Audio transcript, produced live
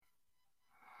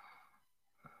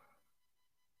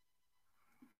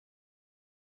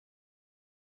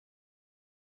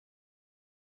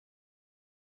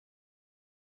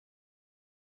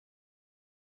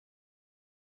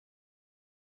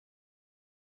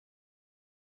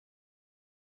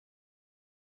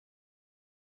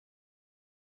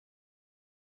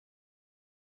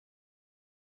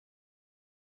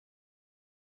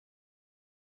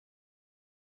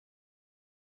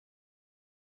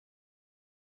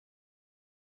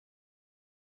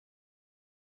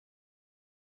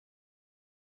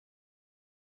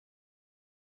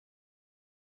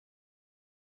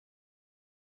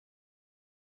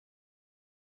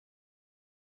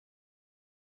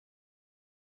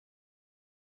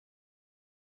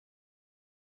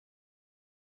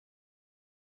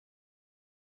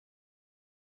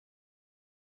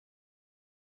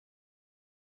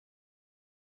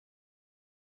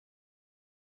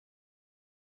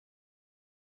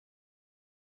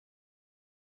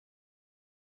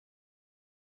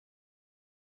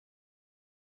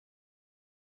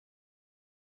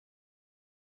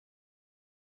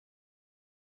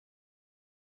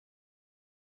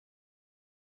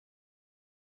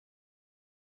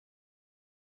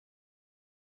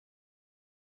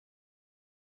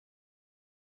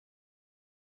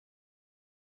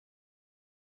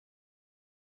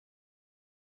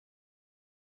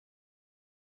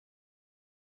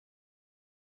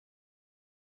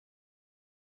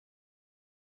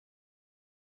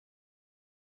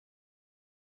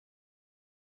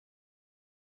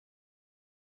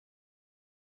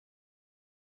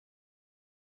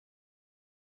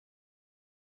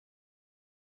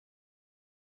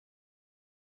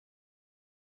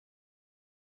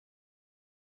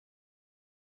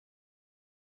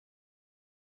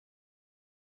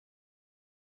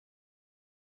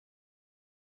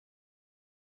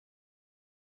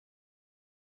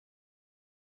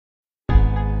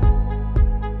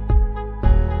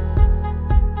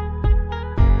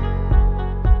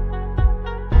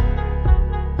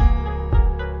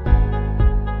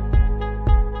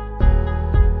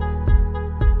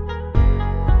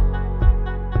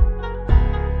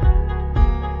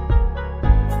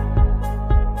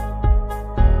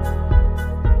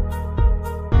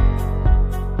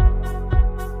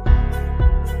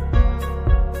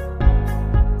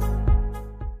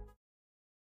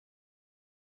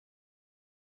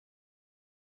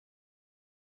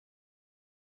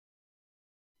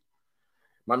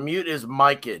My mute is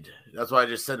mic'd. That's what I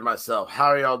just said to myself. How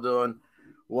are y'all doing?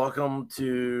 Welcome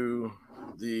to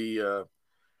the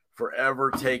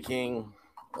forever taking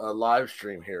live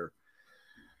stream here.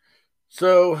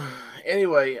 So,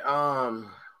 anyway,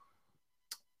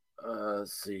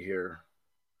 let's see here.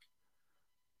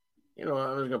 I'm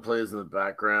just gonna play this in the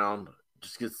background.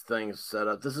 Just gets things set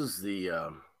up. This is the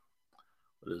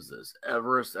what is this?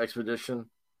 Everest expedition.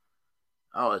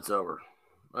 Oh, it's over.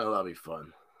 Oh, that'll be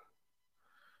fun.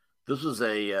 This was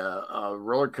a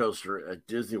roller coaster at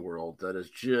Disney World that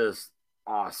is just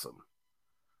awesome.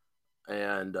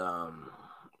 And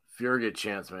if you ever get a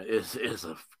chance, man, it's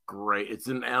a great. It's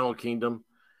in Animal Kingdom.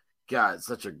 God, it's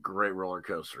such a great roller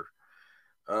coaster.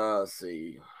 Let's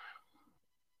see.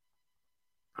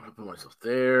 I'll put myself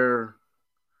there.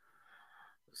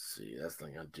 Let's see. That's the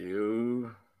thing I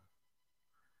do.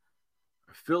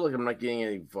 I feel like I'm not getting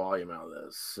any volume out of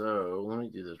this. So let me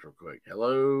do this real quick.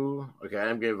 Hello. Okay,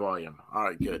 I'm getting volume. All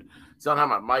right, good. So I don't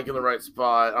have my mic in the right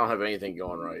spot. I don't have anything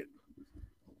going right.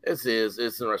 It's in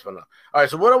the right spot now. All right,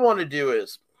 so what I want to do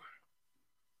is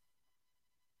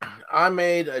I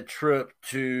made a trip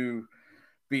to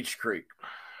Beach Creek.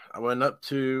 I went up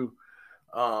to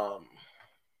I'm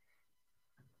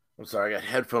sorry, I got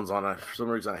headphones on. For some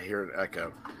reason I hear an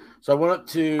echo. So I went up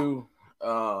to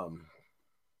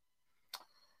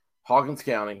Hawkins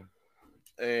County.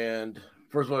 And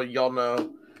first of all, y'all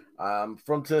know I'm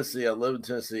from Tennessee. I live in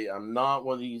Tennessee. I'm not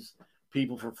one of these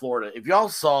people from Florida. If y'all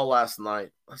saw last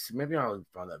night, let's see, maybe I'll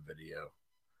find that video.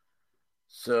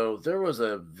 So there was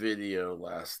a video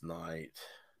last night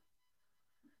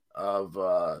of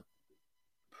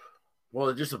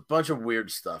just a bunch of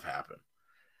weird stuff happened.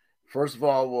 First of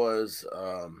all was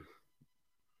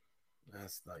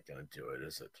that's not gonna do it,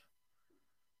 is it?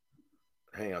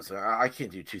 Hang on a second. I can't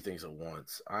do two things at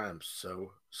once. I am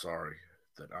so sorry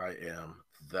that I am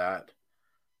that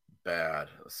bad.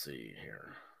 Let's see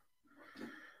here.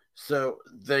 So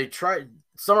they tried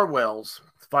Summer Wells,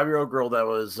 5-year-old girl that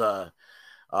was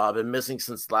been missing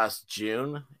since last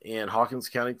June in Hawkins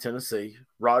County, Tennessee,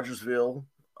 Rogersville.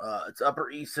 It's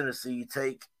Upper East Tennessee. You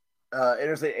take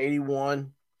Interstate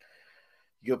 81.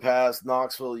 You go past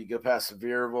Knoxville. You go past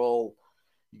Sevierville.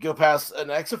 You go past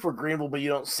an exit for Greenville, but you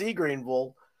don't see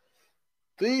Greenville.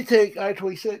 Then you take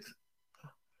I-26.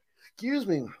 Excuse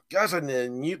me. Guys, I need a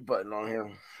mute button on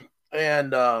here.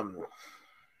 And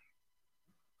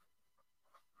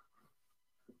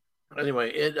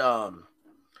anyway,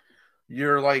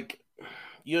 you're like,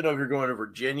 you know, if you're going to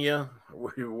Virginia,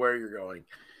 where you're going,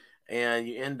 and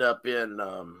you end up in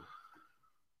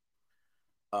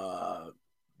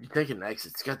you take an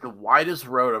exit. It's got the widest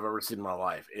road I've ever seen in my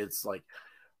life. It's like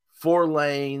 4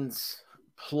 lanes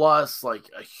plus like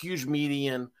a huge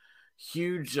median,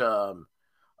 huge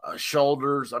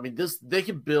shoulders. I mean, they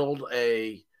could build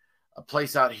a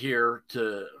place out here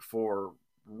for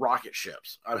rocket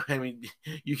ships. I mean,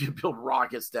 you can build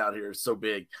rockets down here. It's so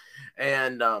big,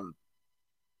 and then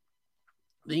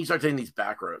you start taking these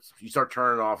back roads. You start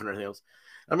turning off and everything else.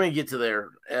 I'm gonna get to there,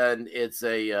 and it's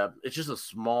just a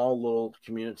small little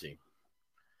community,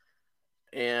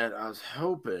 and I was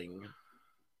hoping.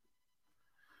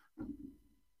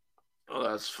 Oh,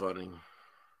 that's funny.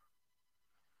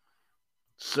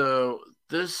 So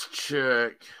this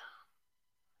chick,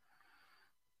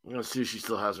 I'm gonna see if she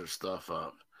still has her stuff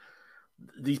up.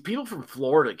 These people from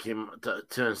Florida came to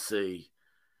Tennessee,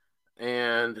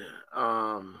 and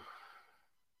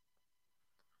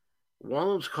one of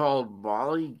them's called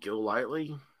Molly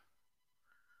Golightly.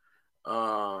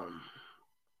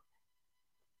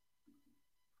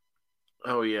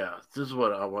 Oh yeah, this is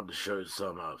what I wanted to show you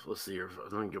some of. Let's see here.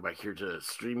 Let me go back here to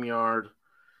StreamYard. Let's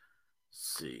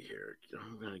see here.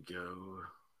 I'm gonna go.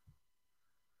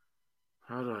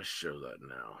 How do I show that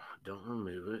now? Don't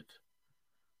remove it.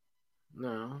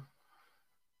 No.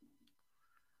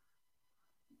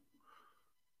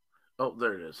 Oh,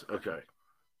 there it is. Okay.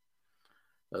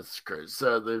 That's great.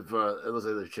 So it looks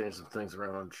like they've changed some things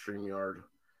around on StreamYard.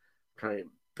 Trying to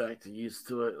get back to used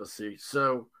to it. Let's see.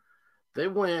 So they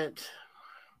went.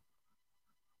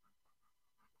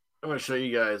 I'm going to show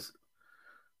you guys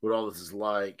what all this is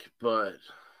like, but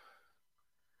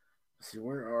let's see,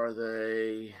 where are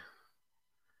they?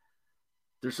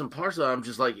 There's some parts that I'm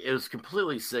just like, it was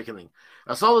completely sickening.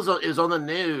 I saw this, it was on the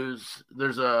news.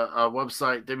 There's a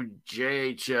website,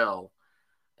 WJHL,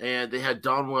 and they had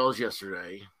Don Wells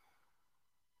yesterday.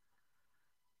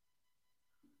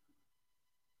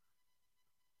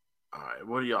 All right,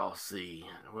 what do y'all see?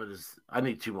 I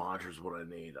need 2 monitors, what I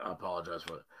need. I apologize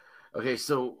for it. Okay,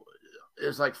 so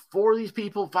it's like 4 of these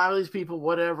people, 5 of these people,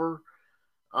 whatever.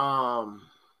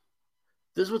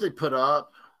 This is what they put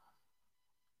up.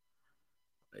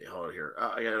 Hey, hold on here.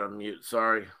 I got to unmute.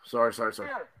 Sorry.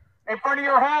 In front of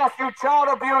your house, you child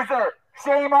abuser.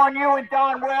 Shame on you and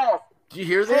Don Wells. Do you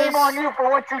hear Shame on this? you for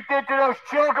what you did to those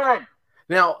children.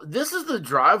 Now, this is the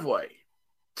driveway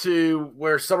to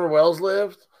where Summer Wells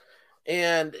lived.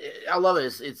 And I love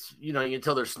it. It's you know, you can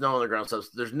tell there's snow on the ground, so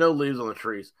there's no leaves on the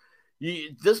trees.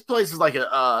 This place is like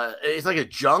it's like a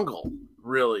jungle,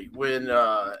 really, when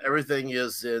everything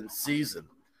is in season.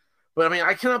 But I mean,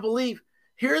 I cannot believe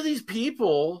here are these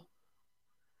people.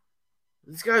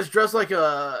 This guy's dressed like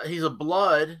he's a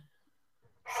blood.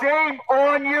 Shame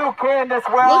on you, Candace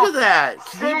Look Wells. at that.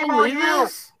 Can you Shame on believe you,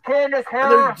 this? Candace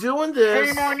And they're Harris. doing this.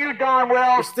 Shame on you, Don They're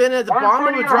Wells. standing at the We're in bottom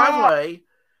front of of a your house. driveway.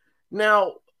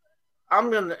 Now,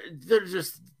 they're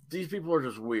just, these people are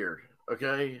just weird,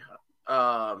 okay?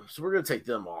 So we're going to take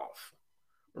them off.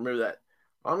 Remember that.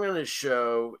 What I'm going to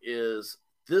show is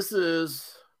this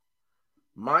is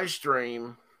my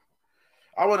stream.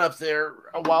 I went up there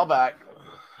a while back,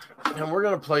 and we're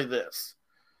going to play this.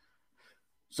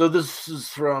 So this is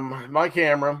from my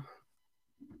camera.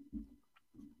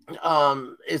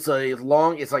 It's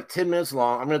like 10 minutes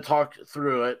long. I'm going to talk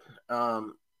through it.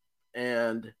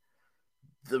 And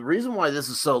the reason why this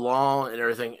is so long and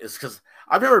everything is because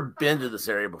I've never been to this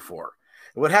area before.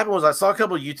 And what happened was I saw a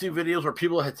couple of YouTube videos where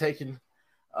people had taken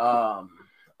um,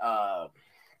 uh,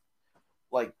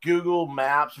 like Google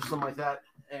Maps or something like that.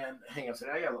 And hang on a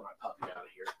second, I gotta let my puppy out of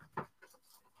here.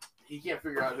 He can't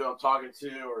figure out who I'm talking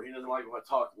to, or he doesn't like when I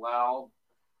talk loud,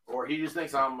 or he just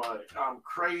thinks I'm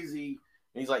crazy.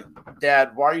 And he's like,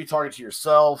 "Dad, why are you talking to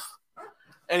yourself?"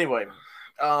 Anyway,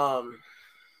 so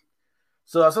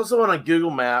I saw someone on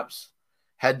Google Maps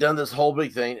had done this whole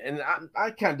big thing, and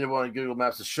I kind of did one on Google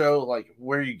Maps to show like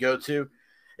where you go to.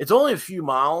 It's only a few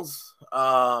miles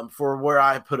for where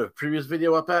I put a previous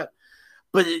video up at,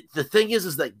 but the thing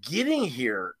is that getting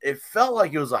here, it felt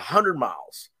like it was 100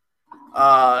 miles.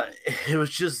 It was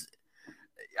just,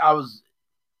 I was,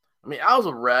 I mean, I was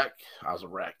a wreck. I was a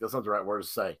wreck. That's not the right word to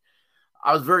say.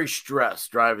 I was very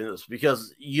stressed driving this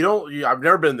because I've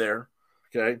never been there.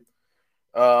 Okay.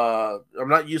 I'm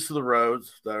not used to the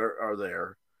roads that are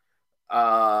there.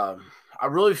 I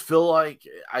really feel like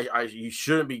you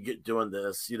shouldn't be doing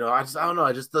this. You know, I don't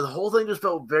know. The whole thing just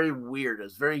felt very weird.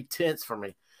 It's very tense for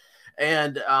me.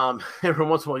 And every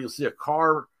once in a while you'll see a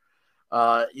car,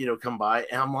 come by,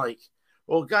 and I'm like,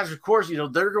 well, gosh, of course,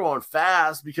 they're going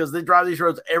fast because they drive these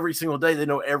roads every single day. They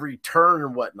know every turn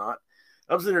and whatnot.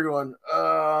 I'm sitting there going,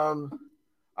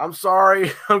 I'm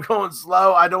sorry, I'm going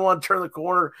slow. I don't want to turn the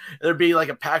corner and there'd be like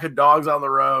a pack of dogs on the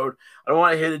road. I don't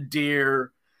want to hit a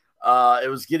deer. It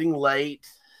was getting late.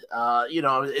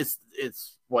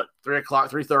 It's what, 3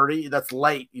 o'clock, 3:30. That's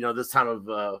late, this time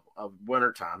of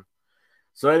winter time.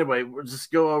 So anyway, we'll just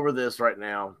go over this right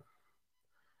now.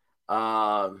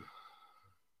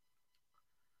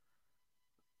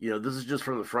 This is just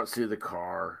from the front seat of the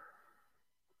car.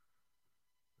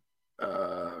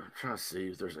 I'm trying to see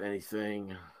if there's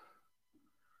anything.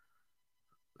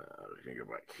 We can go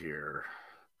back here.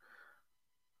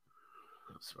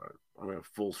 I'm going to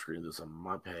full screen this on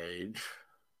my page.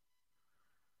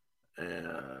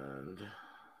 And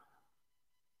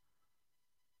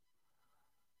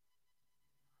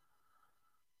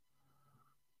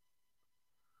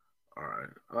all right,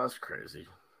 well, that's crazy.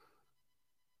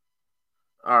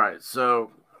 All right,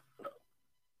 so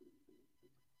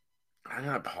I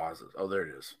gotta pause it. Oh, there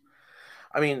it is.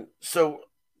 I mean, so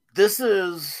this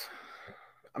is,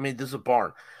 this is a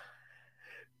barn.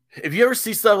 If you ever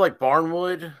see stuff like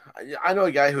Barnwood, I know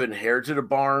a guy who inherited a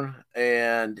barn,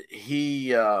 and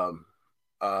he, gosh,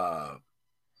 I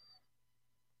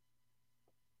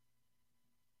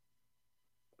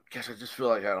just feel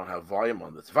like I don't have volume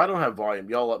on this. If I don't have volume,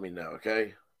 y'all let me know,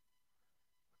 okay?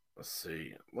 Let's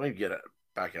see. Let me get it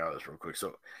back out of this real quick. So,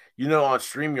 on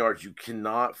StreamYard, you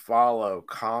cannot follow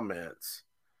comments.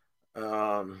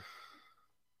 Let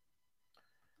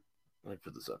me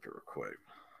put this up here real quick.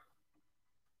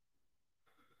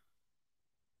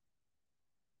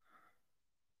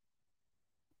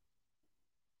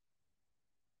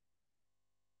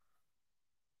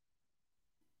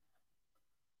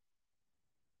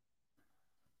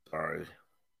 Sorry.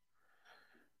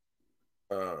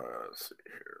 Let's see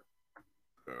here.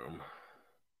 Boom.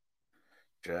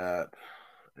 Chat.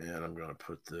 And I'm going to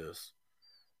put this.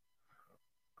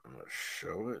 I'm going to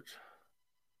show it.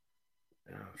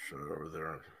 Yeah, show it over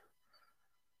there.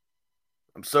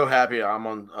 I'm so happy I'm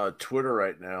on Twitter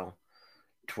right now.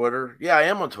 Twitter? Yeah, I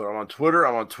am on Twitter. I'm on Twitter,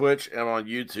 I'm on Twitch, and I'm on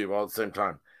YouTube all at the same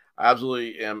time. I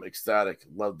absolutely am ecstatic.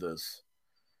 Love this.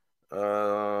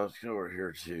 Let's go over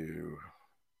here to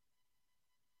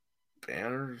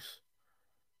banners.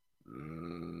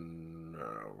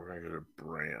 No, we're gonna go to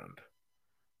brand.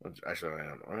 Actually, I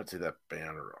am. I'm gonna take that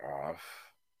banner off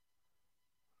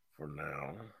for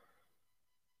now.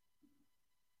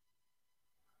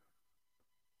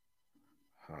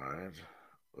 Hide.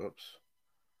 Oops.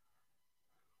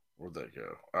 Where'd that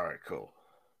go? All right, cool.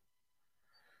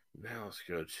 Now let's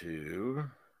go to. I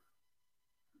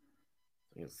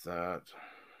think it's that.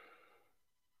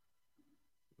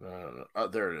 No. Oh,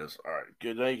 there it is. All right,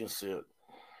 good. Now you can see it.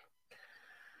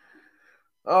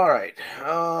 All right.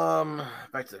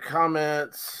 Back to the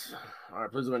comments. All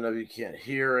right, please let me know if you can't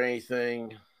hear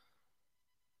anything.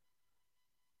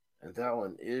 And that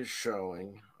one is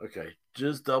showing. Okay,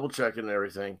 just double checking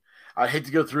everything. I hate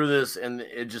to go through this and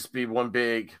it just be one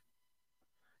big,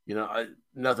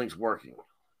 nothing's working.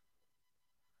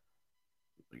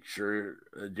 Make sure.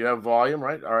 Do you have volume,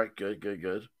 right? All right,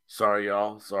 good. Sorry,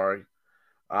 y'all. Sorry.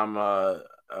 I'm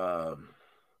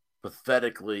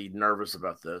pathetically nervous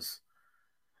about this.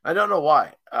 I don't know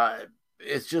why.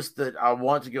 It's just that I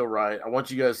want to go right. I want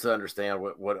you guys to understand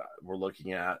what we're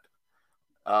looking at.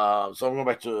 So I'm going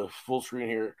back to full screen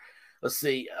here. Let's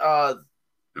see.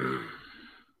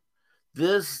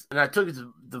 This, and I took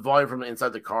the volume from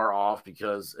inside the car off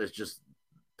because it's just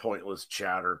pointless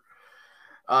chatter.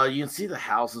 You can see the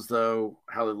houses though,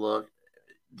 how they look.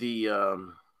 The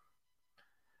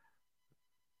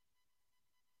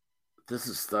this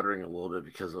is stuttering a little bit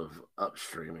because of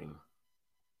upstreaming.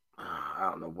 I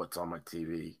don't know what's on my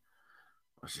TV.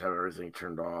 I should have everything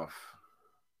turned off.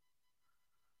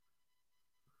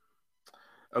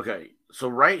 Okay, so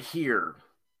right here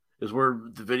is where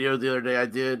the video the other day I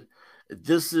did.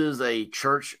 This is a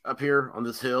church up here on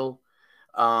this hill.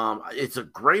 It's a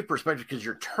great perspective because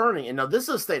you're turning, and now this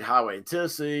is a state highway in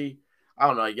Tennessee. I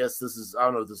don't know. I guess I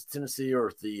don't know if this is Tennessee or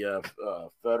if the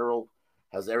federal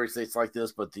has every state's like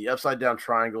this, but the upside down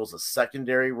triangle is a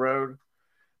secondary road,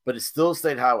 but it's still a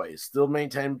state highway. It's still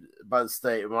maintained by the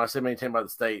state. When I say maintained by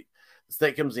the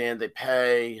state comes in, they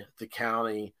pay the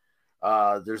county.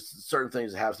 There's certain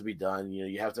things that have to be done.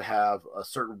 You have to have a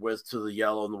certain width to the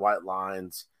yellow and the white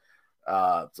lines.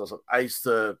 So I used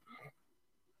to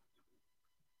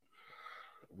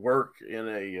work in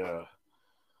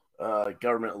a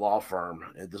government law firm,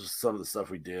 and this is some of the stuff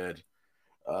we did.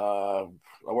 I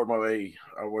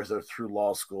worked there through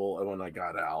law school, and when I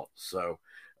got out, so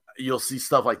you'll see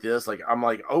stuff like this. Like I'm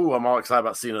like, oh, I'm all excited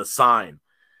about seeing a sign,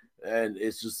 and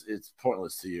it's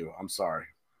pointless to you. I'm sorry.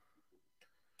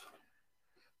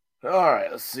 All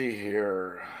right, let's see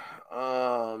here.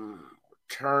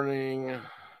 Turning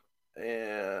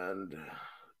and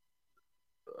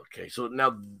okay, so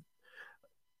now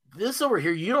this over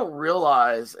here, you don't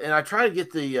realize, and I try to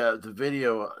get the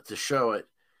video to show it.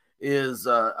 Is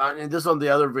and this on the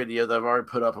other video that I've already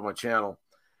put up on my channel.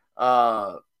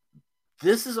 Uh,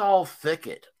 this is all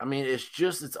thicket. I mean,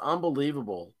 it's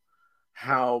unbelievable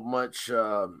how much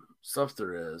stuff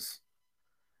there is.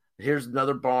 Here's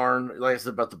another barn. Like I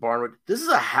said about the barn. This is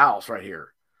a house right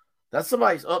here. That's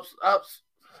somebody's ups.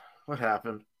 What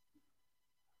happened?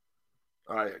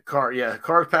 All right,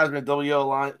 car's passing me double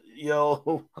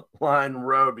yellow line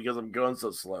road because I'm going so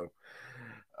slow.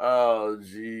 Oh,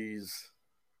 jeez.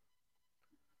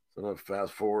 So I'm gonna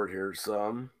fast forward here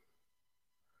some.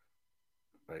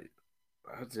 Wait,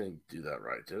 I didn't do that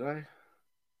right, did I?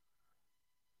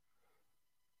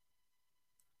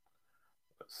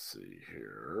 Let's see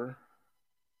here.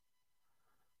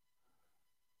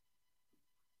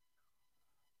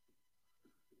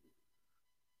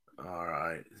 All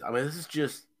right. I mean, this is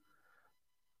just.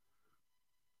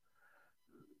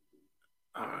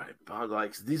 All right, Bob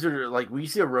Dykes. These are like we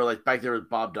see a road like back there with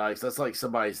Bob Dykes. That's like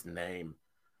somebody's name.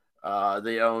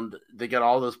 They got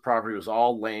all this property. It was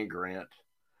all land grant.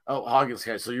 Oh, Hawkins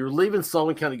County. So you're leaving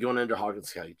Sullivan County going into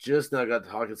Hawkins County. Just now got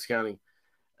to Hawkins County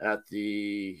at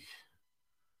the.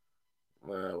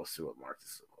 We'll see what mark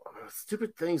this.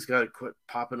 Stupid things got to quit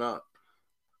popping up.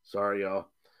 Sorry, y'all.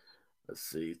 Let's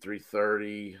see,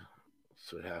 3:30.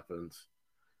 So it happens.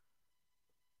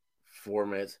 4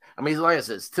 minutes. I mean, like I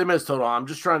said, it's 10 minutes total. I'm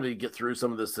just trying to get through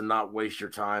some of this and not waste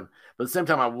your time. But at the same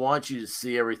time, I want you to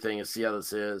see everything and see how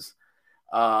this is.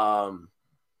 I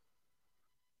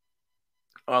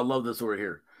love this over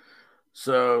here.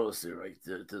 So let's see, right?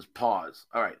 This pause.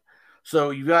 All right.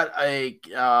 So you got a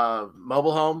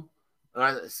mobile home.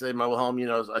 I say mobile home,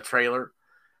 a trailer.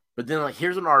 But then, like,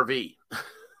 here's an RV.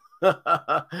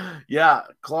 Yeah,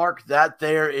 Clark, that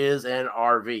there is an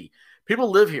RV.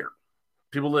 People live here.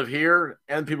 People live here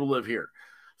and people live here.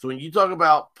 So when you talk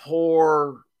about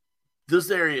poor, this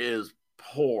area is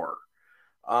poor.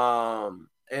 And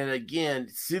again,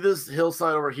 see this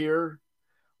hillside over here?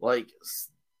 Like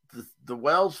the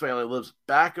Wells family lives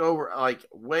back over, like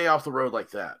way off the road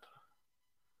like that.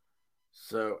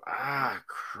 So,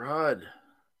 crud.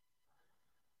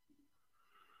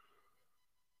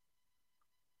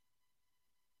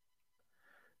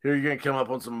 Here you're gonna come up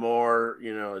on some more.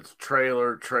 It's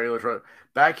trailer.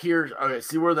 Back here, okay.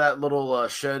 See where that little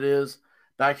shed is?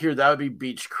 Back here, that would be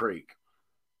Beach Creek.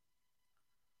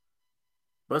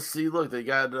 Let's see. Look, they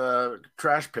got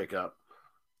trash pickup.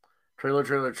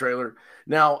 Trailer.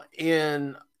 Now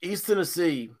in East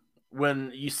Tennessee,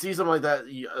 when you see something like that,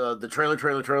 the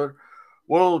trailer,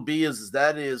 what it'll be is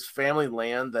that is family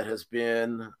land that has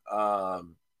been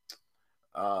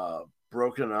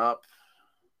broken up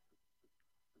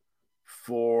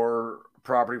for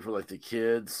property for like the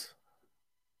kids.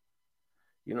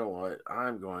 You know what?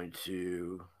 I'm going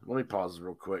to let me pause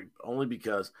real quick, only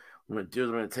because I'm going to do is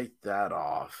I'm going to take that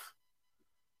off.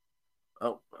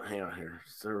 Oh, hang on here.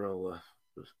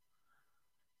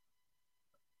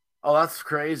 Oh, that's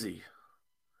crazy.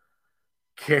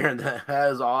 Karen, that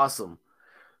is awesome.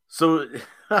 So,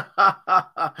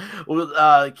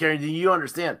 well, Karen, do you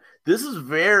understand? This is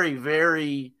very,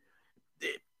 very.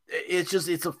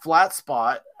 It's a flat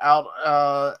spot out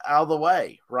of the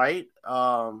way, right?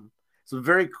 It's a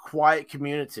very quiet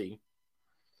community.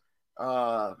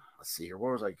 Let's see here.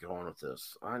 Where was I going with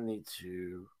this? I need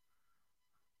to.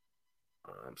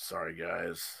 I'm sorry,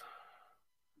 guys.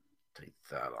 Take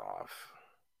that off.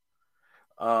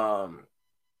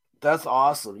 That's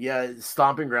awesome. Yeah,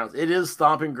 stomping grounds. It is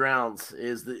stomping grounds.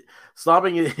 Is the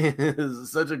stomping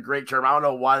is such a great term. I don't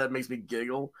know why that makes me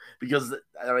giggle because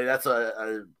I mean that's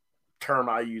a term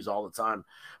I use all the time.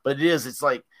 But it is. It's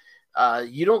like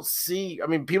you don't see. I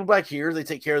mean, people back here they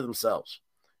take care of themselves.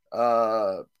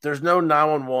 There's no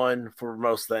 911 for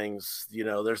most things.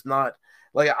 There's not.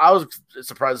 Like I was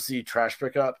surprised to see trash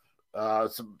pickup. I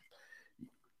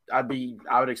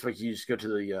would expect you to just go to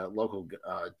the local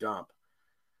dump.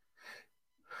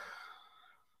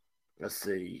 Let's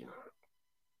see.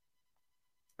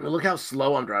 I mean, look how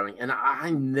slow I'm driving, and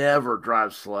I never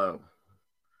drive slow.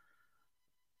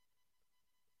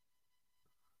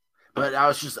 But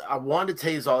I wanted to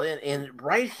take this all in, and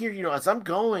right here, as I'm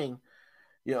going,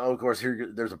 of course,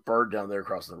 here there's a bird down there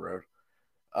across the road.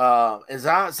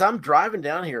 As I'm driving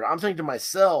down here, I'm thinking to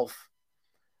myself,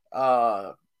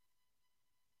 uh,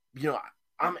 you know,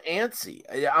 I'm antsy.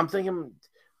 I'm thinking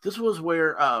this was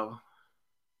where, so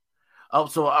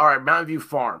all right, Mountain View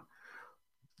Farm.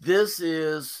 This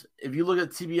is, if you look at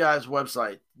TBI's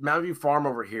website, Mountain View Farm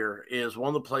over here is one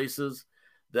of the places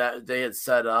that they had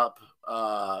set up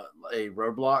a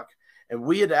roadblock. And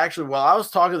we had actually, while I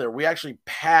was talking there, we actually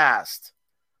passed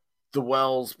the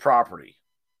Wells property.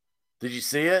 Did you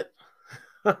see it?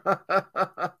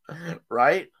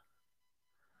 Right?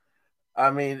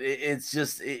 I mean, it's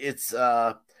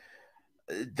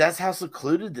that's how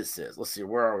secluded this is. Let's see,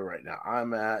 where are we right now?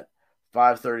 I'm at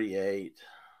 538.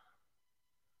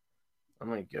 Let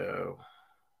me go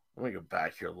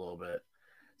back here a little bit.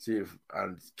 See if I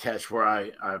catch where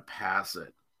I pass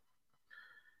it.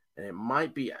 And it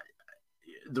might be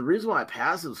the reason why I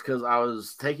passed it is because I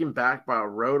was taken back by a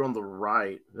road on the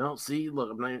right. No, see,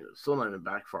 look, still not even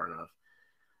back far enough.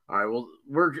 All right, well,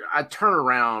 I turn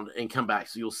around and come back,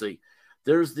 so you'll see.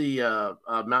 There's the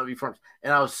Mountain View Farms,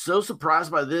 and I was so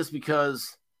surprised by this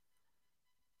because,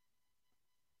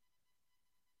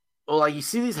 well, like you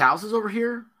see these houses over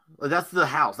here. Like that's the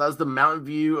house. That's the Mountain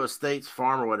View Estates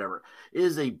Farm or whatever. It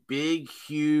is a big,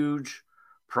 huge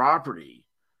property.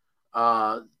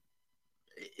 Uh,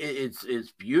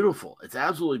 it's beautiful. It's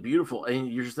absolutely beautiful,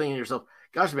 and you're just thinking to yourself,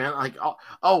 "Gosh, man! Like,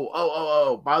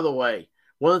 oh! By the way,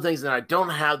 one of the things that I don't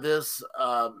have this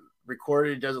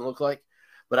recorded. It doesn't look like,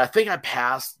 but I think I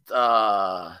passed.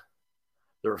 There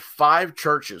were 5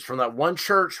 churches from that one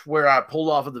church where I pulled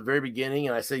off at the very beginning,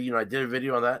 and I said, I did a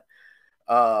video on that.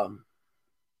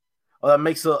 That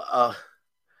makes I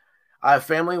have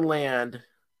family land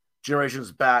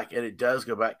generations back, and it does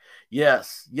go back.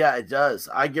 Yes, yeah, it does.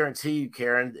 I guarantee you,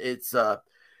 Karen, it's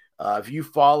if you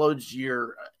followed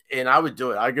and I would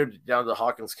do it. I go down to the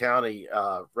Hawkins County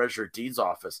Register Deeds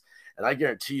office, and I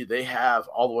guarantee you they have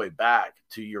all the way back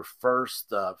to your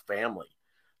first family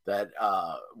that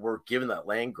were given that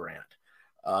land grant.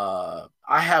 I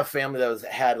have family that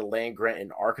had a land grant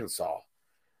in Arkansas,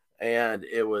 and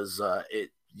it was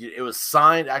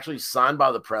signed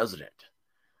by the president.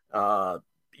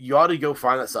 You ought to go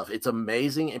find that stuff. It's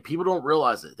amazing, and people don't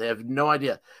realize it. They have no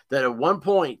idea that at one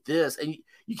point and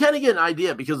you kind of get an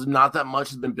idea because not that much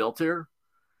has been built here,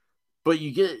 but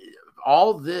you get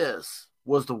all this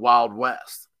was the Wild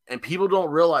West, and people don't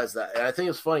realize that. And I think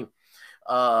it's funny.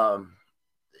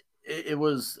 It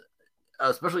was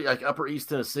especially like Upper East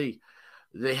Tennessee,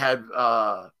 they had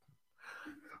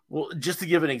well, just to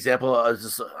give an example,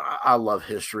 I love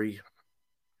history,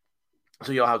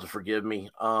 so you'll have to forgive me.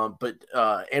 But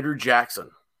Andrew Jackson,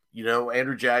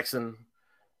 Andrew Jackson,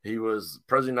 he was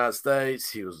president of the United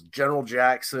States. He was General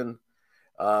Jackson.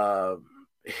 Uh,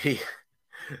 he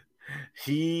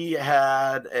he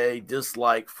had a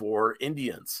dislike for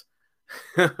Indians.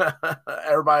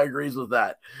 Everybody agrees with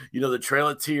that. The Trail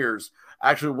of Tears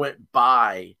actually went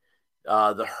by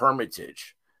the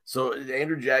Hermitage. So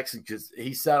Andrew Jackson, because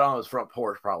he sat on his front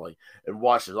porch probably and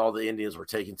watched as all the Indians were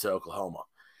taken to Oklahoma.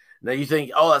 Now you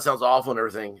think, oh, that sounds awful and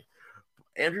everything.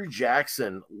 Andrew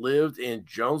Jackson lived in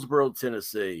Jonesboro,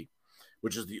 Tennessee,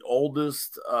 which is the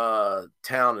oldest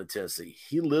town in Tennessee.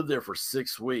 He lived there for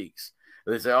 6 weeks.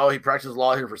 And they say, oh, he practiced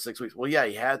law here for 6 weeks. Well, yeah,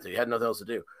 he had to. He had nothing else to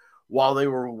do. While they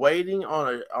were waiting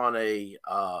on a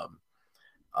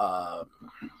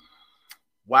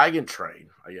wagon train,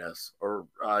 I guess, or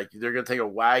they're going to take a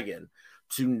wagon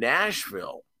to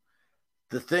Nashville,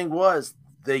 the thing was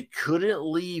they couldn't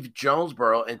leave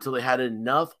Jonesboro until they had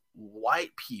enough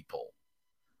white people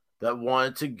that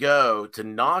wanted to go to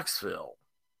Knoxville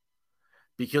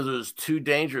because it was too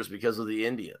dangerous because of the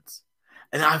Indians.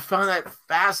 And I found that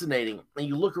fascinating. And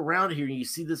you look around here and you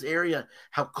see this area,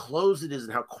 how closed it is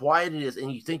and how quiet it is.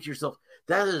 And you think to yourself,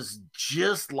 that is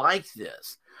just like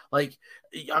this. Like,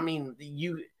 I mean,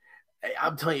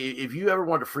 I'm telling you, if you ever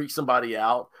want to freak somebody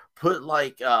out, put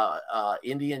like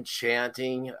Indian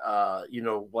chanting,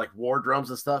 like war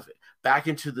drums and stuff back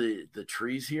into the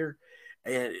trees here.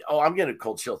 And I'm getting a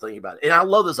cold chill thinking about it. And I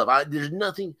love this stuff. There's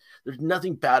nothing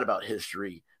bad about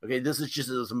history. Okay, this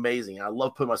is amazing. I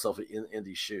love putting myself in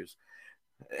these shoes.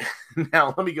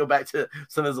 Now let me go back to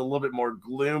something that's a little bit more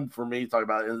gloom for me to talk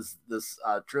about in this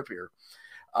trip here.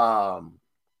 I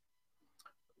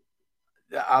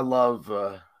love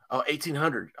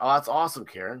 1800. Oh, that's awesome,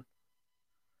 Karen.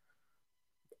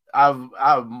 I've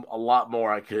a lot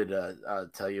more I could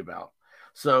tell you about.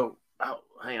 So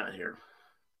hang on here.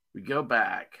 We go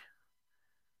back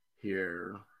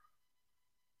here.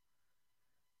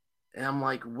 And I'm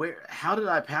like, how did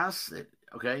I pass it?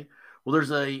 Okay. Well,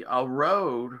 there's a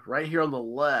road right here on the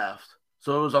left.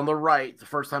 So it was on the right the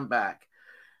first time back.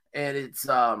 And it's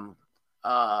I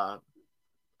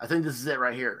think this is it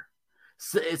right here.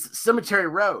 It's Cemetery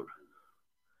Road.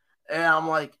 And I'm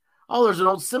like, oh, there's an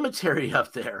old cemetery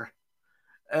up there.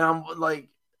 And I'm like,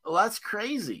 well, that's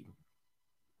crazy.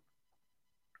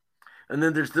 And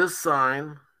then there's this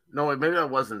sign. No, wait, maybe that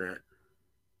wasn't it.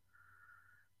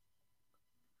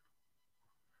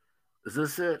 Is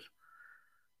this it?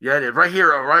 Yeah, it is. Right here,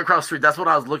 right across the street. That's what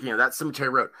I was looking at. That Cemetery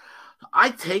Road. I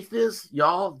take this,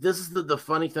 y'all. This is the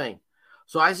funny thing.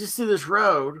 So I just see this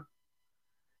road,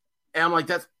 and I'm like,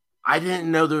 I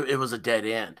didn't know that it was a dead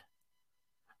end.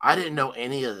 I didn't know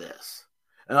any of this.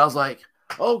 And I was like,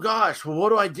 oh gosh, well, what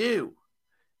do I do?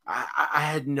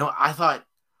 I thought,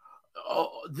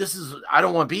 oh, I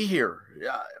don't want to be here.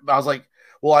 I was like,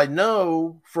 well, I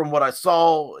know from what I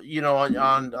saw,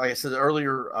 on like I said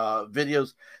earlier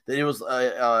videos, that it was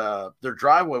their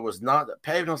driveway was not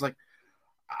paved. And I was like,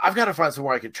 I've got to find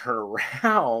somewhere I could turn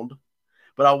around,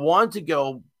 but I wanted to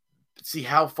go see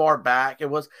how far back it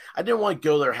was. I didn't want to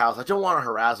go to their house. I don't want to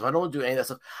harass them. I don't want to do any of that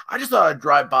stuff. I just thought I'd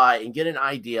drive by and get an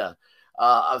idea,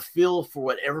 a feel for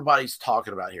what everybody's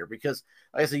talking about here. Because,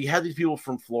 like I said, you had these people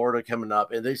from Florida coming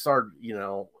up, and they started,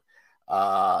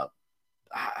 I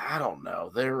don't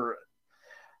know. They're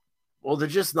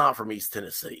just not from East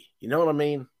Tennessee. You know what I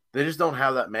mean? They just don't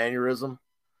have that mannerism.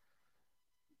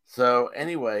 So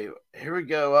anyway, here we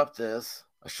go up this.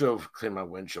 I should have cleaned my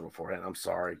windshield beforehand. I'm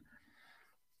sorry.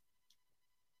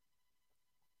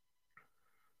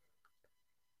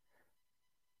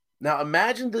 Now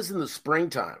imagine this in the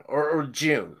springtime or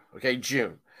June. Okay,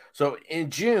 June. So in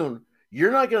June,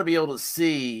 you're not going to be able to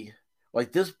see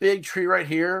like this big tree right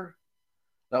here,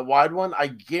 that wide one. I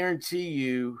guarantee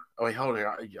you. Oh, wait, hold on here.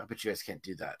 I bet you guys can't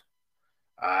do that.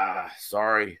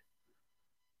 Sorry.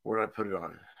 Where did I put it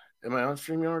on? Am I on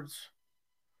StreamYards?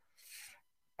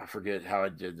 I forget how I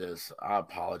did this. I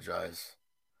apologize.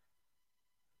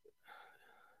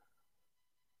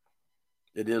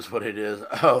 It is what it is.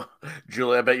 Oh,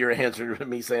 Julie, I bet you're answering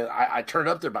me saying I turned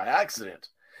up there by accident.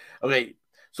 Okay,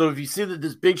 so if you see that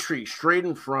this big tree straight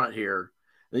in front here,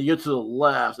 then you go to the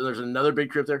left, and there's another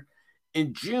big tree up there.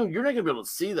 In June, you're not going to be able to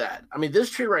see that. I mean, this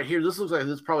tree right here, this looks like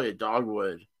this is probably a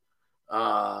dogwood.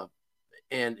 And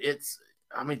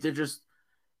they're just,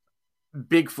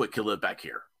 Bigfoot could live back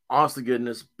here. Honest to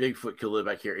goodness, Bigfoot could live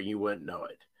back here, and you wouldn't know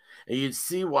it. And you'd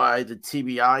see why the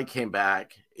TBI came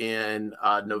back in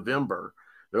November.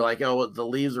 They're like, oh, the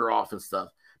leaves are off and stuff.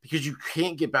 because you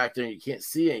can't get back there and you can't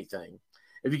see anything.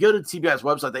 If you go to the TBI's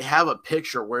website, they have a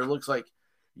picture where it looks like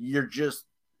it's just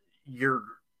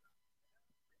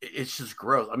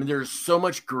gross. I mean, there's so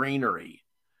much greenery.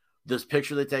 This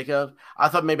picture they take of, I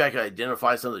thought maybe I could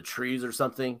identify some of the trees or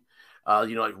something,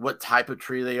 like what type of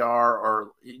tree they are,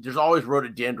 or there's always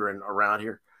rhododendron around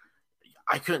here.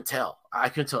 I couldn't tell. I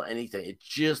couldn't tell anything. It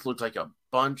just looked like a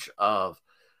bunch of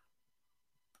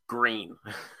green.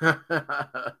 All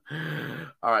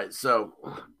right, so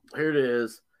here it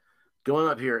is. Going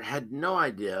up here, had no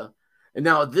idea. And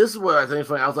now this is what I think is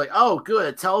funny. I was like, oh, good,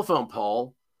 a telephone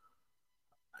pole.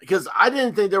 Because I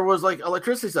didn't think there was like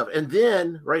electricity stuff. And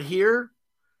then right here,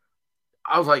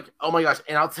 I was like, oh my gosh.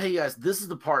 And I'll tell you guys, this is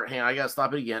the part, hang on, I got to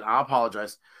stop it again. I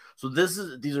apologize. So these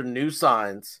are new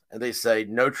signs, and they say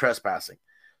no trespassing.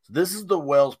 So this is the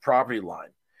Wells property line.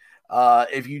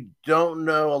 If you don't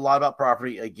know a lot about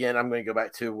property, again, I'm going to go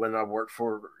back to when I worked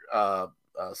for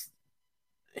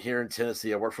here in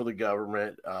Tennessee. I worked for the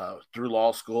government through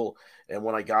law school, and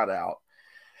when I got out.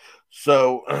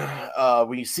 So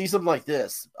when you see something like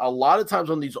this, a lot of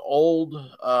times on these old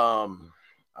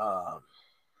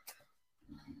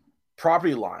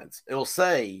property lines, it will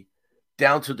say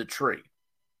down to the tree.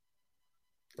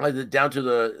 Like down to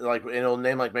the, like, it'll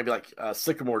name like maybe like a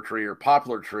sycamore tree or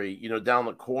poplar tree, down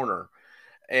the corner.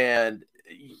 And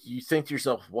you think to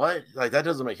yourself, what? Like, that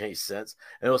doesn't make any sense.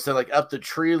 And it'll say like up the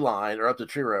tree line or up the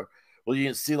tree row. Well, you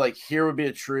can see like here would be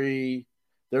a tree.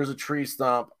 There's a tree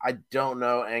stump. I don't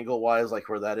know angle wise, like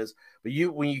where that is. But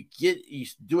when you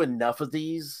do enough of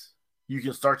these, you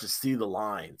can start to see the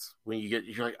lines.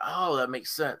 You're like, oh, that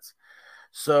makes sense.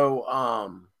 So,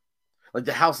 like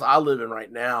the house I live in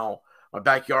right now, my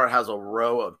backyard has a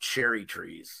row of cherry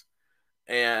trees.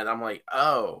 And I'm like,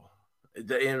 oh,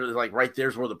 and like right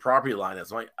there's where the property line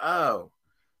is. I'm like, oh,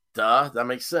 duh, that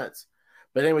makes sense.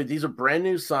 But anyway, these are brand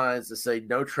new signs that say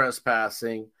no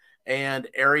trespassing and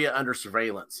area under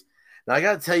surveillance. Now, I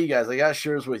got to tell you guys, I got to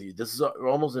share this with you. This is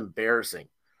almost embarrassing.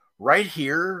 Right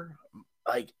here,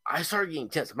 like, I started getting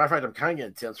tense. As a matter of fact, I'm kind of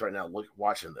getting tense right now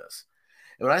watching this.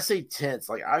 And when I say tense,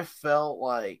 like, I felt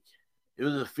like it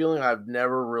was a feeling I've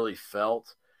never really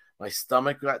felt. My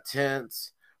stomach got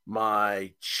tense.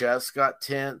 My chest got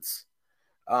tense.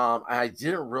 I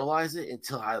didn't realize it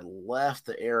until I left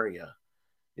the area.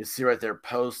 You see right there,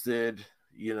 posted,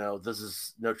 this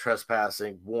is no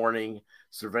trespassing, warning,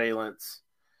 surveillance.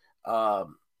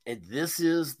 And this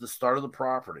is the start of the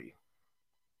property.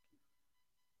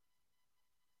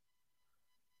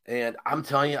 And I'm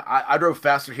telling you, I drove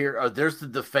faster here. There's the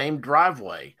defamed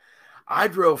driveway. I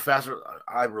drove faster.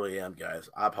 I really am, guys.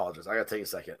 I apologize. I got to take a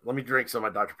second. Let me drink some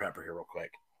of my Dr. Pepper here real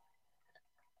quick.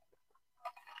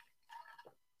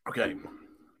 Okay.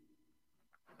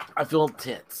 I feel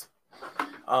tense.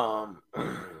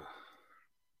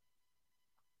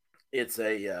 It's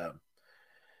I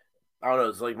don't know,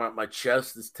 it's like my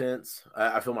chest is tense.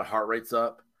 I feel my heart rate's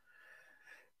up.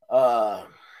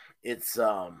 It's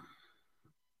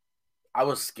I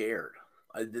was scared.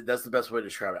 That's the best way to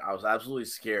describe it. I was absolutely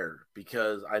scared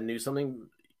because I knew something,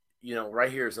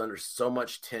 right here is under so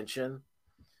much tension.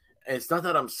 And it's not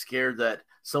that I'm scared that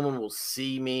someone will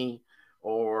see me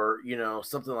or,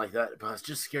 something like that, but I was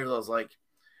just scared. I was like,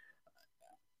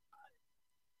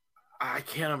 I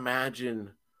can't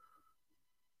imagine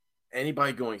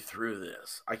anybody going through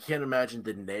this. I can't imagine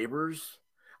the neighbors.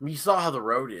 I mean, you saw how the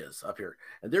road is up here,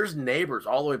 and there's neighbors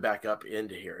all the way back up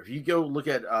into here. If you go look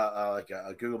at like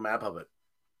a Google map of it,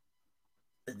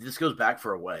 this goes back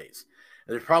for a ways.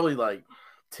 And there's probably like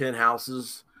 10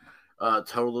 houses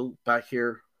total back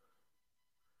here.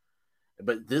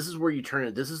 But this is where you turn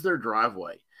it. This is their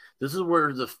driveway. This is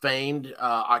where the famed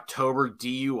October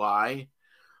DUI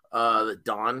that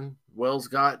Don Wells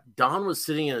got. Don was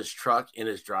sitting in his truck in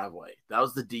his driveway. That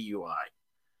was the DUI.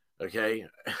 Okay.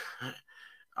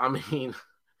 I mean,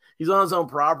 he's on his own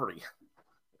property.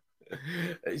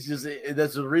 It's just,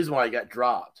 that's the reason why he got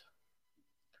dropped.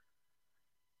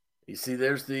 You see,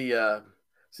 there's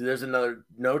there's another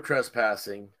no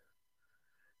trespassing.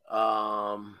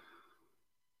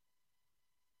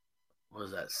 What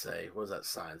does that say? What does that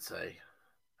sign say?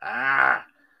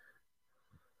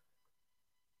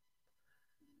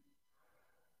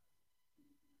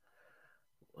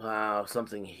 Wow,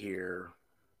 something here.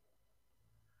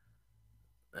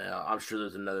 Yeah, I'm sure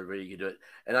there's another video you can do it.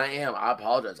 And I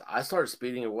apologize. I started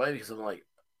speeding away because I'm like,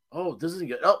 oh, this isn't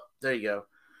good. Oh, there you go.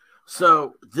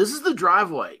 So this is the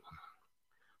driveway.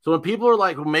 So when people are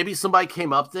like, well, maybe somebody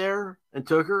came up there and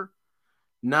took her.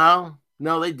 No,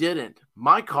 they didn't.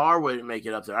 My car wouldn't make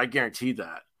it up there. I guarantee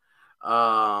that.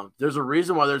 There's a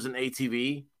reason why there's an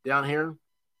ATV down here.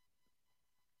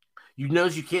 You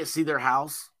notice you can't see their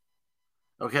house.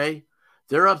 Okay,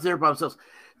 they're up there by themselves.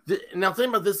 Now, think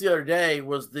about this. The other day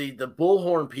was the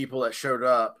bullhorn people that showed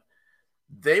up.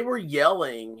 They were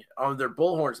yelling on their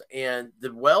bullhorns, and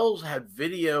the Wells had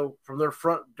video from their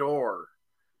front door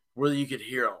where you could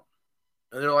hear them.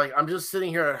 And they're like, "I'm just sitting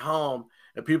here at home,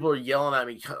 and people are yelling at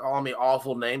me, calling me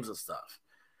awful names and stuff."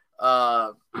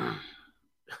 Uh,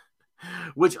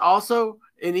 which also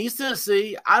in East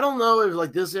Tennessee, I don't know if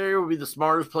like this area would be the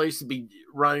smartest place to be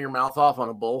running your mouth off on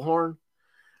a bullhorn.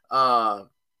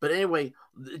 But anyway,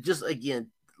 just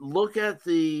again, look at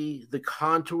the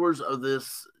contours of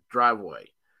this driveway.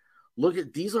 Look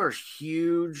at these are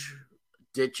huge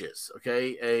ditches.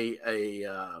 Okay,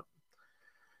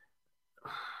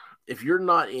 if you're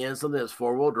not in something that's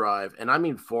 4-wheel drive, and I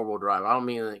mean 4-wheel drive, I don't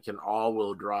mean it can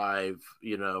all-wheel drive,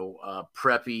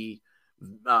 preppy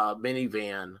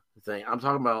minivan thing. I'm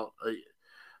talking about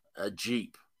a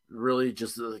Jeep. Really,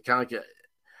 just kind of get.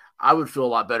 I would feel a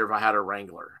lot better if I had a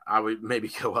Wrangler. I would maybe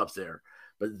go up there,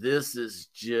 but this is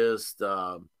just.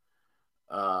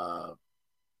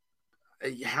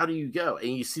 How do you go?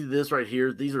 And you see this right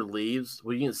here. These are leaves.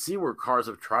 Well, you can see where cars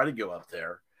have tried to go up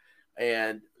there,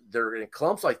 and they're in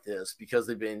clumps like this because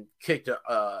they've been kicked.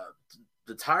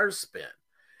 The tires spin,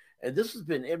 and this has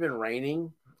been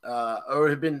raining,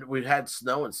 or we've had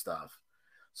snow and stuff.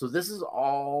 So this is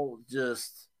all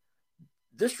just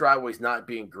this driveway is not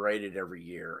being graded every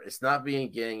year. It's not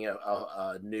getting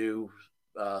a new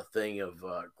thing of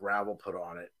gravel put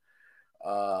on it.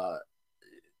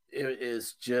 It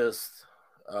is just.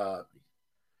 I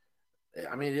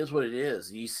mean, it is what it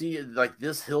is. You see, like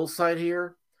this hillside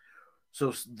here.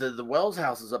 So the Wells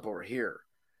house is up over here.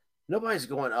 Nobody's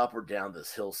going up or down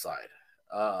this hillside.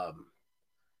 I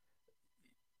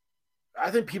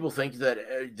think people think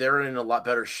that they're in a lot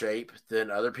better shape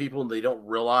than other people, and they don't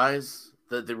realize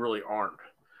that they really aren't.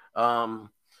 I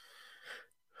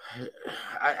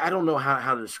don't know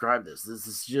how to describe this. This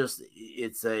is just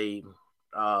it's a.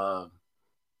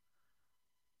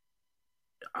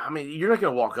 I mean, you're not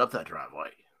going to walk up that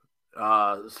driveway,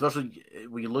 especially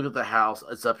when you look at the house.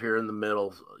 It's up here in the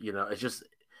middle. It's just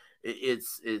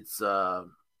it's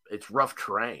rough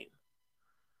terrain.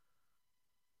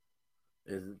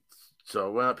 And so I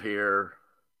went up here,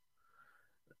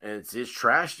 and it's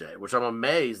trash day, which I'm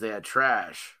amazed they had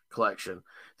trash collection.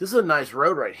 This is a nice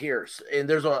road right here, and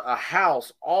there's a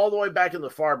house all the way back in the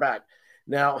far back.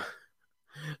 Now,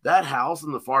 that house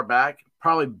in the far back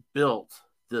probably built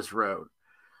this road.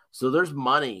 So there's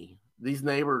money. These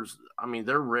neighbors, I mean,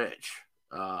 they're rich,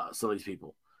 some of these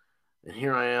people. And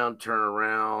here I am, turn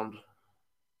around.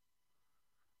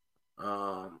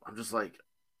 I'm just like,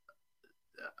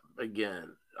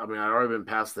 again, I mean, I'd already been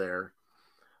past there.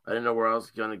 I didn't know where I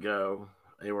was going to go,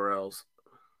 anywhere else.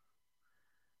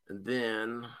 And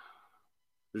then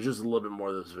there's just a little bit more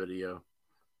of this video.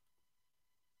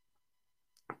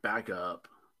 Back up,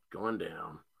 going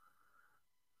down.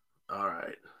 All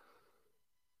right.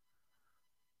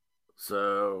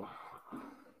 So,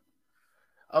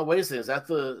 oh wait a second, is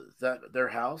that their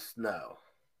house? No,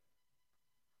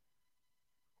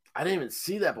 I didn't even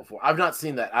see that before. I've not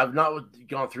seen that. I've not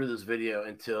gone through this video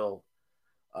until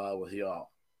with y'all.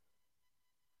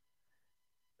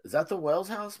 Is that the Wells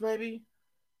house? Maybe.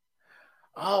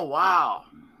 Oh wow,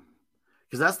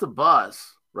 because that's the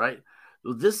bus, right?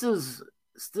 This is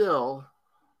still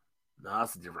no,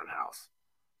 that's a different house.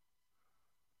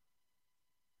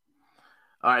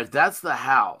 All right, if that's the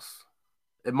house,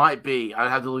 it might be. I'd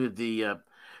have to look at the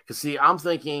because see, I'm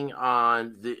thinking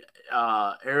on the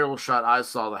aerial shot I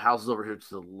saw, the house is over here to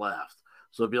the left.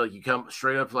 So it'd be like you come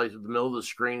straight up like the middle of the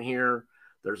screen here.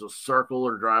 There's a circle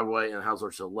or driveway, and the house over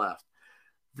to the left.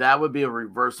 That would be a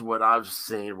reverse of what I've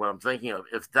seen. What I'm thinking of,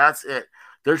 if that's it,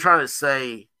 they're trying to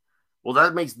say, well,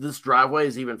 that makes this driveway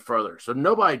is even further. So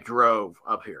nobody drove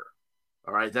up here.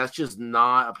 All right, that's just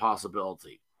not a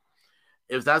possibility.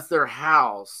 If that's their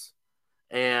house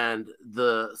and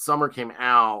the summer came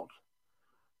out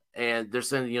and they're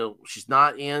saying, she's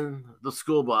not in the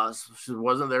school bus, she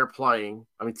wasn't there playing.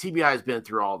 I mean, TBI has been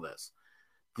through all this.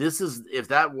 If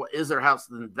that is their house,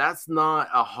 then that's not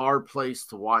a hard place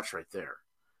to watch right there.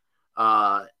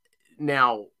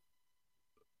 Now,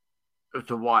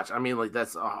 to watch, I mean, like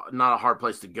that's not a hard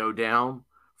place to go down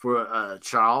for a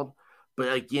child.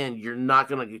 But again, you're not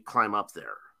going to climb up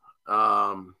there.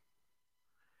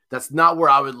 That's not where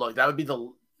I would look. That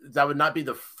would not be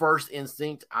the first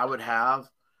instinct I would have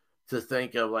to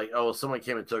think of like, oh, someone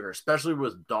came and took her, especially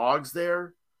with dogs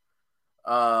there.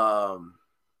 And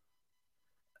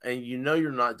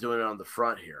you're not doing it on the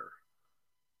front here.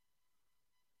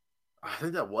 I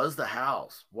think that was the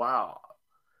house. Wow.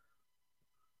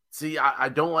 See, I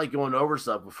don't like going over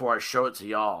stuff before I show it to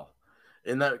y'all.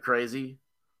 Isn't that crazy?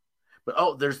 But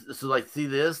oh, there's so like see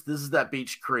this? This is that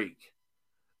Beach Creek.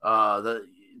 The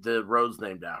road's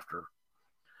named after.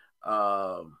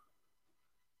 I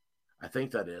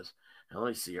think that is. And let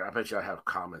me see here. I bet you I have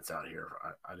comments out here.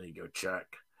 I need to go check.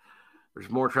 There's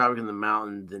more traffic in the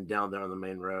mountain than down there on the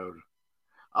main road.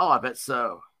 Oh, I bet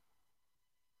so.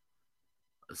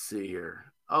 Let's see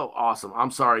here. Oh, awesome.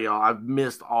 I'm sorry, y'all. I've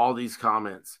missed all these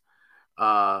comments.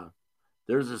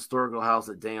 There's a historical house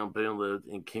that Daniel Boone lived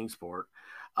in Kingsport.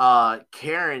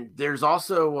 Karen, there's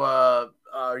also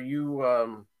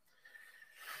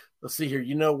let's see here.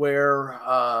 You know where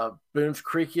Boone's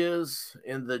Creek is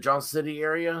in the Johnson City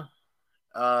area?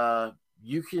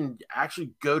 You can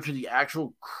actually go to the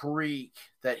actual creek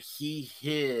that he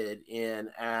hid in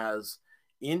as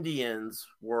Indians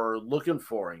were looking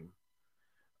for him.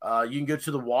 You can go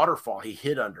to the waterfall he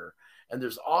hid under. And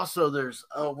there's what's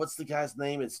the guy's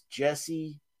name? It's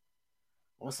Jesse.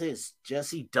 I want to say it's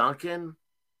Jesse Duncan.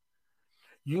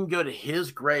 You can go to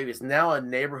his grave. It's now a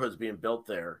neighborhood's being built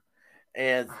there.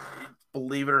 And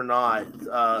believe it or not,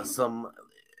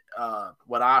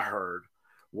 what I heard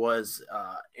was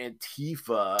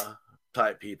Antifa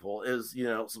type people is,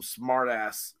 some smart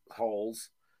ass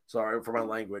holes. Sorry for my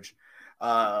language.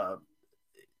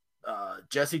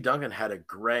 Jesse Duncan had a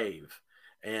grave,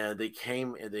 and they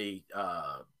came and they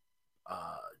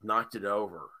knocked it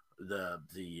over the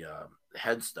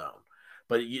headstone,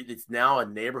 but it's now a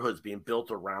neighborhood's being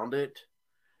built around it.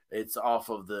 It's off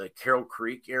of the Carroll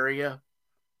Creek area,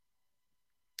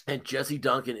 and Jesse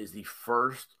Duncan is the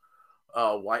first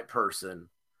white person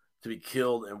to be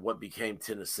killed in what became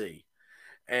Tennessee.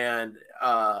 And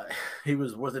he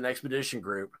was with an expedition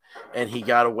group, and he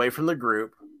got away from the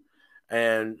group.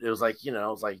 And it was like, it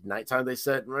was like nighttime, they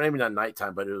said. Maybe not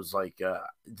nighttime, but it was like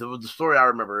the story I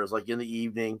remember. It was like in the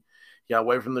evening, he got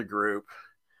away from the group,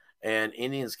 and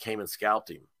Indians came and scalped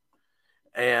him.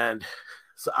 And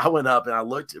so I went up and I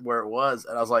looked at where it was,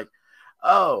 and I was like,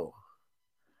 oh,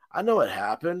 I know what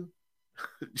happened.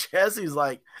 Jesse's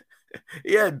like,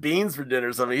 he had beans for dinner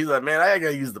or something. He's like, man, I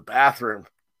gotta use the bathroom.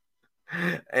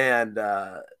 And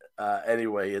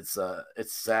anyway, it's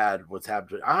sad what's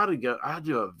happening. I had to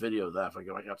do a video of that if I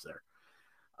go back up there.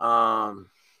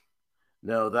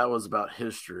 No, that was about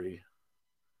history.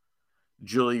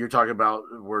 Julie, we're talking about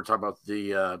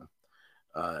the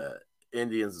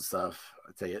Indians and stuff.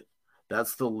 I take it.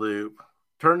 That's the loop.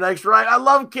 Turn next right. I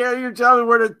love Carrie. You're telling me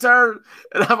where to turn,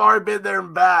 and I've already been there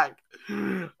and back.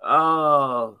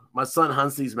 Oh, my son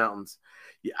hunts these mountains.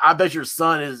 Yeah, I bet your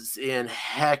son is in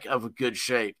heck of a good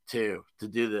shape too to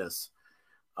do this.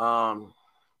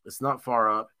 It's not far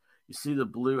up. You see the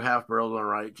blue half barrel on the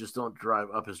right. Just don't drive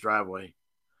up his driveway.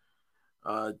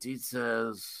 Deed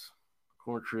says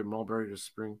corn tree, mulberry to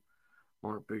spring,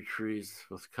 more big trees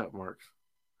with cut marks.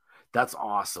 That's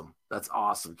awesome. That's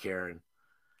awesome, Karen.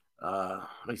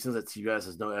 Makes sense that you guys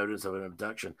has no evidence of an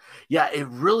abduction. Yeah, it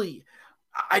really.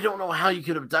 I don't know how you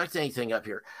could abduct anything up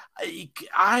here.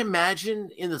 I imagine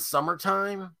in the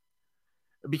summertime,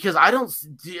 because I don't.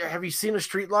 Have you seen a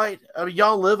street light? I mean,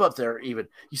 y'all live up there. Even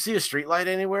you see a street light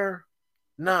anywhere?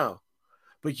 No,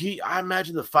 but I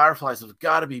imagine the fireflies have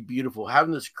got to be beautiful.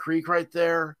 Having this creek right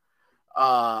there,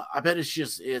 I bet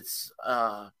it's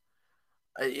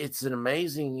an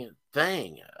amazing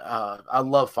thing. I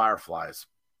love fireflies.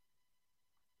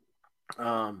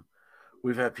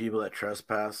 We've had people that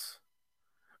trespass.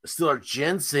 Still are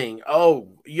ginseng.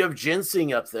 Oh, you have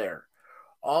ginseng up there.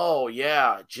 Oh,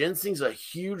 yeah. Ginseng's a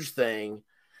huge thing.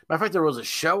 Matter of fact, there was a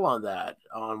show on that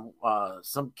on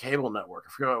some cable network.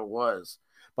 I forget what it was.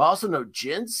 But I also know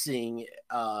ginseng,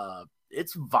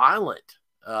 it's violent.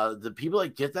 The people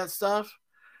that get that stuff,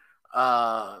 if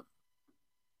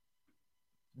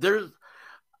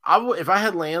I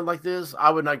had land like this, I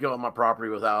would not go on my property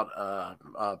without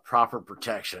proper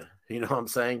protection. You know what I'm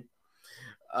saying?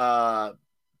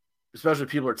 Especially if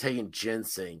people are taking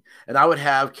ginseng. And I would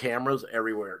have cameras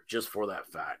everywhere just for that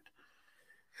fact.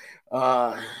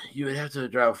 You would have to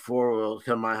drive a 4-wheel to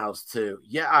come to my house too.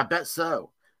 Yeah, I bet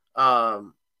so.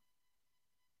 Karen,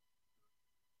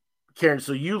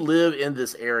 so you live in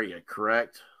this area,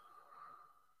 correct?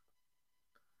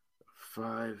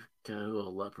 5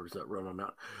 little leopards that run on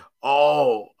mountain.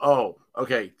 Oh,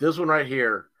 okay. This one right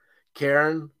here,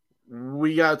 Karen,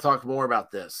 we got to talk more about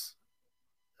this.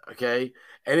 Okay.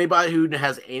 Anybody who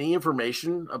has any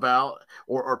information about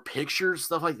or pictures,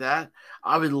 stuff like that,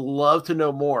 I would love to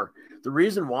know more. The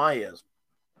reason why is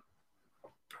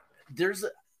it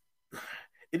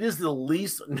is the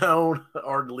least known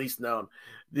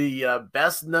the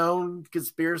best known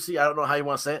conspiracy, I don't know how you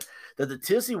want to say it, that the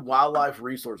Tennessee Wildlife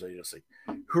Resource Agency,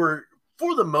 who are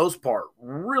for the most part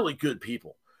really good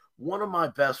people. One of my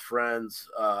best friends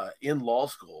in law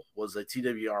school was a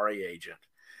TWRA agent,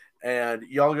 and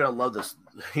y'all are gonna love this.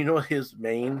 You know his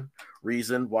main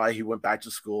reason why he went back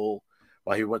to school,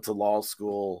 why he went to law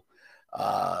school,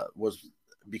 was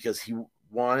because he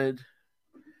wanted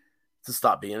to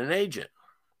stop being an agent.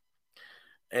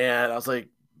 And I was like,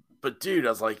 but dude, I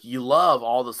was like, you love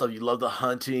all the stuff. You love the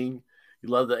hunting. You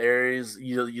love the areas.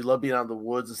 You love being out in the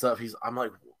woods and stuff. I'm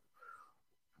like,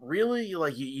 really?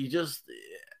 Like you just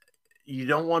you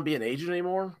don't want to be an agent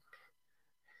anymore?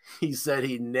 He said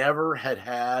he never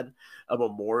had a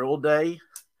Memorial Day,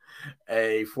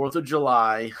 a 4th of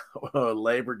July, or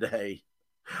Labor Day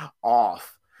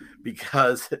off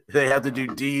because they have to do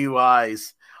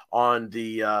DUIs on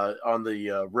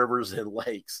the rivers and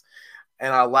lakes.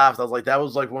 And I laughed. I was like, that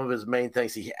was like one of his main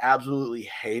things. He absolutely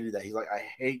hated that. He's like, I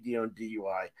hate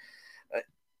DUI.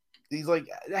 He's like,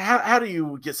 how do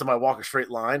you get somebody to walk a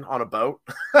straight line on a boat?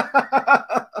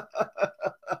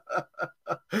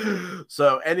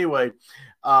 So anyway,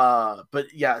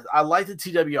 but yeah, I like the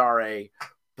TWRA,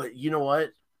 but you know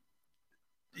what?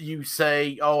 You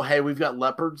say, oh, hey, we've got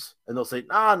leopards, and they'll say,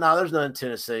 no, there's none in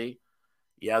Tennessee.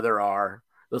 Yeah, there are.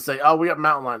 They'll say, oh, we got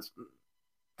mountain lions.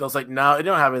 They'll say, no, they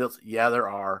don't have any. Yeah, there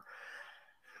are.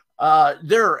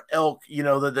 There are elk,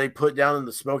 that they put down in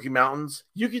the Smoky Mountains.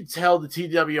 You can tell the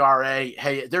TWRA,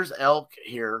 hey, there's elk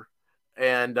here.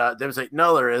 And they would say,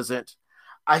 no, there isn't.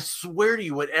 I swear to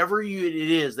you, whatever it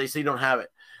is, they say you don't have it.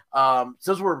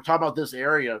 Since we're talking about this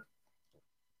area,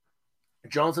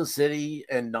 Johnson City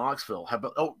and Knoxville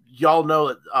y'all know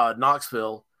that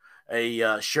Knoxville,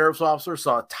 a sheriff's officer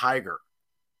saw a tiger.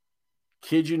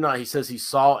 Kid you not, he says he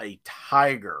saw a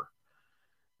tiger,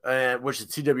 which the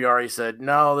TWRA said,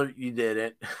 no, you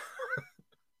didn't.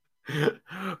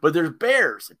 But there's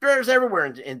bears everywhere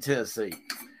in Tennessee.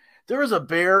 There was a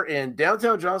bear in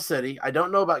downtown Johnson City. I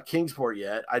don't know about Kingsport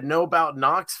yet. I know about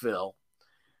Knoxville.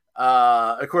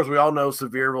 Of course, we all know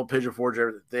Sevierville, Pigeon Forge,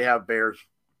 they have bears.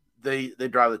 They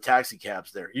drive the taxi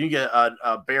cabs there. You can get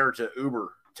a bear to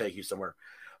Uber take you somewhere.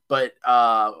 But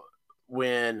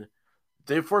when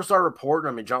they first started reporting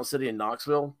them in Johnson City and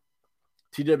Knoxville,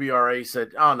 TWRA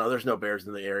said, oh, no, there's no bears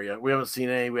in the area. We haven't seen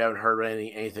any. We haven't heard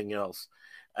anything else.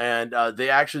 And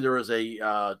there was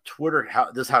a Twitter.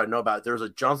 This is how I know about it. There was a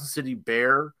Johnson City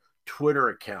Bear Twitter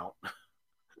account.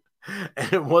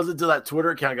 And it wasn't until that Twitter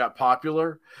account got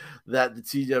popular that the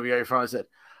TWRA finally said,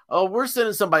 oh, we're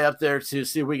sending somebody up there to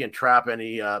see if we can trap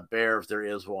any bear if there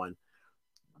is one.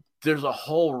 There's a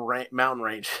whole mountain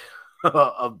range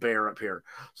of bear up here.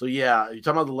 So, yeah, you're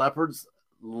talking about the leopards?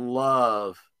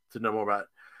 Love to know more about it.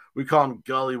 We call them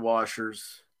gully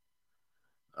washers.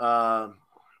 Gully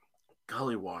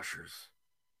washers.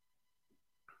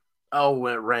 Oh,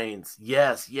 when it rains.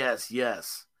 Yes.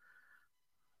 Yes,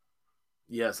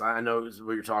 I know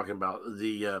what you're talking about.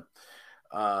 The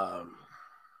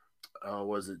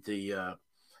was it the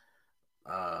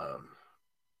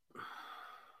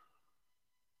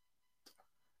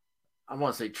I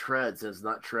want to say treads, and it's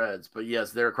not treads, but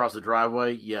yes, they're across the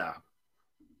driveway. Yeah.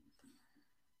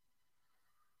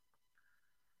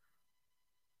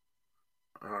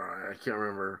 All right, I can't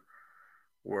remember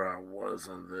where I was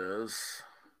on this.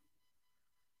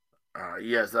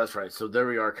 Yes, that's right. So there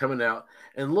we are coming out,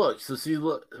 and look. So see,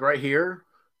 look right here.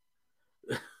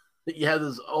 You have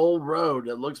this old road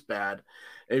that looks bad.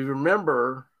 If you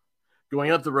remember,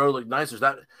 going up the road looked nicer.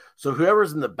 So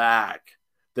whoever's in the back,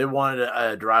 they wanted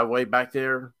a driveway back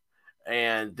there,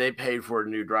 and they paid for a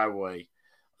new driveway.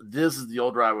 This is the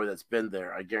old driveway that's been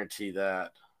there. I guarantee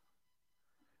that.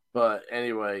 But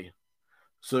anyway,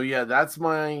 so yeah, that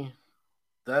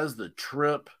is the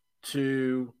trip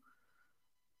to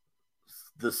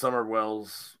the Summer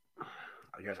Wells,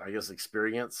 I guess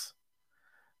experience.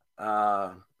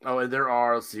 And there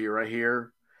are, let's see right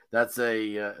here. That's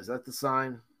is that the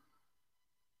sign?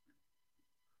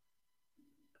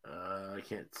 I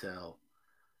can't tell.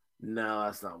 No,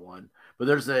 that's not one. But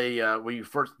there's when you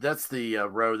first, that's the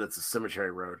road, that's a cemetery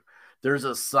road. There's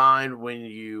a sign when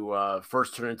you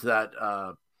first turn into that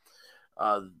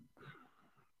uh,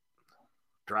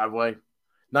 driveway.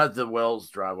 Not the Wells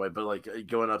driveway, but like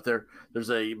going up there,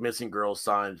 there's a missing girl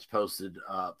sign posted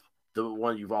up. The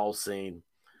one you've all seen.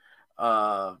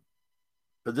 But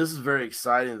this is very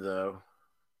exciting, though,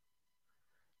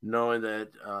 knowing that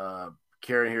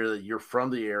Karen here, that you're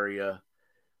from the area.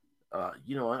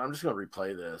 You know what? I'm just going to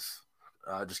replay this.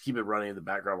 Just keep it running in the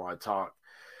background while I talk.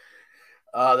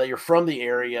 That you're from the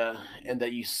area and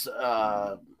that you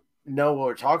know what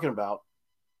we're talking about.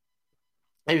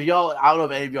 If y'all, I don't know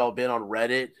if any of y'all have been on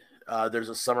Reddit. There's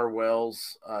a Summer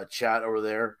Wells chat over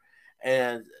there,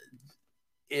 and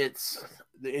it's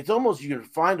it's almost, you can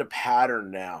find a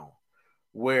pattern now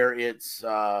where it's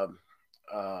uh,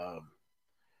 oh,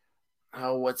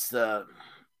 what's the,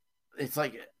 it's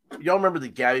like, y'all remember the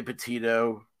Gabby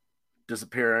Petito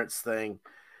disappearance thing?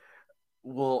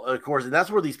 Well, of course, and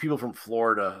that's where these people from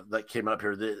Florida that came up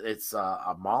here. It's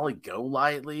a Molly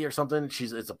Golightly or something.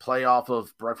 It's a play off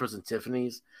of Breakfast and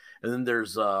Tiffany's, and then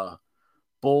there's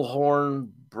Bullhorn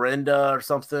Brenda or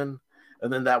something,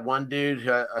 and then that one dude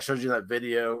who I showed you in that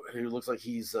video who looks like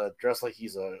he's dressed like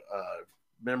he's a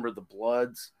member of the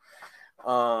Bloods.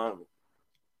 Um,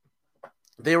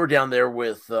 they were down there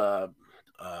with uh,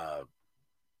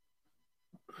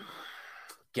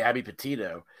 Gabby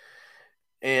Petito,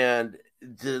 and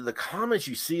the comments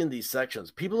you see in these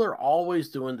sections, people are always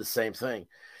doing the same thing.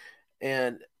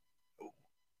 And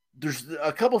there's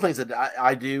a couple things that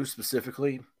I do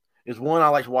specifically. Is one, I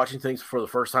like watching things for the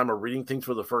first time or reading things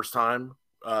for the first time,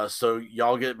 so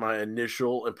y'all get my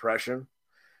initial impression.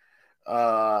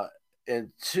 And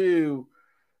two,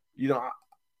 you know,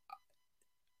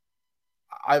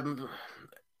 I'm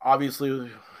obviously,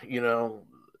 you know,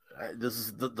 this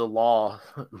is the law,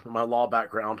 my law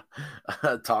background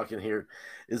talking here,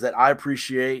 is that I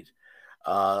appreciate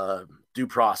uh, due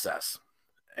process,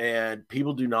 and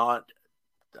people do not,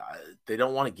 they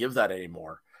don't want to give that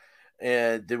anymore,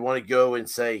 and they want to go and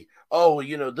say, oh,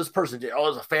 you know, this person did, oh,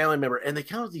 it's a family member, and they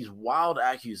come with these wild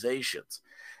accusations.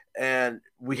 And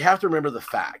we have to remember the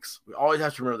facts. We always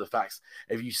have to remember the facts.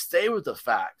 If you stay with the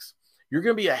facts, you're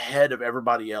going to be ahead of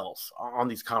everybody else on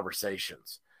these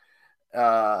conversations.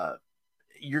 Uh,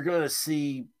 you're going to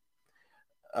see,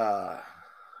 uh,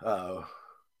 uh,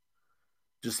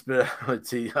 just let's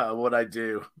see what I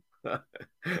do.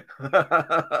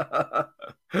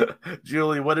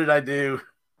 Julie, what did I do?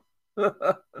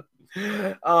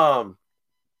 um,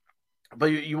 but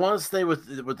you want to stay with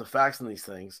the facts on these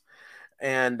things,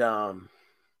 and like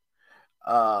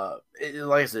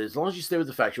I said, as long as you stay with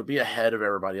the facts, you'll be ahead of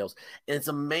everybody else. And it's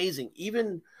amazing,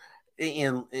 even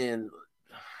in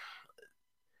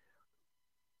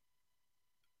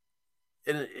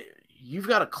and you've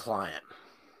got a client,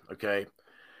 okay,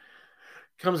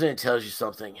 comes in and tells you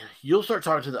something, you'll start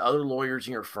talking to the other lawyers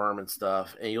in your firm and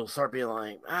stuff, and you'll start being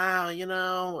like, you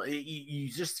know, you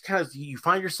just kind of, you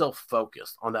find yourself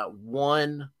focused on that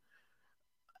one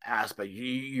aspect.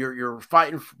 You're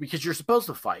fighting because you're supposed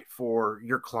to fight for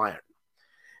your client,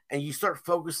 and you start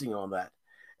focusing on that,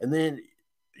 and then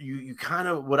you kind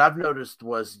of, what I've noticed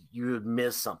was you would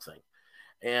miss something.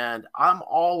 And I'm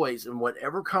always in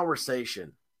whatever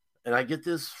conversation, and I get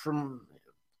this from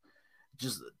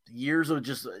just years of,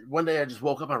 just one day I just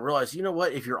woke up and I realized, you know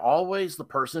what? If you're always the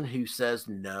person who says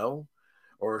no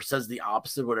or says the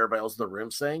opposite of what everybody else in the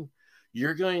room saying,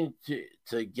 you're going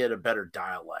to get a better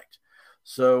dialect.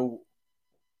 So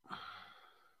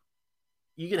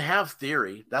you can have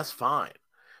theory, that's fine.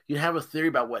 You can have a theory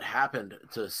about what happened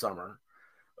to Summer,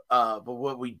 but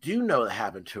what we do know that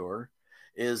happened to her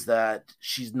is that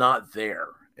she's not there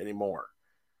anymore.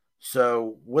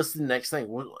 So what's the next thing?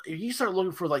 Well, if you start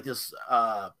looking for like this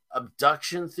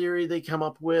abduction theory they come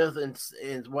up with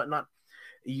and whatnot,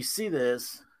 you see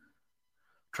this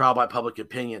trial by public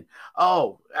opinion.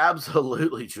 Oh,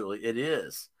 absolutely, Julie, it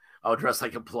is. Oh, dressed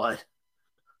like a blood.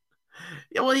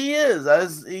 Yeah, well, he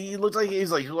is. He looks like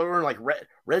he's like wearing like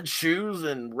red shoes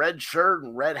and red shirt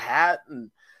and red hat,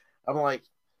 and I'm like,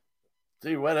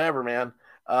 dude, whatever, man.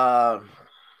 Uh,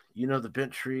 you know the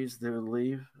bent trees they would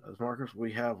leave as markers.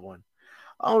 We have one.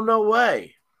 Oh, no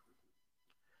way.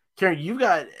 Karen, you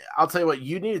got, I'll tell you what,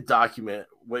 you need to document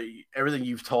everything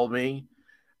you've told me,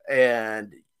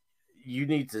 and you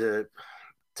need to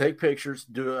take pictures,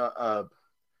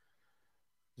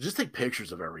 just take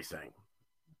pictures of everything.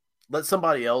 Let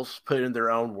somebody else put it in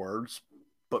their own words,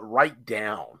 but write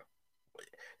down.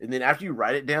 And then after you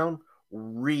write it down,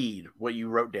 read what you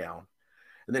wrote down,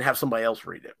 and then have somebody else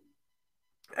read it.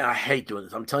 And I hate doing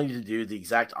this. I'm telling you to do the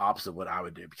exact opposite of what I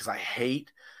would do, because I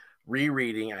hate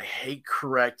rereading. I hate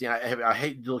correcting. I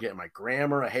hate looking at my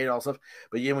grammar. I hate all stuff.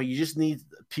 But you know, you just need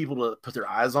people to put their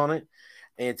eyes on it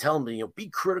and tell them, you know, be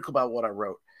critical about what I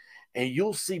wrote. And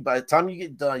you'll see by the time you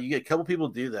get done, you get a couple people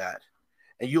to do that,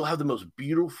 and you'll have the most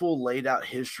beautiful laid out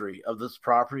history of this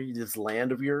property, this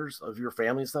land of yours, of your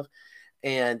family and stuff,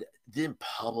 and then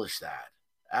publish that.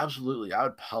 Absolutely, I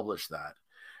would publish that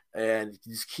and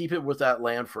just keep it with that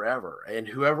land forever. And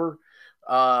whoever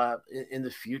in the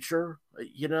future,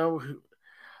 you know,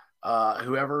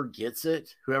 whoever gets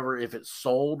it, whoever, if it's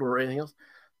sold or anything else,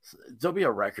 there'll be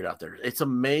a record out there. It's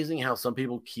amazing how some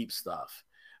people keep stuff.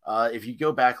 If you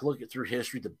go back, look at through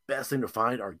history, the best thing to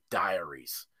find are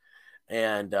diaries.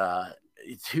 And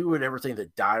who would ever think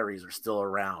that diaries are still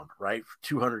around, right?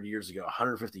 200 years ago,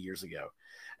 150 years ago.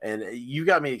 And you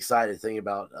got me excited thinking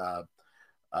about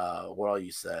what all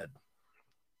you said.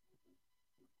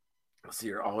 Let's see,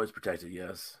 you're always protected.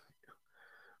 Yes.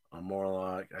 I'm more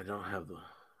like, I don't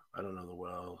know the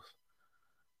wells.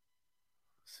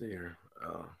 Let's see here.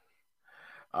 Oh.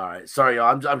 All right. Sorry,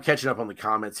 y'all. I'm catching up on the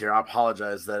comments here. I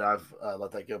apologize that I've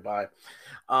let that go by.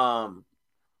 Um,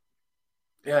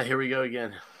 yeah, here we go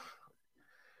again.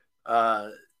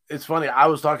 It's funny. I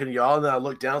was talking to y'all, and then I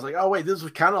looked down. I was like, "Oh wait, this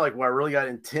was kind of like where I really got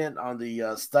intent on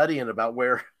the studying about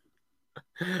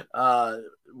uh,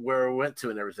 where I went to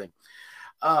and everything."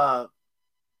 Uh,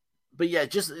 but yeah,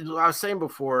 just I was saying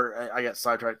before, I got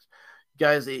sidetracked,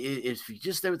 guys. If you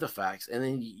just stay with the facts, and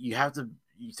then you have to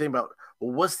you think about,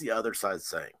 well, what's the other side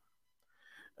saying?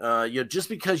 Just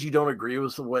because you don't agree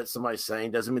with what somebody's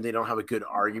saying doesn't mean they don't have a good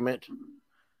argument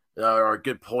or a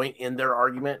good point in their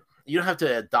argument. You don't have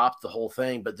to adopt the whole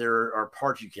thing, but there are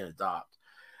parts you can adopt.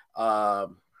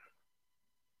 Um,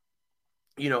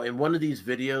 in one of these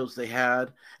videos they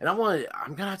had, and I'm gonna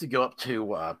have to go up to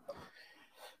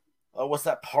what's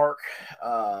that park?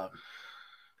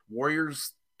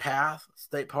 Warriors Path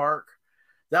State Park.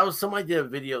 That was somebody did a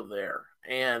video there,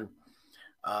 and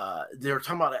they were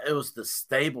talking about it was the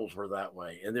stables were that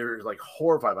way, and they're like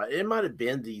horrified by it. It might have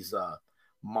been these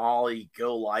Molly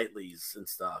Go Lightly's and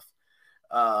stuff.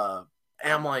 And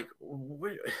I'm like,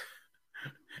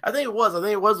 I think it was. I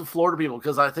think it was the Florida people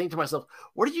because I think to myself,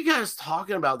 what are you guys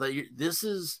talking about? That this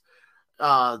is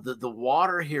the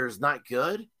water here is not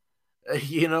good,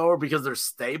 or because there's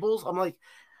stables. I'm like,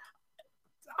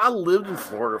 I lived in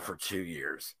Florida for 2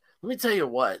 years. Let me tell you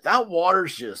what, that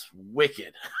water's just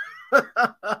wicked.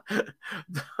 I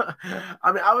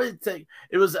mean, I would think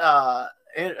it was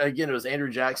again, it was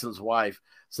Andrew Jackson's wife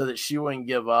so that she wouldn't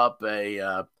give up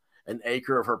an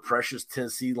acre of her precious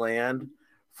Tennessee land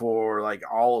for like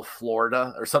all of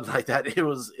Florida or something like that. It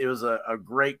was a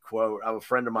great quote. I have a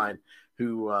friend of mine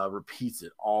who repeats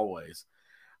it always.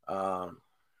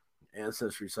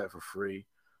 Ancestry site for free.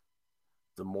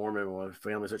 The Mormon one,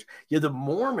 family search. Yeah, the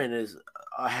Mormon is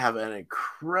have an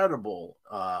incredible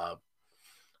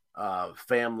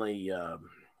family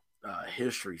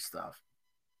history stuff.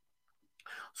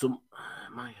 So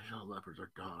my leopards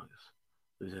are dogs.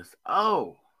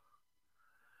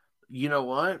 You know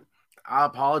what? I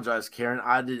apologize, Karen.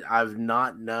 I've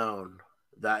not known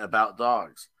that about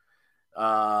dogs.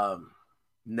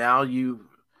 Now you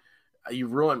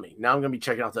ruined me. Now I'm gonna be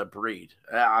checking out that breed.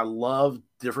 I love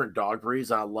different dog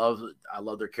breeds. I love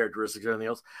their characteristics and everything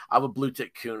else. I have a blue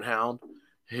tick coonhound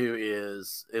who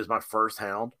is my first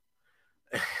hound.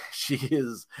 She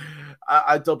is.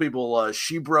 I tell people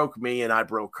she broke me and I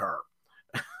broke her.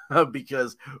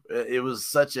 Because it was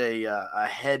such a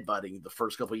headbutting the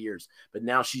first couple of years, but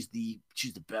now she's the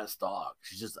best dog.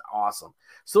 She's just awesome.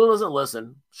 Still doesn't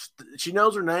listen. She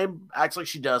knows her name, acts like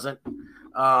she doesn't.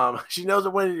 She knows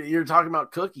it when you're talking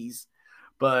about cookies,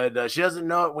 but she doesn't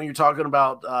know it when you're talking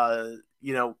about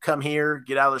come here,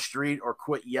 get out of the street, or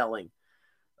quit yelling.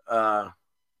 Oh,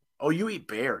 you eat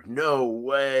bear? No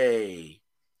way.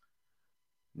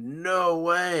 No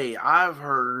way. I've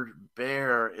heard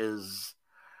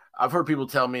people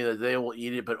tell me that they will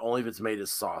eat it, but only if it's made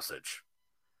as sausage.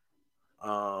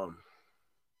 Yeah,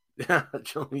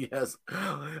 yes.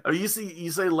 Oh, you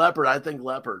say leopard. I think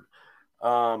leopard.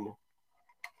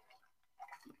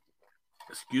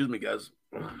 Excuse me, guys.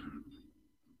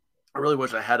 I really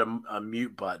wish I had a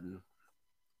mute button.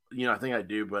 I think I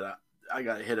do, but I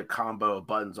got to hit a combo of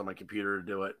buttons on my computer to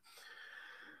do it.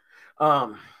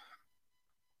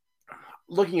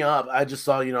 Looking up, I just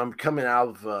saw, I'm coming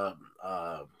out of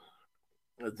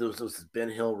this Ben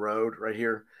Hill Road right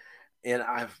here, and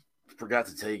I forgot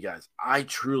to tell you guys, I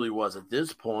truly was at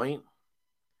this point.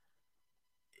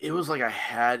 It was like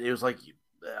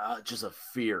just a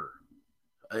fear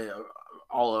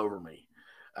all over me.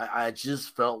 I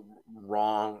just felt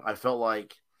wrong. I felt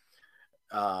like,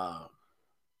 I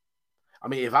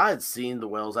mean, if I had seen the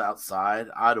whales outside,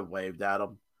 I'd have waved at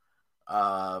them.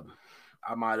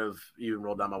 I might have even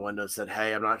rolled down my window and said,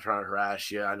 "Hey, I'm not trying to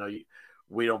harass you. I know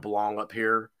we don't belong up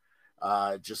here.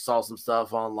 Just saw some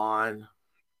stuff online,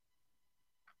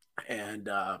 and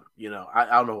I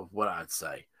don't know what I'd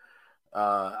say.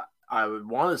 I would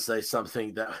want to say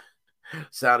something that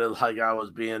sounded like I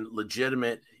was being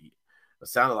legitimate. It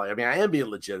sounded like, I mean, I am being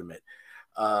legitimate.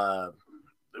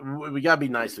 We got to be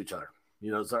nice to each other.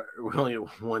 We're only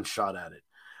one shot at it,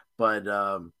 but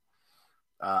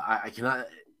I cannot."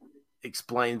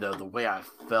 explain though the way I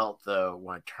felt though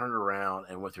when I turned around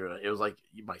and went through it. It was like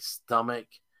my stomach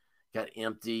got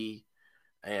empty,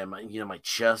 and my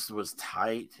chest was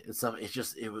tight and stuff.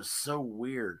 It was so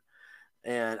weird,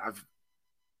 and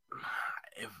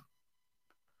if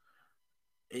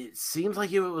it seems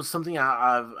like it was something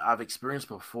I've experienced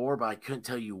before, but I couldn't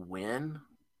tell you when.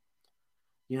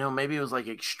 Maybe it was like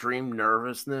extreme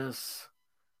nervousness.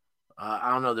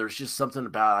 I don't know. There's just something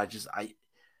about it.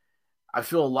 I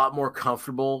feel a lot more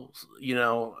comfortable,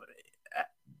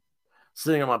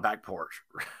 sitting on my back porch,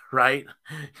 right?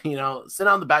 Sit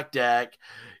on the back deck,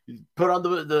 put on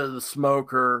the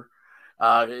smoker,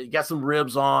 got some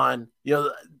ribs on,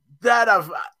 that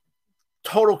I've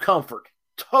total comfort,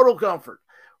 total comfort.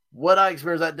 What I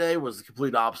experienced that day was the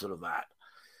complete opposite of that.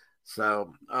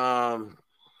 So, I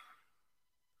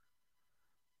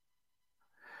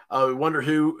wonder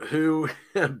who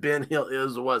Ben Hill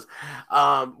is or was.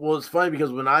 Well, it's funny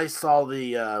because when I saw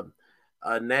the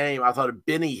name, I thought of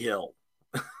Benny Hill,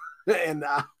 and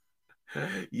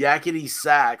Yakety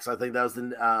Sax. I think that was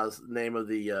the name of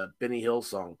the Benny Hill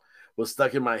song. Was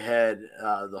stuck in my head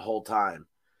the whole time.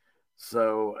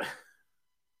 So,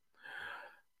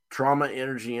 trauma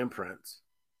energy imprints.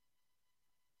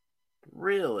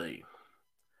 Really?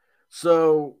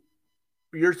 So,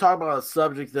 you're talking about a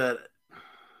subject that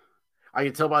I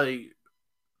can tell by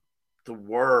the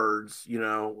words,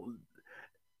 the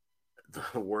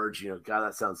words, God,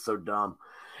 that sounds so dumb.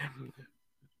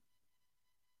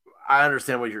 I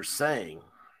understand what you're saying,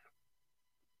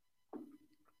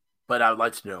 but I would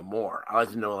like to know more. I'd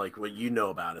like to know like what you know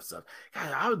about it stuff.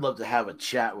 God, I would love to have a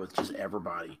chat with just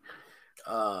everybody.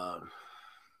 Uh,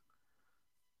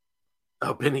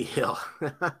 Benny Hill.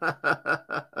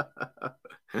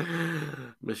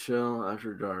 Michelle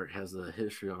After Dark has a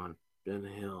history on Ben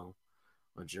Hill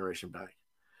on Generation Back.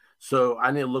 So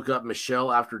I need to look up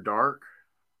Michelle After Dark.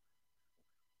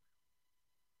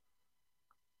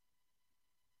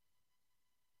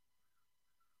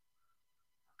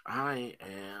 I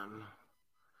am.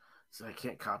 So I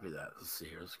can't copy that. Let's see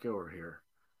here. Let's go over here.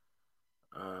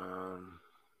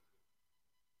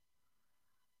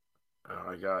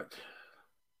 I got.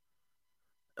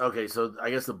 Okay, so I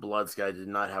guess the Bloods guy did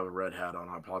not have a red hat on.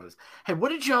 I apologize. Hey, what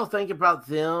did y'all think about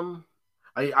them?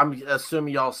 I'm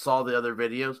assuming y'all saw the other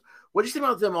videos. What did you think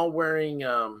about them all wearing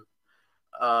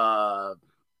uh,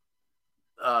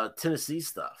 Tennessee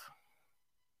stuff?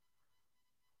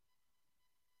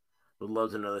 Would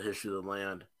love to know the history of the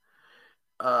land.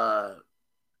 Uh,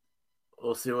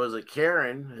 we'll see. Was it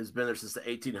Karen has been there since the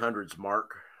 1800s,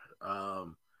 Mark?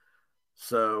 Um,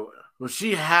 so, well,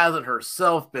 she hasn't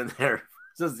herself been there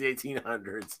since the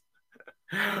 1800s,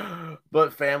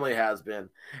 but family has been.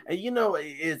 And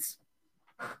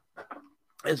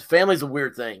it's family's a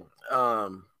weird thing.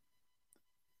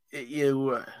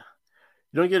 You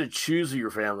don't get to choose who your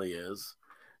family is.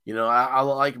 I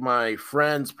like my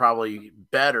friends probably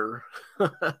better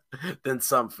than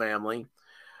some family,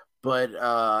 but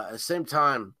at the same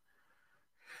time,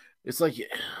 it's like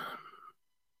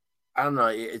I don't know.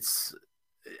 It's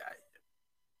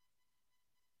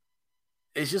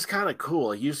just kind of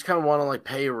cool. You just kind of want to like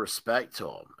pay respect to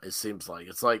them. It seems like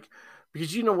it's like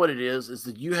because you know what it is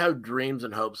that you have dreams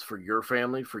and hopes for your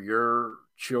family, for your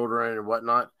children and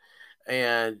whatnot,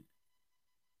 and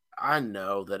I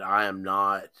know that I am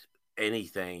not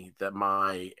anything that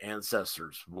my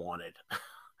ancestors wanted.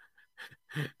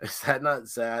 Is that not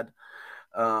sad?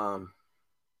 Um,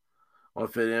 on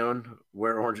fit in,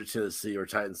 wear orange or Tennessee or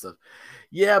Titan stuff.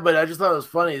 Yeah, but I just thought it was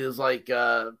funny. It was like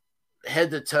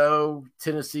head to toe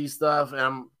Tennessee stuff,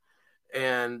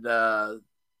 and I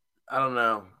don't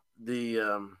know the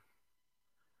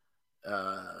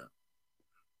uh,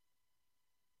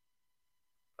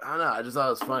 I don't know. I just thought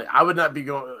it was funny. I would not be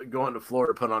going to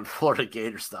Florida to put on Florida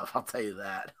Gator stuff. I'll tell you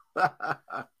that.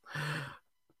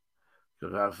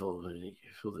 Because I feel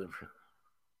different.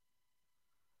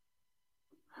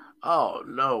 Oh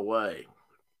no way.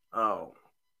 Oh,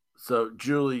 so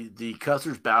Julie, the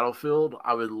Custer's Battlefield,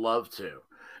 I would love to.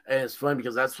 And it's funny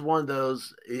because that's one of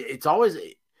those. It's always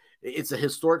it's a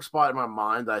historic spot in my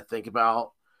mind that I think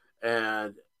about,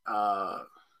 and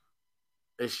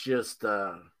it's just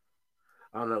I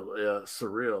don't know,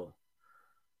 surreal.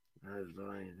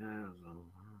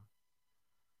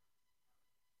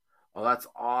 Oh, that's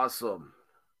awesome.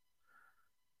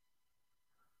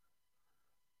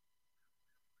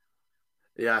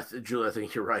 Yeah, Julie, I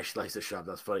think you're right. She likes to shop.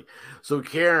 That's funny. So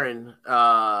Karen,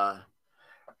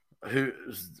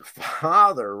 whose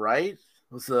father, right,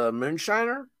 was a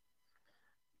moonshiner.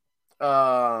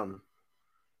 Um,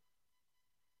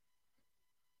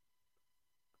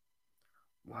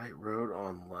 Light road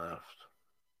on left.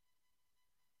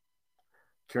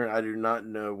 Karen, I do not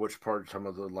know which part you're talking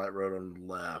about the light road on the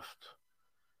left.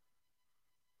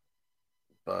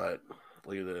 But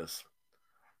look at this.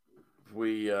 If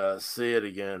we see it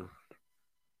again,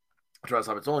 try to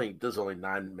stop. This is only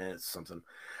 9 minutes something.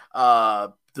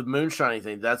 The moonshining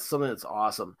thing, that's something that's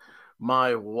awesome.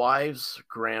 My wife's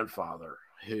grandfather,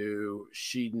 who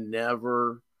she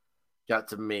never got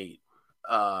to meet,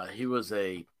 he was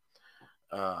a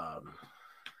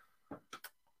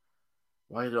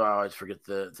why do I always forget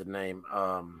the name?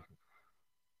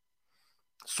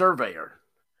 Surveyor.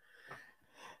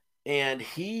 And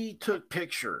he took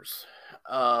pictures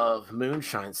of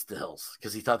moonshine stills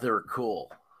because he thought they were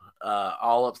cool,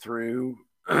 all up through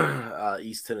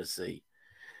East Tennessee.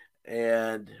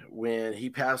 And when he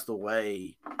passed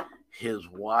away, his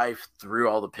wife threw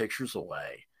all the pictures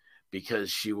away because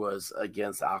she was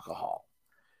against alcohol.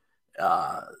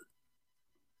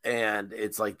 And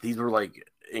it's like these were like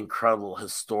incredible,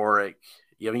 historic.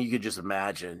 I mean, you could just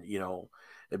imagine,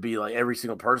 it'd be like every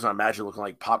single person I imagine looking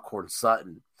like Popcorn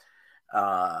Sutton.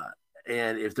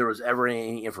 And if there was ever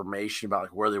any information about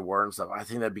like where they were and stuff, I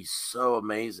think that'd be so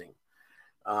amazing.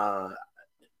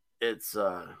 It's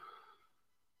oh,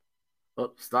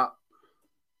 stop.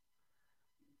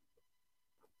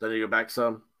 Do I need to go back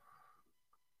some?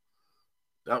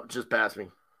 Oh, just pass me.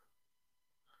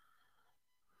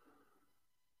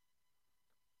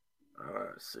 All right,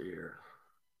 let's see here.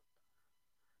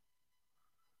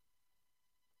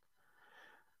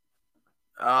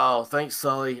 Oh, thanks,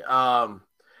 Sully. I'm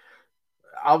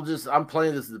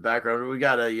playing this in the background. We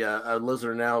got a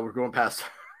listener now. We're going past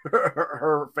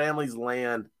her family's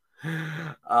land.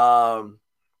 I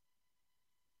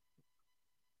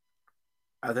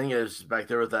think it's back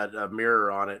there with that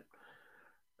mirror on it.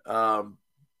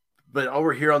 But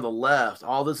over here on the left,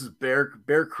 all this is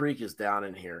Bear Creek is down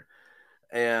in here,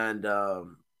 and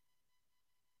I'm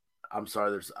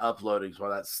sorry, there's uploadings while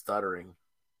that's stuttering.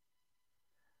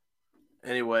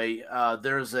 Anyway,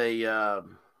 there's a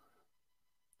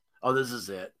oh, this is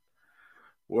it.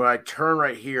 Where I turn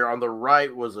right here on the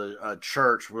right was a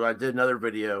church where I did another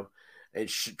video and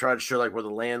tried to show like where the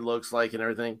land looks like and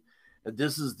everything. And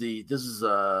this is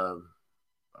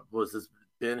was this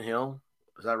Ben Hill?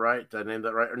 Is that right? Did I name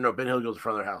that right? Or no, Ben Hill goes in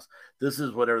front of their house. This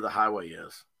is whatever the highway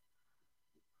is.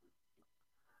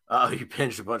 Oh, you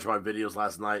pinched a bunch of my videos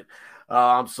last night.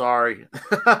 I'm sorry.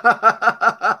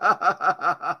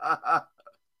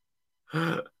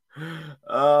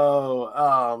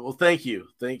 Well, thank you.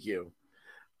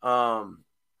 Um,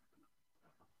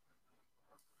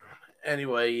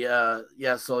 anyway,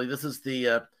 yeah, so this is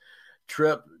the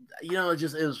trip.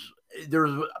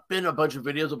 There's been a bunch of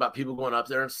videos about people going up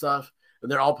there and stuff,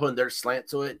 and they're all putting their slant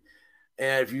to it.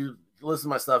 And if you listen to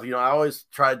my stuff, I always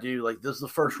try to do like this is the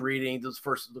first reading. This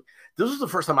was the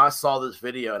first time I saw this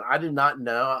video, and I did not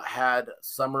know I had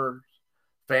Summer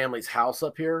family's house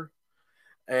up here,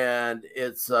 and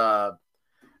it's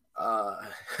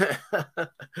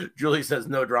Julie says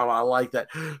no drama. I like that.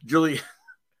 Julie,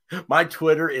 my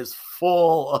Twitter is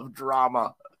full of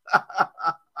drama.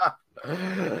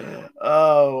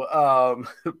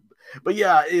 But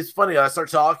yeah, it's funny. I start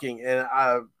talking and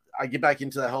I get back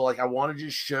into that whole like I want to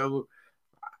just show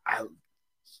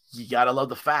you gotta love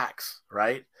the facts,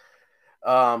 right?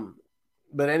 But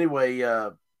anyway,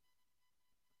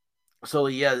 so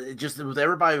yeah, it just with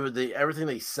everybody with everything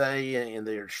they say and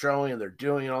they're showing and they're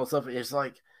doing and all this stuff, it's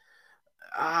like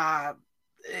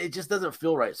it just doesn't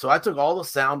feel right. So I took all the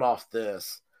sound off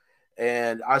this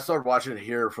and I started watching it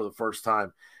here for the first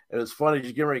time. And it was funny,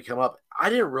 just getting ready to come up. I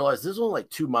didn't realize this was only like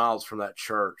 2 miles from that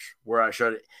church where I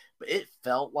showed it, but it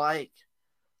felt like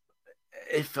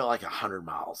 100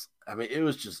 miles. I mean, it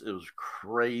was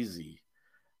crazy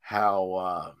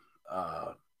how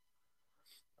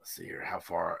let's see here. How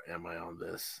far am I on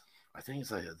this? I think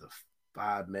it's like at the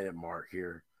 5 minute mark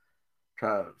here.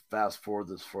 Try to fast forward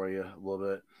this for you a little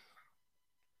bit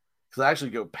because I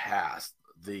actually go past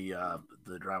the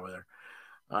driveway there.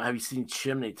 Have you seen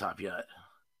Chimney Top yet?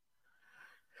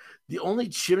 The only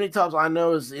chimney tops I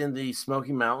know is in the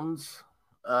Smoky Mountains,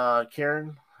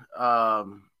 Karen.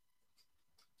 Oh,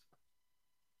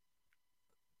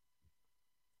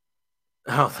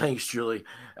 thanks, Julie.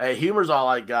 Hey, humor's all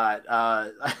I got.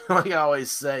 Like I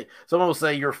always say, someone will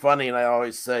say you're funny, and I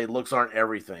always say looks aren't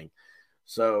everything.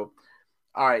 So,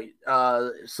 all right,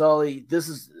 Sully,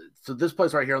 this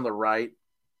place right here on the right.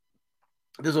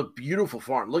 There's a beautiful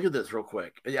farm. Look at this real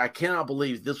quick. I cannot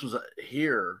believe this was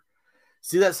here.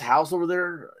 See this house over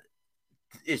there?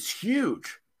 It's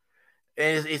huge,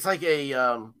 and it's like it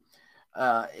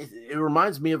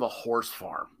reminds me of a horse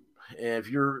farm. And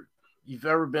if you're you've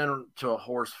ever been to a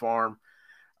horse farm,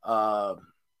 uh,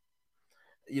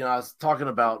 I was talking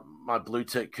about my blue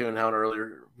tick coonhound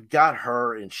earlier. We got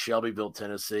her in Shelbyville,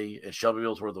 Tennessee, and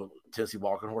Shelbyville's where the Tennessee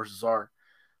walking horses are.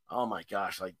 Oh my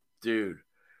gosh, like, dude,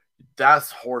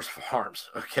 that's horse farms,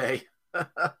 okay?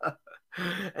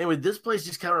 Anyway, this place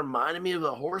just kind of reminded me of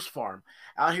a horse farm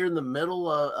out here in the middle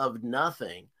of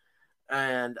nothing.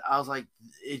 And I was like,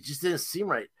 it just didn't seem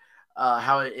right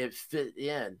how it fit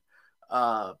in.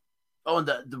 Uh, oh, and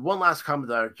the one last comment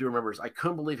that I do remember is I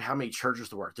couldn't believe how many churches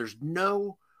there were. There's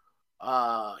no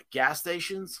gas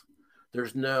stations,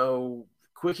 there's no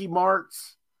quickie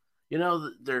marts,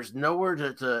 there's nowhere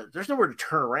there's nowhere to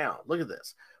turn around. Look at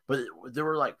this. But there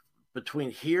were like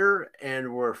between here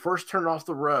and where first turned off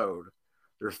the road,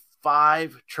 there's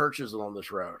 5 churches along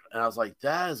this road. And I was like,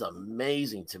 that is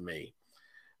amazing to me.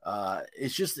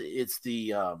 It's just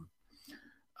the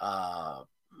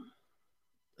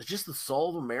soul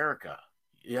of America.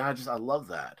 Yeah, I love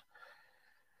that.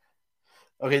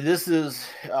 Okay, this is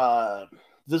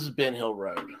Ben Hill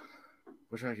Road.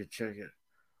 Wish I could check it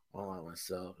all out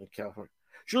myself in California.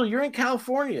 Julie, you're in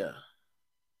California.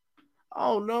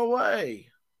 Oh, no way.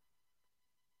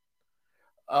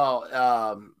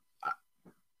 Oh,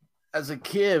 as a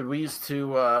kid, we used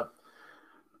to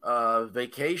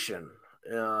vacation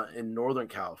in Northern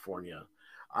California.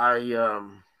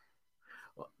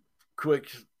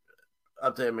 Quick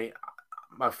update me.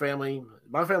 My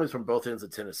family's from both ends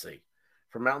of Tennessee,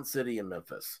 from Mountain City and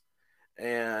Memphis.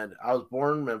 And I was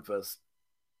born in Memphis.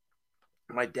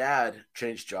 My dad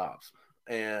changed jobs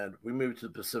and we moved to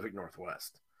the Pacific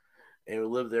Northwest and we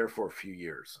lived there for a few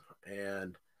years.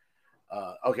 And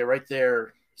okay, right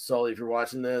there, Sully, if you're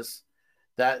watching this,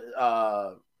 that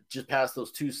just past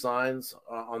those 2 signs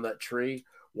on that tree,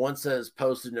 one says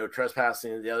posted no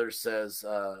trespassing and the other says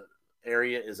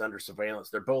area is under surveillance.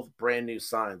 They're both brand new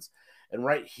signs. And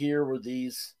right here where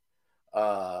these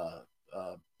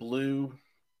blue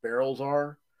barrels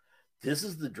are, this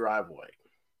is the driveway.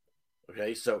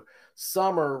 Okay, so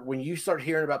Summer, when you start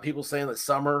hearing about people saying that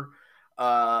Summer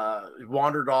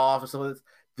wandered off or something,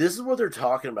 this is what they're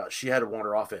talking about. She had to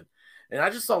wander off in. And I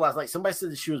just saw last night, somebody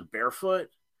said that she was barefoot,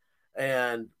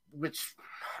 and which,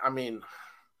 I mean,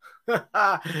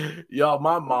 y'all,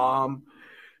 my mom,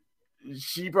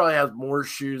 she probably has more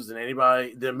shoes than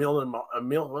anybody. What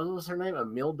was her name?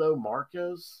 Emildo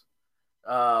Marcos.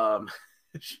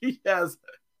 She has.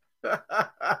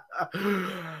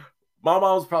 My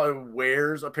mom's probably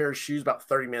wears a pair of shoes about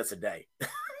 30 minutes a day.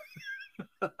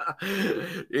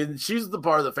 And she's the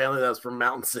part of the family that's from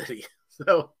Mountain City.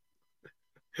 So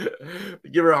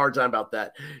give her a hard time about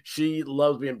that. She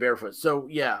loves being barefoot. So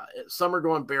yeah, Summer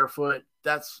going barefoot,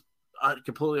 that's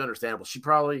completely understandable. She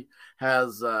probably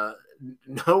has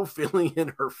no feeling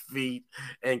in her feet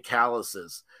and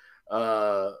calluses.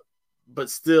 But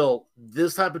still,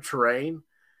 this type of terrain,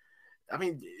 I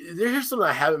mean, here's something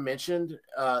I haven't mentioned.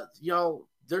 Y'all,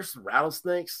 there's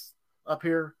rattlesnakes up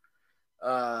here.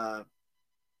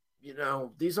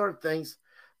 These aren't things.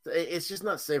 It's just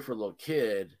not safe for a little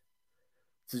kid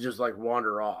to just like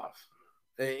wander off.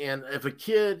 And if a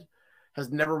kid has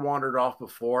never wandered off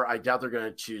before, I doubt they're going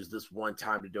to choose this one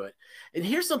time to do it. And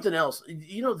here's something else.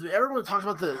 Everyone talks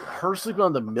about her sleeping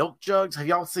on the milk jugs. Have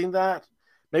y'all seen that?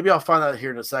 Maybe I'll find out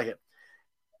here in a second.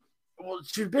 Well,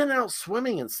 she'd been out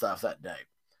swimming and stuff that day.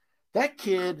 That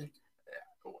kid,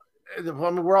 I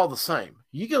mean, we're all the same.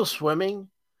 You go swimming,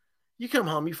 you come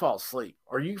home, you fall asleep,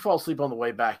 or you fall asleep on the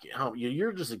way back at home.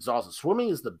 You're just exhausted. Swimming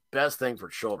is the best thing for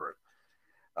children.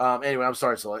 Anyway, I'm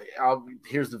sorry. So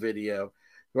here's the video.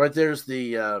 Right there's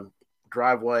the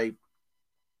driveway.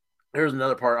 There's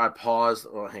another part I paused.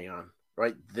 Oh, hang on.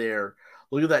 Right there.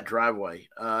 Look at that driveway.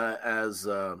 I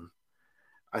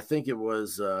think it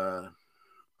was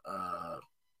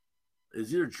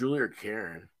is either Julie or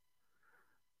Karen.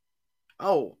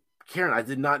 Oh, Karen, I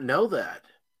did not know that.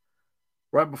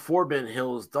 Right before Ben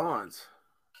Hill's dawns.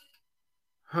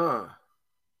 Huh.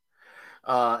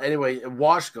 Anyway,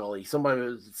 Wash Gully.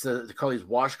 Somebody said to call these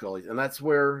wash gullies, and that's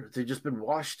where they've just been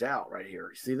washed out right here.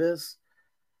 You see this?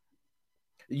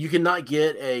 You cannot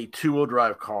get a 2-wheel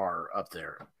drive car up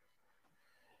there.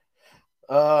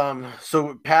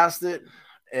 So past it,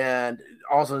 and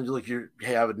also look, you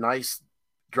have a nice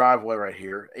driveway right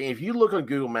here. And if you look on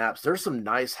Google Maps, there's some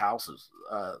nice houses,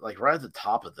 like right at the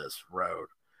top of this road.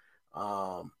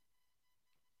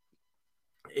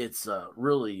 It's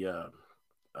really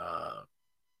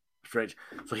strange.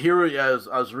 So here I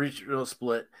was reaching a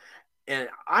split, and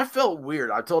I felt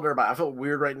weird. I told everybody I felt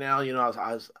weird right now.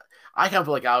 I kind of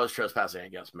feel like I was trespassing, I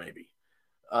guess, maybe.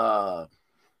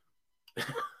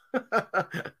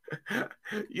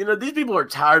 These people are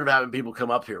tired of having people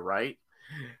come up here, right?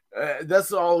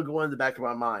 That's all going in the back of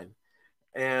my mind.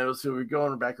 And so we're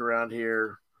going back around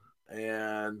here,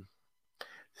 and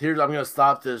here's I'm gonna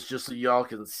stop this just so y'all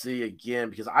can see again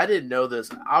because I didn't know this.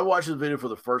 I watched this video for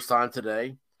the first time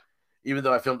today, even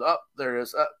though I filmed. Oh, there it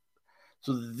is.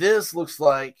 So this looks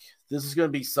like this is going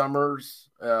to be Summers,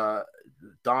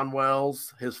 Don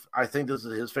Wells. I think this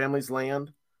is his family's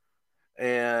land,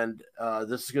 and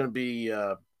this is going to be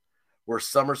where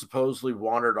Summers supposedly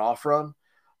wandered off from.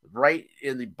 Right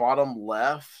in the bottom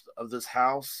left of this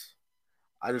house,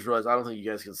 I just realized I don't think you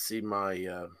guys can see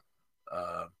my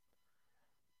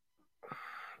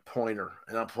pointer,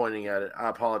 and I'm pointing at it. I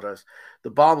apologize.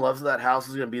 The bottom left of that house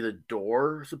is going to be the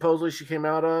door supposedly she came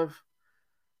out of,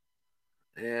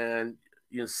 and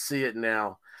you can see it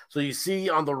now. So you see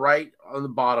on the right, on the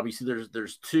bottom, you see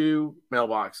there's two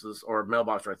mailboxes or a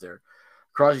mailbox right there.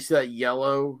 Across, you see that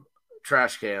yellow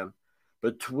trash can.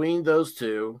 Between those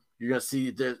two, you're gonna see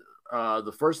that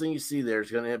the first thing you see there is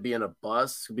gonna be in a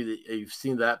bus. It's gonna be you've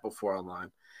seen that before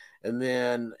online, and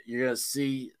then you're gonna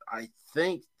see. I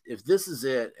think if this is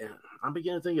it, and I'm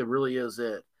beginning to think it really is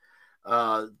it.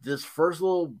 This first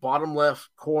little bottom left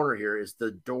corner here is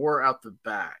the door out the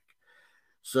back.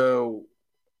 So,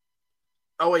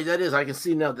 oh wait, that is. I can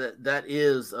see now that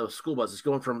is a school bus. It's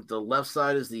going from the left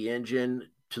side is the engine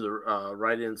to the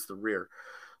right end's the rear.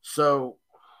 So,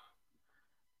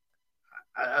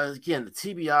 again, the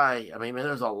TBI. I mean, man,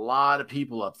 there's a lot of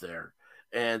people up there,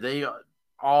 and they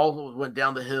all went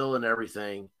down the hill and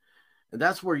everything. And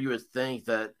that's where you would think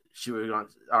that she would have gone.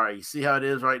 All right, you see how it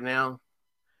is right now.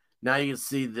 Now you can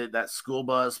see that school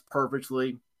bus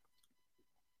perfectly.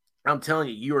 I'm telling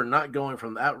you, you are not going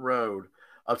from that road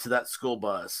up to that school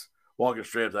bus walking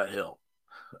straight up that hill.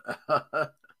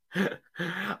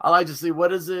 I like to see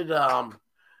what is it?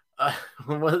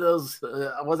 What of those?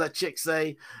 What does that chick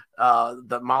say?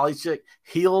 The Molly chick,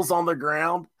 heels on the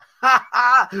ground.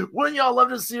 Wouldn't y'all love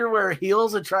to see her wear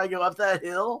heels and try to go up that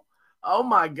hill? Oh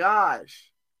my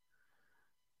gosh!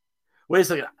 Wait a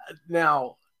second.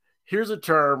 Now, here's a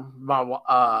term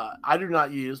I do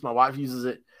not use. My wife uses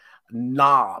it.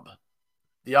 Knob.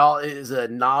 Y'all is a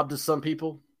knob to some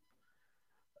people.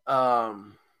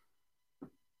 Um,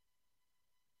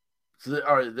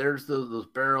 all right, there's those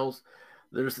barrels.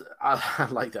 I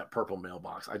like that purple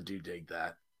mailbox. I do dig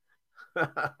that.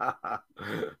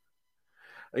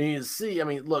 And you can see, I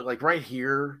mean, look, like right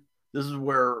here, this is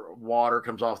where water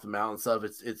comes off the mountain stuff.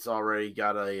 It's already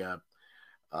got like a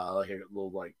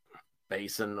little like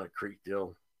basin, a creek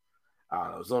deal.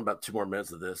 There's only about 2 more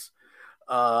minutes of this.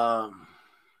 Um,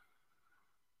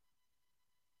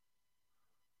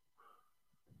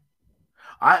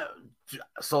 I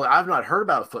so I've not heard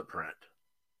about a footprint.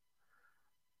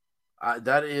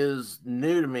 That is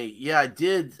new to me. Yeah, I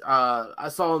did. I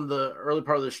saw in the early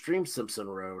part of the stream Simpson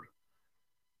Road.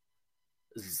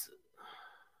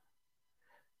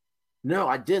 No,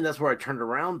 I didn't. That's where I turned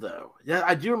around though. Yeah,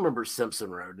 I do remember Simpson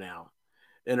Road now.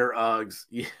 In her Uggs.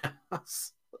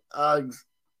 Yes. Uggs.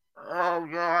 Oh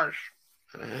gosh.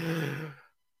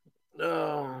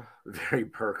 Oh, very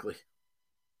Berkeley.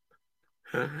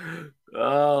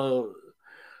 Oh,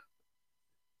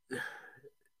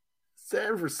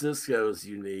 San Francisco is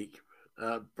unique.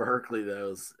 Berkeley,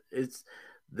 though,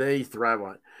 they thrive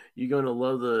on it. You're going to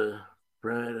love the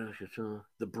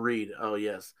breed. Oh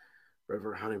yes,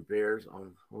 river hunting bears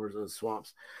on moors and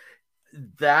swamps.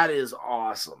 That is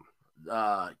awesome,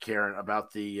 Karen.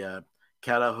 About the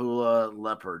Catahoula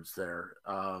leopards there.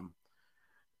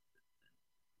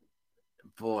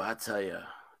 Boy, I tell you,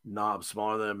 knob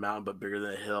smaller than a mountain but bigger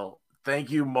than a hill.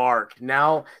 Thank you, Mark.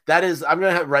 Now that is, I'm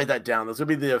gonna write that down. That's gonna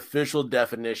be the official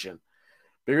definition.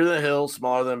 Bigger than a hill,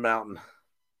 smaller than a mountain.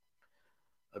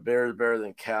 A bear is better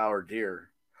than cow or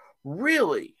deer.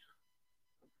 Really?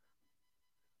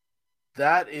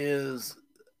 That is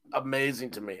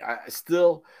amazing to me. I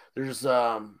still there's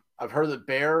I've heard that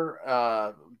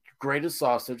bear greatest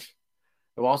sausage.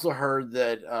 I've also heard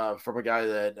that from a guy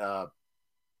that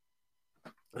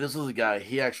this is a guy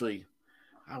he actually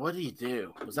what did he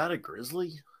do? Was that a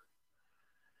grizzly?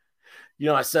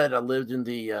 I said I lived in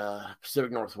the Pacific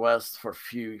Northwest for a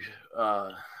few.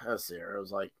 Let's see, it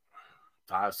was like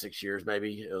 5, 6 years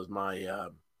maybe. It was my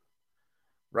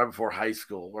right before high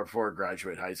school, or before I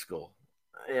graduated high school.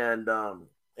 And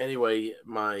anyway,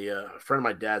 my friend of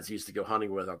my dad's used to go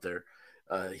hunting with out there.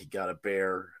 He got a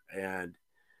bear, and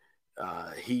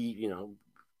he,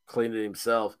 cleaned it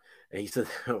himself. And he said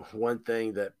one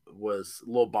thing that was a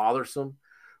little bothersome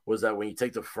was that when you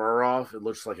take the fur off, it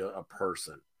looks like a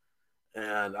person.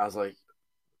 And I was like,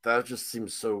 that just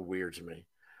seems so weird to me.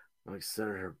 Like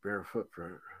Senator bare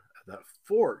footprint at that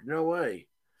fort. No way.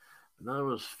 Another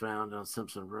was found on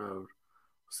Simpson Road.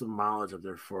 Some mileage up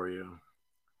there for you.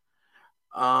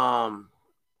 Um,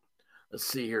 let's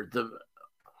see here.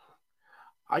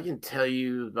 I can tell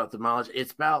you about the mileage.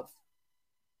 It's about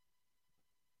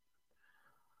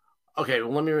okay.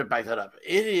 Well, let me back that up.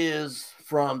 It is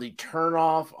from the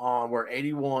turnoff on where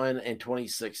 81 and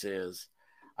 26 is.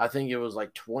 I think it was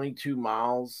like 22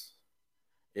 miles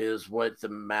is what the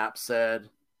map said,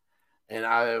 and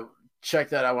I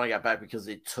checked that out when I got back because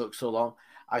it took so long.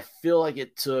 I feel like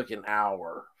it took an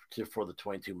hour for the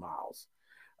 22 miles.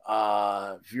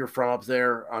 If you're from up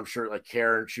there, I'm sure like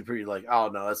Karen, she'd be like, oh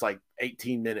no, that's like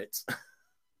 18 minutes.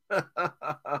 But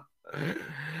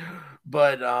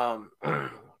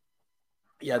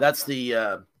yeah, that's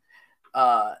the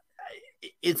uh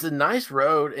it's a nice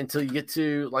road until you get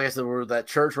to, like I said, where that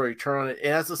church where you turn on it,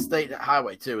 and that's a state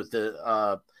highway too. It's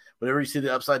the whenever you see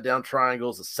the upside down triangle,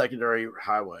 it's a secondary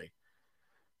highway.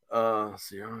 Let's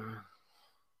see,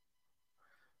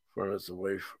 4 minutes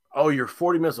away. Oh, you're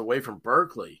 40 minutes away from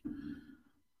Berkeley.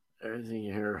 Everything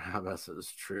you hear about this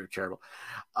is true, charitable.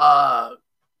 Uh,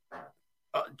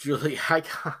 Julie,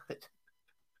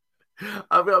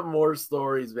 I've got more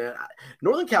stories, man.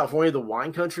 Northern California, the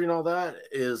wine country and all that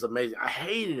is amazing. I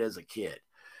hated it as a kid,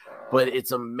 but it's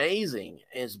amazing.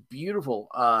 It's beautiful.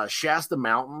 Shasta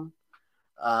Mountain,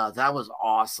 that was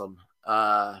awesome.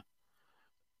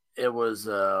 It was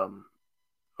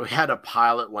we had a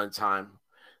pilot one time.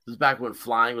 This is back when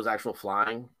flying was actual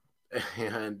flying,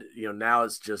 and now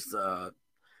it's just I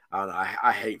don't know.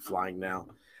 I hate flying now,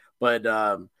 but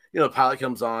the pilot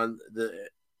comes on the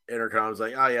intercom is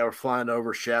like, oh yeah, we're flying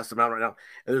over Shasta Mountain right now,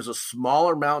 and there's a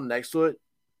smaller mountain next to it,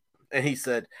 and he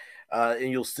said, and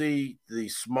you'll see the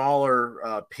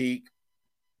smaller peak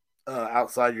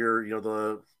outside your,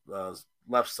 the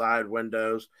left side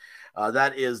windows.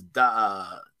 That is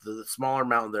the smaller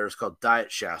mountain there is called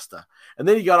Diet Shasta. And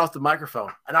then he got off the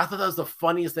microphone, and I thought that was the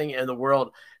funniest thing in the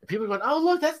world. And people are going, oh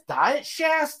look, that's Diet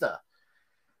Shasta.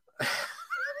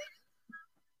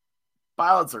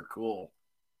 Pilots are cool.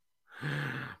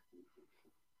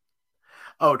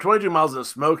 Oh, 22 miles in the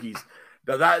Smokies.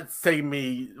 Now that's taking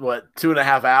me,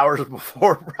 2.5 hours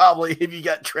before probably if you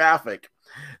got traffic.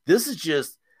 This is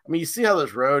just, you see how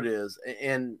this road is.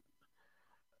 And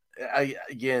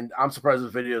I'm surprised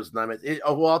this video is 9 minutes.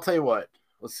 I'll tell you what.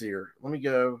 Let's see here. Let me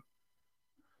go.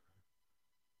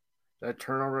 Did I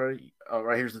turn already? Oh,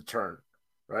 right here's the turn.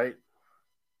 Right?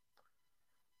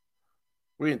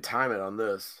 We didn't time it on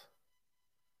this.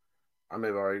 I may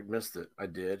have already missed it. I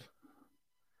did.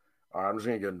 All right, I'm just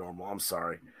going to go normal. I'm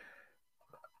sorry.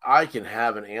 I can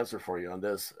have an answer for you on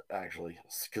this, actually,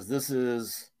 because this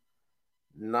is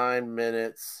 9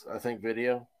 minutes, I think,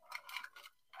 video.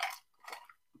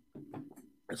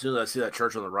 As soon as I see that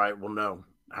church on the right, we'll know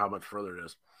how much further it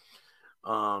is.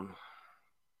 I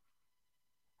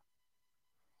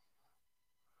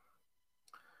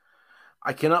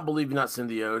cannot believe you've not seen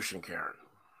the ocean, Karen.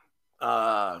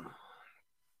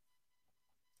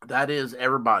 That is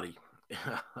everybody.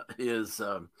 Is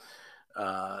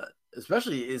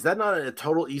especially, is that not a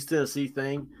total East Tennessee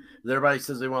thing? That everybody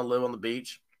says they want to live on the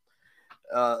beach.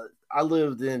 I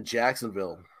lived in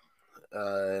Jacksonville,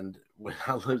 and when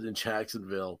I lived in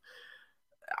Jacksonville,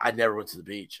 I never went to the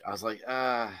beach. I was like,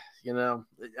 I'm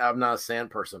not a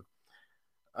sand person.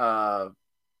 But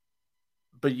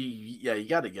you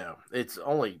got to go. It's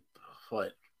only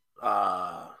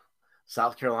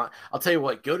South Carolina. I'll tell you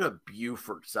what, go to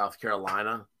Beaufort, South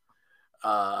Carolina.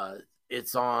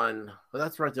 It's on,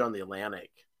 that's right there on the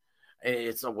Atlantic.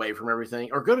 It's away from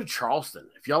everything. Or go to Charleston.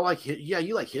 If y'all like,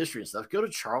 you like history and stuff, go to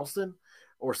Charleston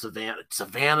or Savannah.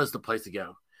 Savannah's the place to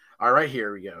go. All right,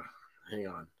 here we go. Hang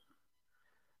on.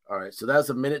 All right, so that's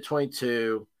a minute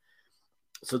 22.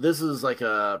 So this is like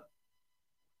 8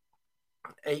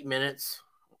 minutes,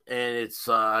 and it's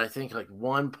I think like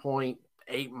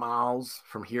 1.8 miles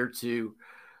from here to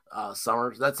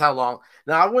Summers. That's how long.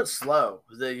 Now I went slow.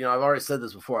 I've already said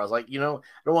this before. I was like, I don't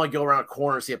want to go around a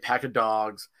corner and see a pack of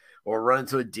dogs or run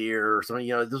into a deer or something.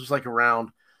 This was like around.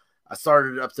 I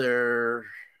started up there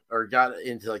or got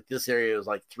into like this area. It was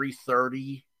like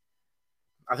 3:30.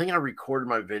 I think I recorded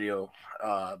my video,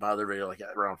 my other video, like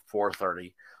at around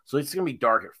 4:30. So it's gonna be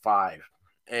dark at 5,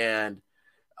 and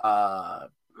I'm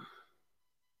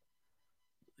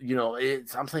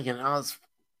thinking, oh, it's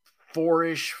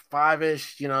 4-ish,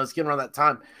 5-ish. It's getting around that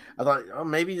time. I thought, oh,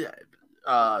 maybe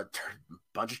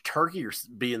bunch of turkey or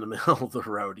be in the middle of the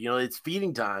road. It's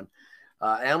feeding time.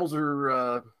 Animals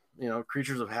are,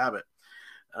 creatures of habit.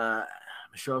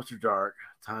 Show after dark,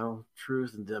 time,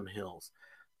 truth, and dim hills.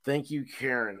 Thank you,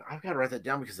 Karen. I've got to write that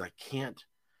down because I can't.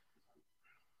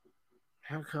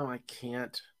 How come I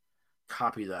can't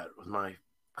copy that with my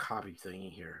copy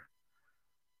thingy here?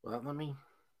 Well, let me.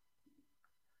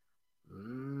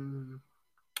 No,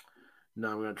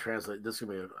 I'm going to translate. This is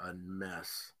going to be a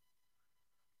mess.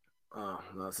 Oh,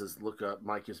 no, it says look up.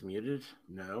 Mic is muted.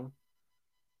 No.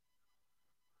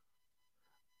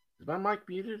 Is my mic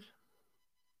muted?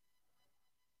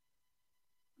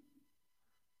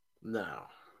 No.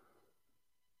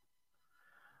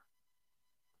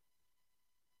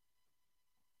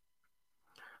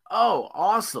 Oh,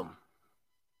 awesome.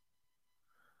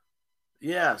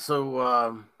 Yeah,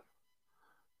 so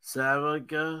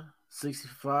Savaga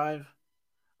 65.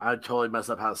 I totally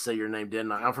messed up how to say your name,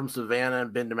 didn't I? I'm from Savannah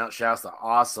and been to Mount Shasta.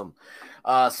 Awesome.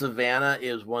 Savannah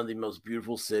is one of the most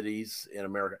beautiful cities in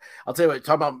America. I'll tell you what,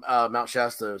 talking about Mount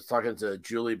Shasta, I was talking to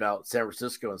Julie about San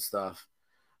Francisco and stuff.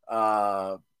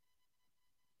 Uh,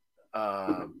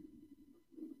 uh,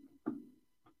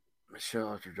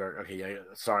 Michelle After Dark. Okay, yeah,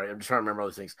 sorry. I'm just trying to remember all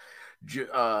these things.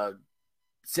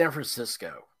 San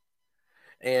Francisco.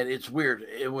 And it's weird.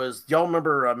 It was, y'all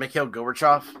remember Mikhail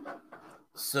Gorbachev?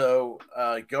 So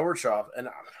Gorbachev, and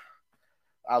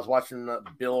I was watching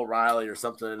Bill O'Reilly or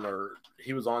something, or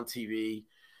he was on TV,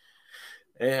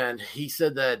 and he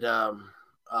said that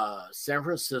San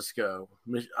Francisco,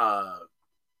 Mikhail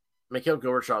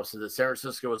Gorbachev said that San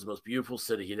Francisco was the most beautiful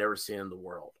city he'd ever seen in the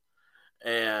world.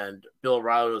 And Bill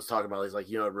O'Reilly was talking about, he's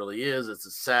like, it really is.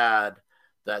 It's sad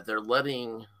that they're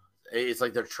letting, it's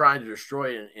like they're trying to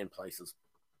destroy it in places.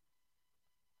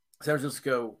 San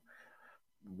Francisco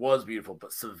was beautiful,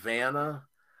 but Savannah,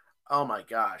 oh my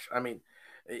gosh. I mean,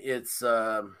 it's,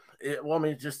 well, I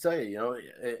mean, just tell you,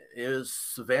 it is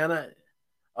Savannah.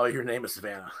 Oh, your name is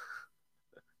Savannah.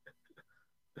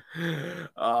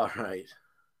 All right.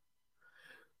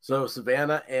 So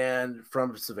Savannah and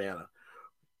from Savannah.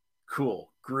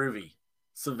 Cool. Groovy.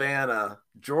 Savannah,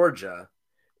 Georgia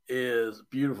is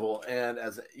beautiful. And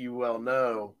as you well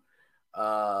know,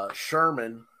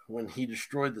 Sherman, when he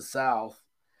destroyed the South,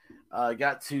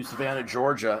 got to Savannah,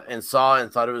 Georgia, and saw it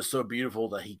and thought it was so beautiful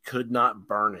that he could not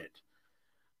burn it.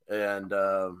 And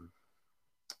I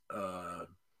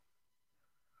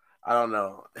don't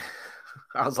know.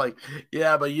 I was like,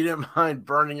 yeah, but you didn't mind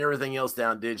burning everything else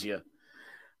down, did you?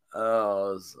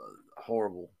 Oh, it was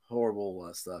horrible, horrible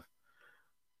stuff.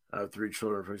 I have 3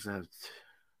 children. For example,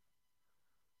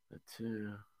 I have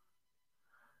two.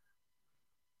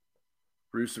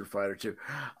 Rooster Fighter too.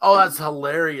 Oh, that's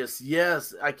hilarious.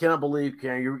 Yes, I cannot believe,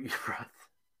 Karen, you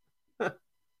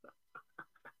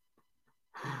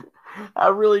I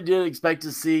really did expect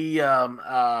to see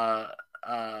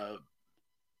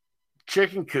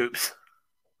chicken coops.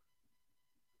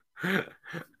 Karen,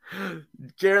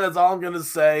 that's all I'm gonna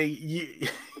say.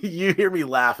 You hear me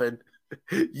laughing.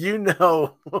 You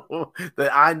know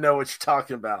that I know what you're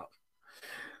talking about.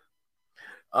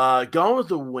 Gone with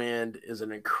the Wind is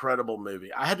an incredible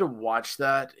movie. I had to watch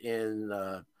that in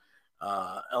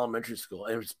elementary school.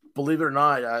 And was, believe it or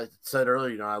not, I said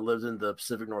earlier, I lived in the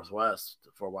Pacific Northwest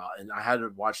for a while, and I had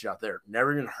to watch it out there.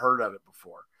 Never even heard of it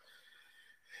before.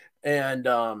 And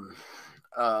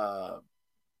that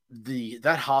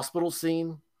hospital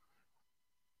scene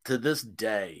to this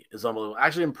day is unbelievable.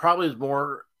 Actually, it probably is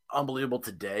more unbelievable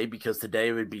today because today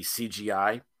it would be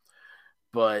CGI.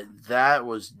 But that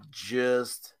was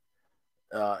just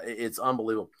it's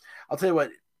unbelievable. I'll tell you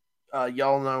what,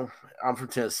 y'all know I'm from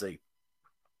Tennessee.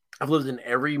 I've lived in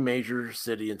every major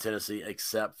city in Tennessee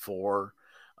except for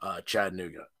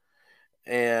Chattanooga.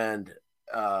 And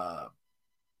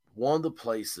one of the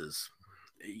places,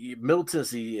 Middle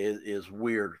Tennessee is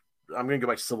weird. I'm going to go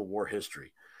back to Civil War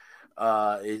history.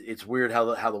 It's weird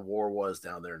how the war was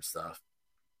down there and stuff.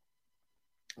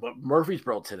 But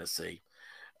Murfreesboro, Tennessee,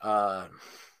 what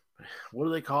do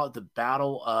they call it? The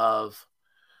Battle of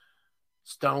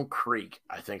Stone Creek,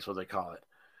 I think is what they call it.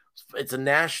 It's a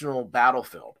national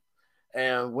battlefield.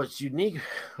 And what's unique,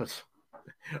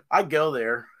 I go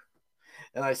there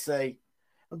and I say,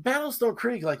 Battle of Stone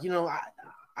Creek, like,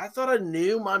 I thought I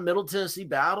knew my Middle Tennessee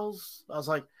battles. I was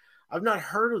like, I've not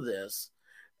heard of this.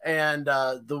 And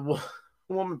the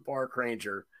woman park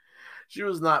ranger, she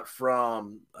was not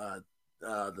from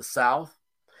the South.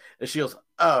 And she goes,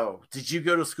 oh, did you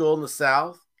go to school in the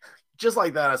South? Just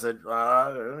like that, I said,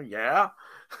 yeah.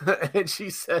 And she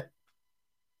said,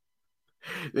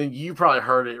 then you probably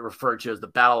heard it referred to as the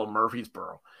Battle of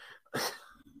Murfreesboro.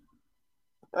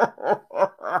 And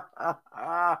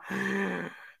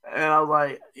I was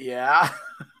like, yeah.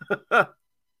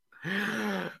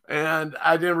 And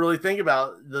I didn't really think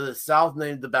about the South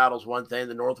named the battles one thing,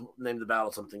 the North named the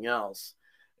battle something else.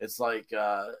 It's like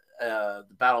the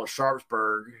Battle of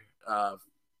Sharpsburg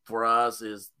for us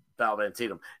is Battle of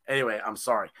Antietam. Anyway, I'm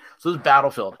sorry. So this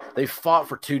battlefield, they fought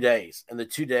for 2 days, and the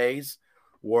 2 days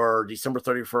were December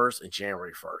 31st and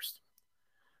January 1st.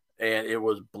 And it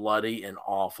was bloody and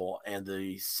awful. And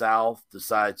the South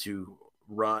decided to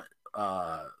run,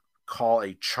 call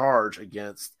a charge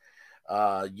against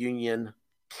Union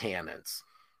cannons.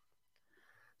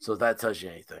 So if that tells you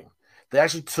anything. They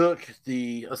actually took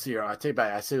let's see here, I take it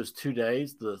back. I say it was 2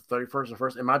 days, the 31st and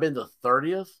 1st. It might have been the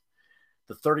 30th.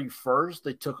 The 31st,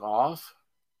 they took off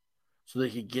so they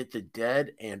could get the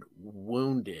dead and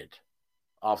wounded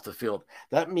off the field.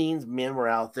 That means men were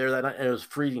out there. And it was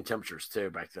freezing temperatures too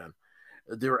back then.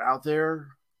 They were out there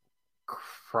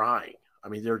crying. I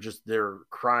mean, they're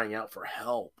crying out for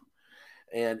help.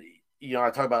 And I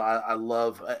talk about I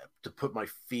love to put my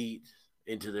feet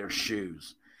into their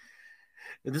shoes.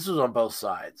 And this was on both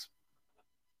sides.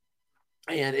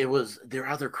 And they're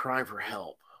out there crying for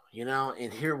help,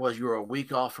 and here it was, you were a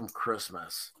week off from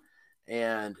Christmas,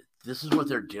 and this is what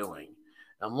they're doing.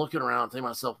 I'm looking around and thinking to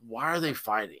myself, why are they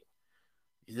fighting?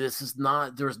 There's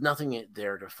nothing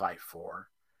there to fight for.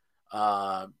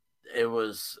 It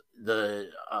was there's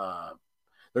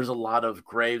a lot of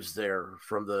graves there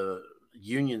from the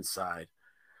Union side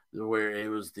where it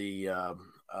was the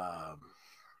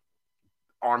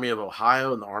Army of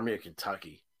Ohio and the Army of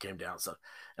Kentucky came down. So,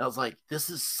 and I was like,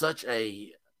 this is such an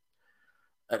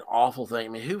awful thing. I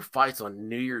mean, who fights on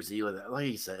New Year's Eve like that? Like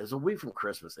he said, it's a week from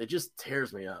Christmas. It just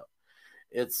tears me up.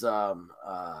 It's I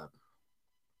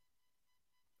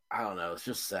don't know. It's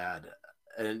just sad.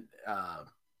 And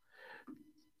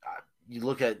you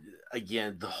look at,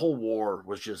 again, the whole war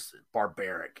was just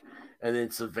barbaric. And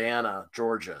then Savannah,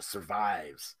 Georgia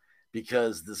survives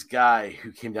because this guy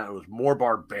who came down was more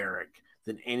barbaric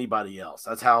than anybody else.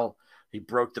 That's how he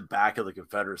broke the back of the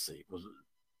Confederacy, was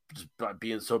just by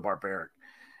being so barbaric.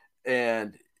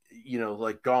 And,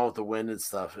 like Gone with the Wind and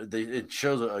stuff, it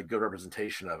shows a good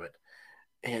representation of it.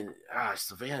 And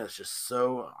Savannah is just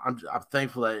so, I'm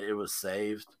thankful that it was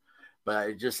saved,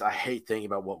 but I hate thinking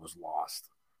about what was lost.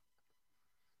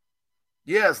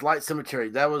 Yes, Light Cemetery.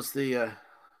 That was the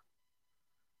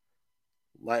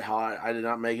Light High. I did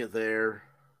not make it there.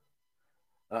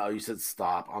 Oh, you said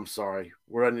stop. I'm sorry.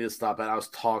 Where do I need to stop at? I was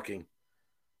talking.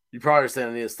 You probably are saying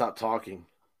I need to stop talking.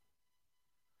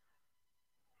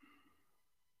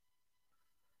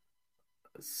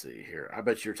 Let's see here. I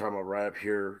bet you're talking about right up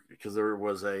here because there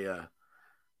was a.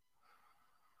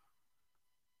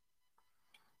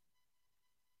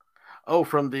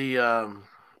 From the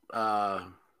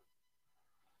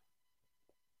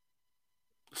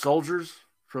soldiers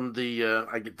from the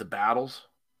I get the battles,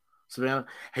 Savannah.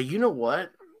 Hey, you know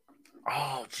what?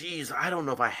 Oh, geez, I don't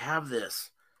know if I have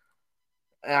this.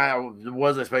 I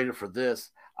wasn't expecting for this.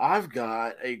 I've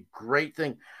got a great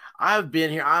thing. I've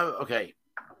been here. Okay.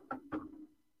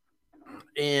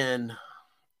 In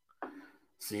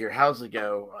see here, how's it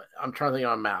go? I'm trying to think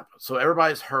on a map. So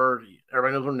everybody knows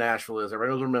where Nashville is.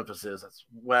 Everybody knows where Memphis is. That's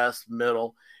west,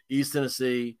 middle, East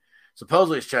Tennessee.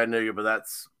 Supposedly it's Chattanooga, but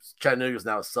Chattanooga is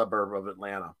now a suburb of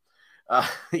Atlanta.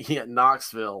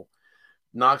 Knoxville.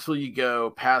 Knoxville, you go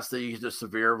past you get to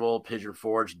Sevierville, Pigeon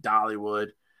Forge, Dollywood.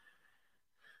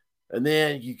 And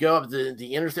then you go up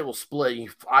the interstate will split.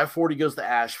 I-40 goes to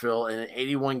Asheville, and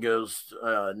 81 goes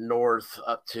north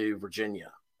up to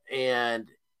Virginia.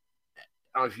 And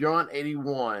if you're on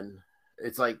 81,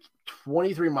 it's like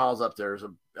 23 miles up there is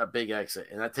a big exit,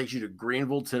 and that takes you to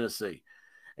Greenville, Tennessee.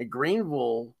 And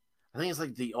Greenville, I think it's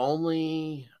like the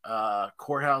only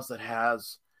courthouse that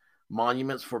has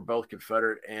monuments for both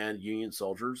Confederate and Union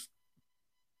soldiers.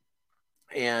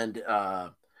 And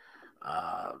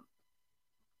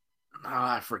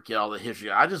I forget all the history.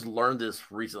 I just learned this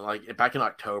recently, like back in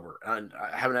October, and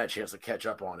I haven't had a chance to catch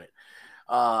up on it.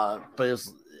 But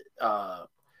it's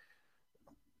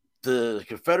the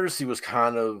Confederacy was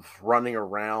kind of running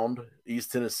around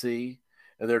East Tennessee,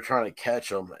 and they're trying to catch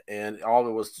them, and all of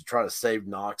it was to try to save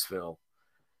Knoxville.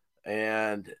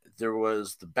 And there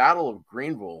was the Battle of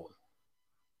Greenville,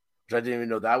 which I didn't even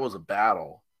know that was a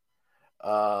battle.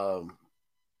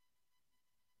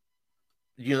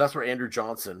 That's where Andrew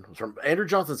Johnson was from. Andrew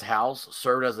Johnson's house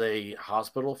served as a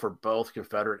hospital for both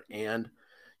Confederate and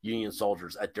Union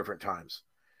soldiers at different times.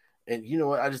 And you know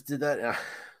what? I just did that.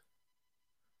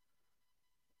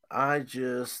 I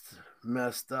just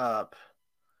messed up.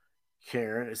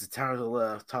 Karen, it's the tower to the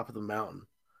left, top of the mountain.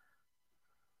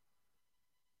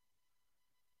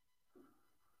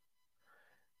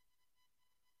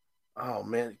 Oh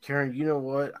man, Karen, you know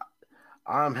what?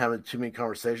 I'm having too many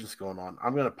conversations going on.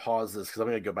 I'm going to pause this because I'm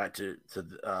going to go back to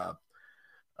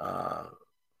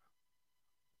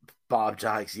Bob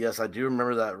Dykes. Yes, I do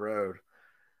remember that road.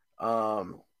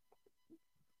 Um,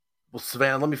 well,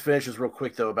 Savannah, let me finish this real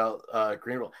quick though about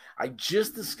Greenville. I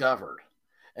just discovered,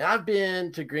 and I've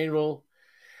been to Greenville.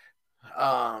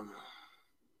 Um,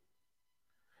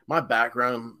 my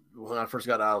background when I first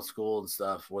got out of school and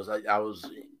stuff was I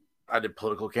did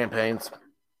political campaigns.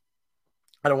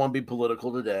 I don't want to be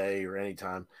political today or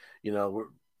anytime. You know,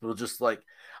 we're just like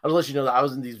I'll let you know that I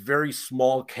was in these very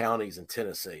small counties in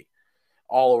Tennessee,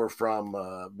 all over from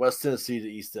West Tennessee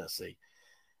to East Tennessee.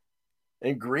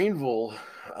 And Greenville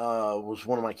was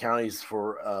one of my counties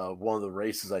for one of the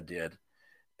races I did,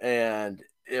 and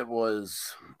it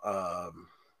was I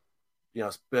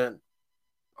spent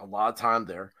a lot of time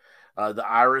there. The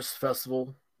Iris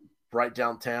Festival right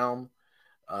downtown,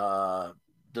 uh,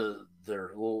 their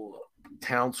little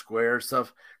town square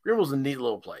stuff. Greenville's a neat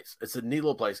little place. It's a neat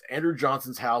little place. Andrew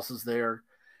Johnson's house is there.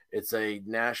 It's a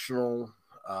national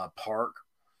park.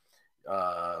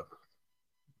 Uh,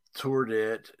 Toured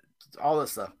it, all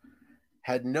this stuff.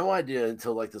 Had no idea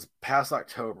until like this past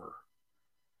October.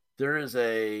 There is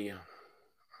a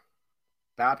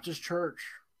Baptist church.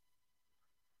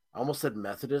 I almost said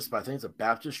Methodist, but I think it's a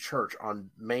Baptist church on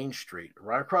Main Street,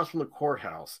 right across from the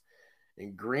courthouse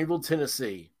in Greenville,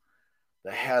 Tennessee,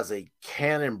 that has a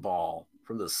cannonball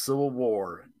from the Civil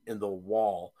War in the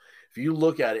wall. If you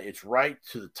look at it, it's right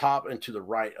to the top and to the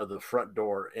right of the front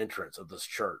door entrance of this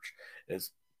church.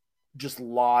 It's just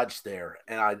lodged there.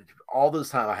 And all this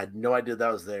time, I had no idea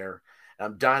that was there. And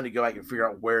I'm dying to go back and figure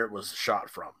out where it was shot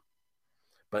from.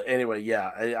 But anyway, yeah,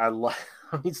 I love,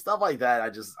 I mean, stuff like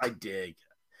that. I dig.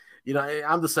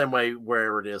 I'm the same way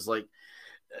wherever it is. Like,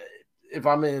 if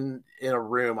I'm in a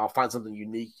room, I'll find something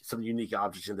unique, some unique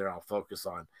objects in there I'll focus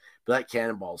on. But that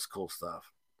cannonball is cool stuff.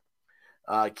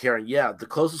 Karen, yeah, the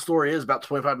closest store is about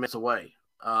 25 minutes away.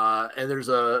 And there's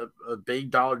a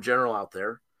big Dollar General out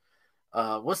there.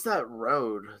 What's that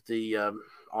road? The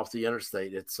off the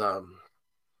interstate. It's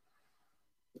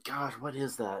gosh, what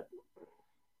is that?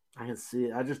 I can see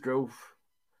it. I just drove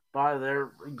by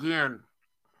there again.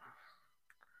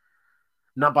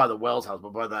 Not by the Wells house,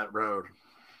 but by that road.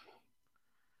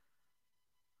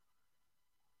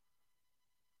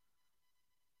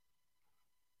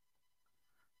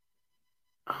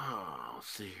 Oh, let's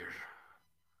see here.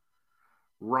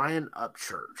 Ryan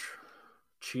Upchurch,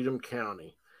 Cheatham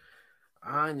County.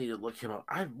 I need to look him up.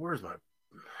 Where's my?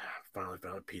 Finally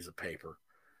found a piece of paper.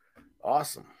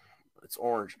 Awesome. It's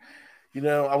orange.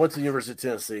 I went to the University of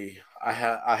Tennessee. I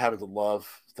happen to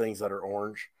love things that are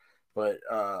orange, but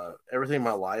everything in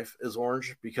my life is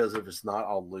orange because if it's not,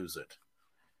 I'll lose it.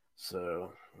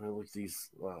 So let me look at these.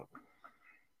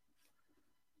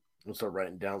 I'll start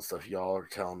writing down stuff y'all are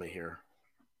telling me here.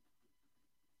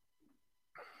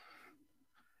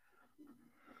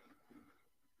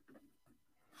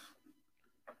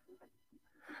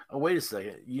 Oh, wait a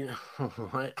second. You know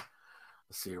what?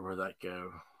 Let's see where that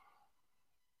go.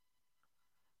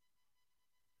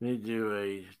 We need to do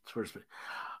a Twitter.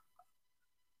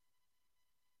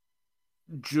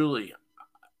 Julie,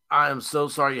 I am so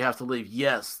sorry you have to leave.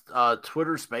 Yes,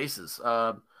 Twitter Spaces.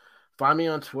 Find me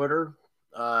on Twitter.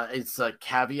 It's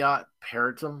caveat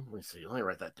paratum. Let me see. Let me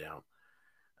write that down.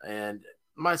 And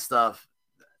my stuff,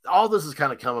 all this has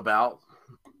kind of come about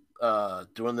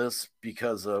doing this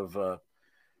because of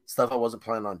stuff I wasn't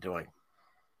planning on doing.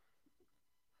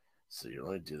 See,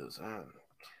 let me do this.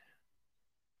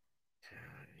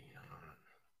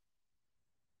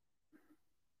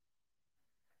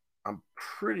 I'm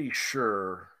pretty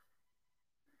sure.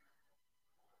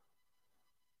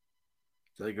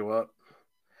 Did they go up?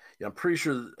 Yeah, I'm pretty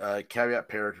sure caveat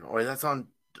paratum. Oh, wait, that's on.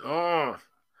 Oh,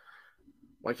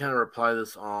 why can't I reply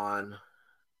this on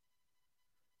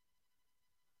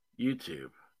YouTube?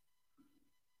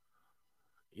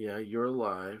 Yeah, you're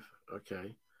live.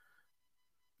 Okay.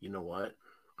 You know what?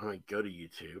 I'm going to go to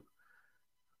YouTube.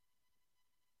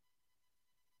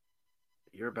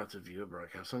 You're about to view a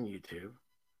broadcast on YouTube.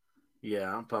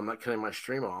 Yeah, but I'm not cutting my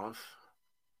stream off.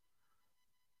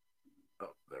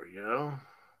 Oh, there you go.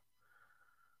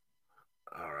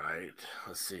 All right.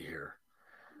 Let's see here.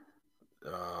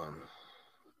 Um,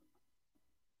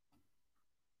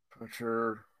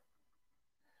 Picture.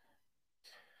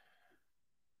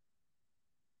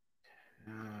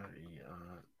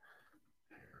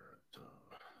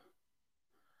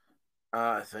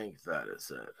 I think that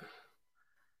is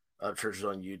it. Churches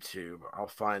on YouTube. I'll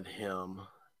find him.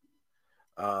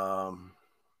 Um,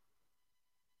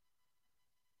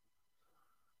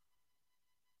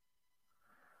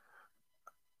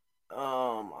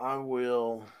 I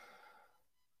will.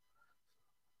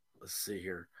 Let's see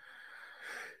here.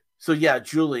 So yeah,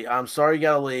 Julie, I'm sorry you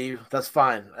gotta leave. That's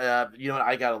fine. You know what?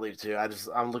 I gotta leave too.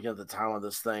 I'm looking at the time on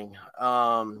this thing.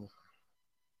 What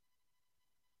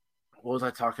was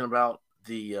I talking about?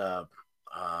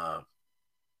 Uh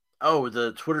oh,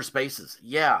 the Twitter Spaces.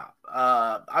 Yeah.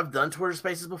 I've done Twitter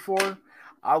Spaces before.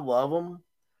 I love them.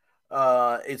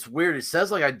 It's weird. It says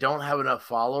like I don't have enough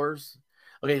followers.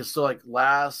 Okay, so like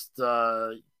last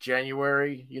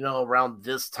January, around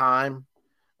this time,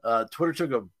 Twitter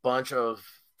took a bunch of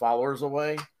followers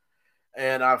away,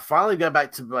 and I finally got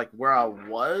back to like where I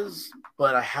was,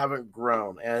 but I haven't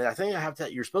grown. And I think I have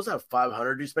to. You're supposed to have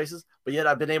 500 do spaces, but yet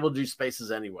I've been able to do spaces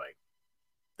anyway.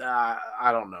 I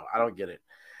don't know. I don't get it.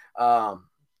 Oh,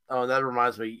 that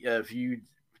reminds me. If y'all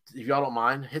don't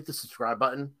mind, hit the subscribe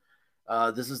button.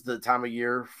 This is the time of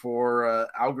year for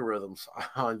algorithms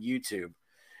on YouTube,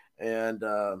 and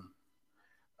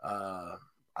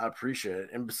I appreciate it.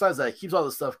 And besides that, it keeps all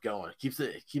the stuff going. It keeps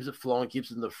it flowing.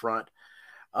 Keeps it in the front.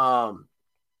 Um,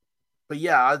 but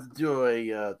yeah, I do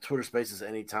a Twitter Spaces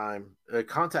anytime.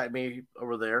 Contact me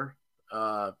over there,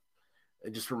 and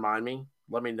just remind me.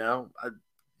 Let me know.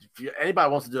 If anybody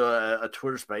wants to do a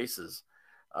Twitter Spaces,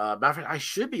 matter of fact, I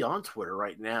should be on Twitter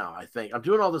right now. I think I'm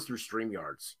doing all this through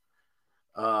StreamYards.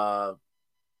 Uh,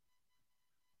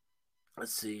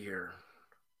 let's see here.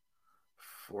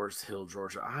 Forest Hill,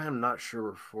 Georgia. I am not sure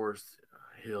where Forest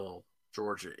Hill,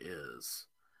 Georgia is.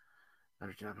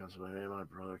 After Town, Pennsylvania, my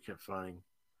brother kept finding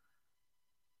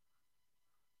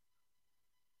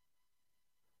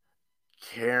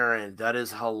Karen. That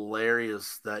is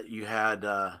hilarious that you had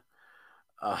uh,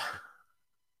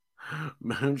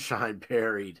 moonshine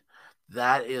buried.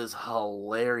 That is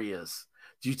hilarious.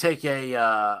 Do you take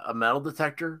a metal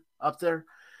detector up there?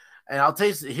 And I'll tell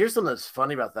you, here's something that's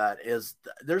funny about that is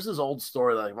there's this old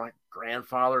story that like my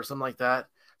grandfather or something like that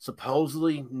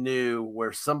supposedly knew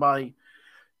where somebody,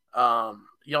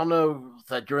 y'all know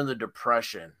that during the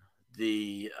Depression,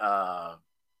 the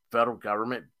federal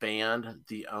government banned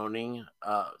the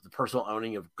personal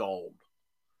owning of gold.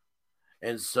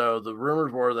 And so the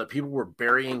rumors were that people were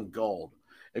burying gold.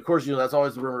 Of course, that's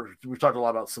always the rumor. We've talked a lot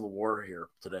about Civil War here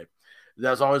today.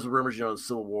 That's always the rumors, in the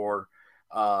Civil War,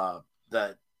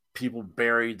 that people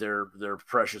buried their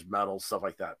precious metals, stuff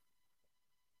like that.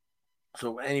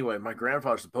 So anyway, my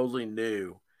grandfather supposedly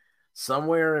knew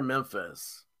somewhere in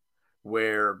Memphis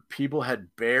where people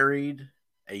had buried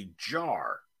a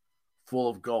jar full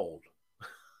of gold.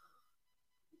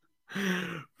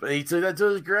 But he took that to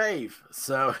his grave.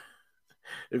 So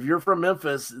if you're from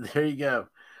Memphis, there you go.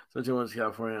 So to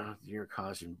California, your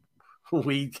caution.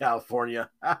 Weed California.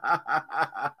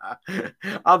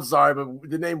 I'm sorry, but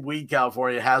the name Weed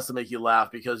California has to make you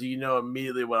laugh because you know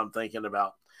immediately what I'm thinking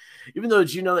about. Even though,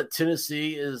 did you know that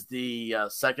Tennessee is the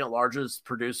second largest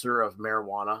producer of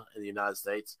marijuana in the United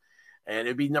States? And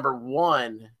it'd be number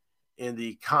one in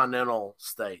the continental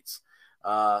states.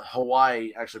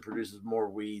 Hawaii actually produces more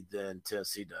weed than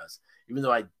Tennessee does, even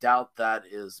though I doubt that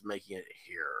is making it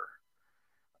here.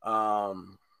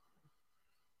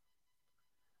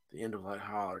 The end of Light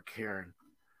Holler, Karen.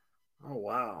 Oh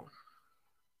wow,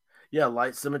 yeah,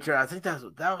 Light Cemetery. I think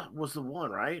that was the one,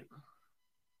 right?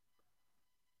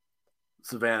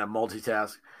 Savannah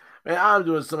multitask. Man, I'm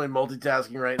doing so many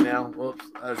multitasking right now. Whoops,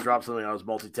 I just dropped something I was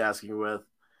multitasking with.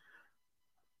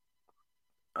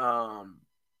 Um,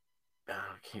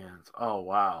 cans. Oh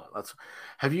wow, that's.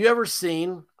 Have you ever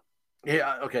seen?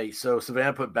 Yeah, okay. So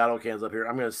Savannah put battle cans up here.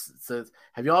 I'm gonna say,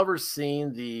 have y'all ever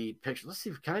seen the picture? Let's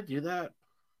see. Can I do that?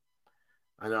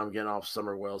 I know I'm getting off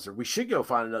Summer Wells here. We should go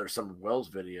find another Summer Wells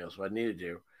video. So I need to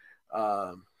do.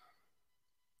 Um,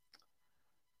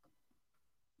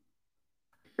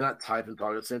 cannot type and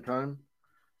talk at the same time.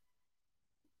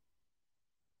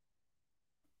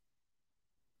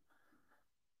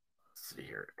 Let's see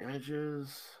here.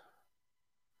 Images.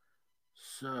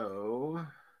 So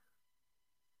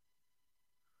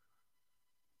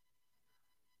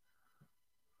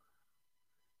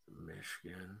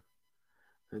Michigan.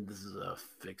 And this is a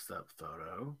fixed up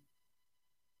photo.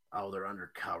 Oh, they're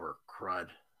undercover. Crud.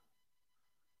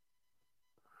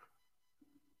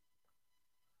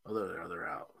 Oh, they're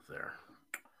out there.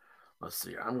 Let's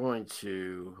see. I'm going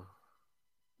to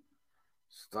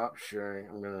stop sharing.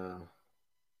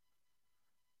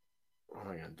 What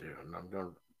am I gonna do? And I'm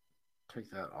gonna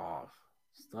take that off.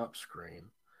 Stop screen.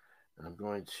 And I'm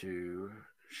going to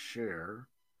share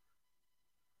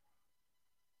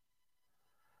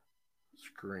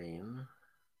screen.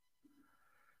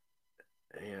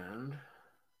 And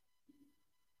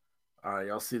all right,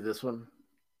 y'all see this one?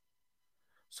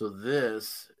 So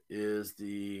this is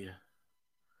the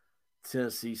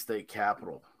Tennessee State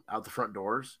Capitol out the front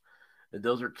doors. And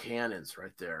those are cannons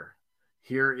right there.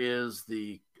 Here is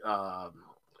the I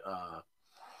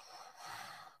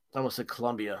almost said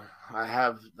Columbia.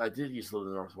 I did used to live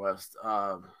in the Northwest.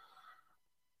 I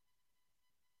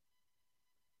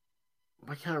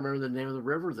can't remember the name of the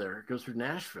river there. It goes through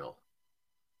Nashville.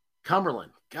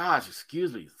 Cumberland. Gosh,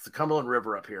 excuse me. It's the Cumberland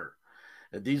River up here.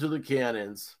 And these are the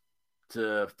cannons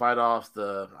to fight off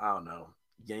the, I don't know,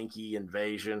 Yankee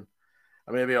invasion.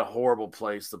 I mean, it'd be a horrible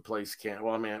place. The place can't.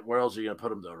 Well, I mean, where else are you gonna put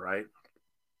them though, right?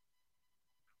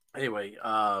 Anyway,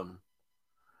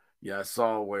 yeah, I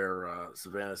saw where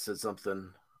Savannah said something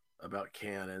about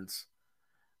cannons.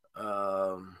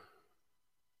 Um,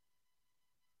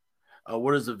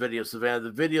 what is the video, Savannah?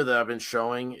 The video that I've been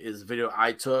showing is a video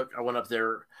I took. I went up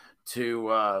there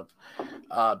to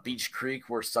Beach Creek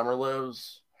where Summer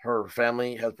lives. Her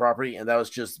family has property, and that was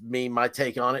just me, my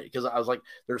take on it, because I was like,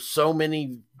 there's so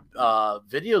many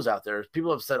videos out there.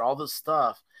 People have said all this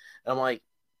stuff, and I'm like,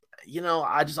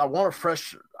 I want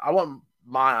I want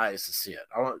my eyes to see it.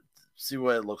 I want to see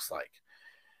what it looks like.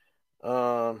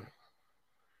 Um,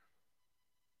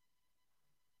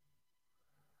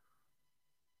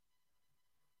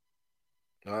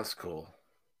 that's cool.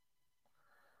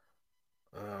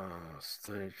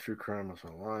 Stay true crime was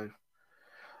my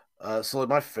life. So like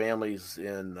my family's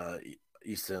in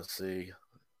East Tennessee.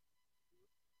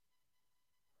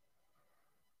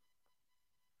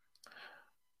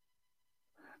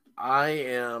 I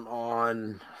am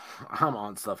on. I'm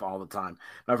on stuff all the time.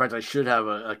 Matter of fact, I should have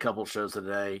a couple shows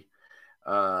today.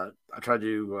 I tried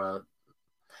to.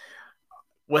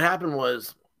 What happened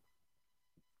was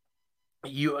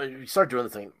you start doing the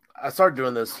thing. I started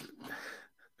doing this.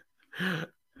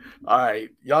 All right,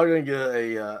 y'all are gonna get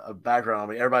a background on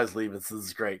me. Everybody's leaving, so this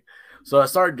is great. So I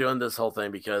started doing this whole thing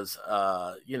because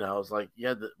it was like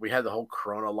we had the whole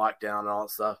Corona lockdown and all that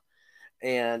stuff.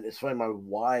 And it's funny, my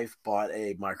wife bought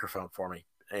a microphone for me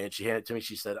and she handed it to me.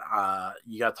 She said,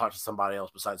 you got to talk to somebody else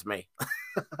besides me.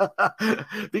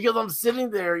 Because I'm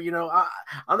sitting there,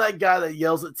 I'm that guy that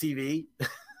yells at TV.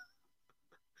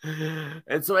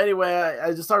 And so, anyway,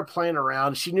 I just started playing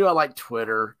around. She knew I liked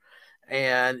Twitter.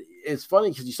 And it's funny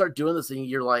because you start doing this and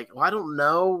you're like, well, I don't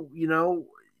know.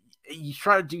 You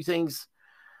try to do things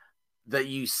that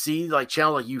you see, like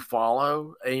channel like you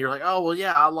follow, and you're like, oh, well,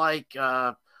 yeah, I like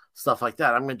stuff like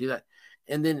that. I'm going to do that.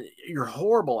 And then you're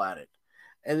horrible at it.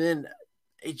 And then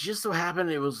it just so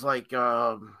happened it was like,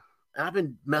 and I've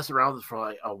been messing around with it for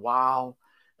like a while.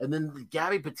 And then the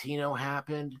Gabby Patino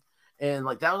happened. And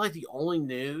like that was like the only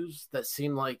news that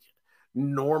seemed like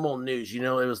normal news. It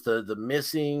was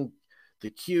the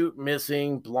cute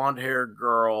missing blonde haired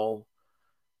girl,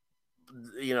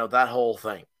 that whole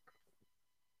thing.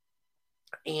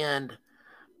 And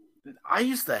I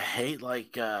used to hate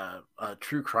like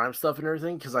true crime stuff and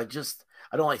everything because I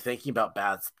don't like thinking about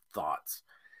bad thoughts.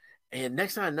 And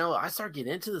next thing I know, I started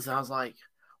getting into this, and I was like,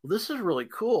 "Well, this is really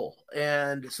cool."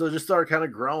 And so it just started kind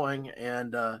of growing.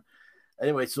 And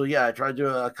anyway, so yeah, I tried to do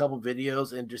a couple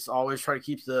videos and just always try to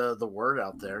keep the word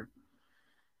out there.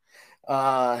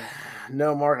 Uh,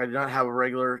 no, Mark, I do not have a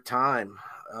regular time.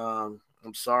 I'm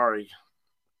sorry.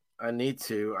 I need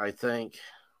to. I think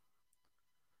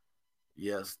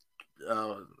yes.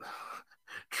 Uh,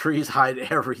 trees hide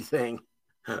everything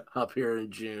up here in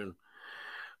June.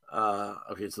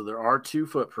 Okay, so there are two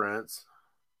footprints.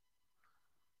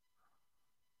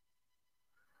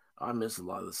 I miss a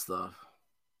lot of this stuff.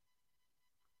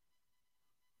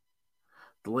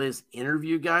 The latest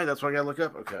interview guy. That's what I gotta look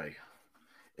up. Okay,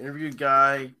 interview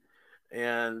guy,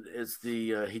 and it's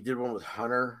the he did one with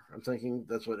Hunter. I'm thinking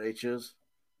that's what H is.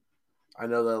 I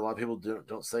know that a lot of people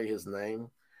don't say his name.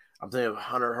 I'm thinking of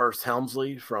Hunter Hearst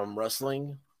Helmsley from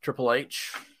wrestling, Triple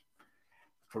H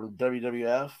from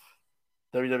WWF,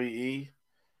 WWE.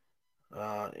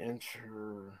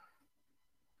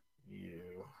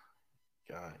 Interview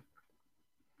guy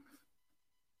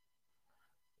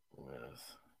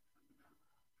with.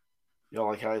 Y'all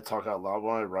like how I talk out loud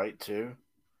when I write too?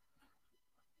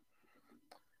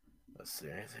 Let's see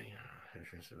anything.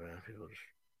 People just...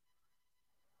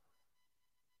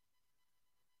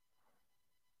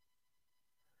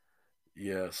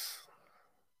 Yes.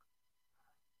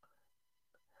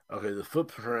 Okay, the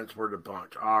footprints were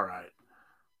debunked. All right.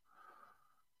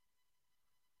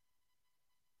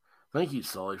 Thank you,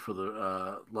 Sully, for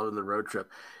the loving the road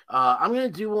trip. I'm gonna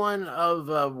do one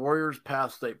of Warriors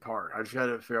Path State Park. I just got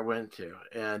to figure out when to.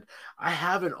 And I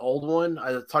have an old one.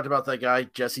 I talked about that guy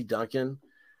Jesse Duncan.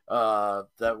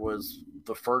 That was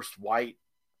the first white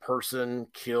person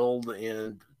killed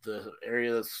in the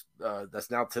area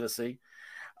that's now Tennessee.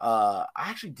 I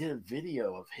actually did a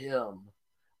video of him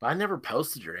but I never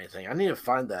posted or anything. I need to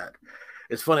find that.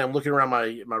 It's funny. I'm looking around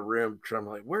my room, trying. I'm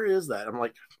like, where is that? I'm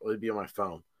like, oh, it'd be on my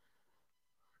phone.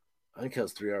 I think it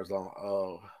was 3 hours long.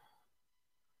 Oh,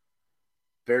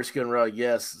 bearskin rug.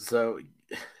 Yes. So,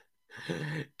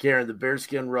 Karen, the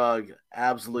bearskin rug.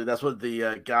 Absolutely. That's what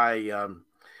the guy,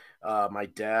 my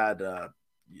dad, uh,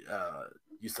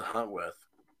 used to hunt with.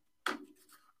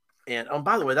 And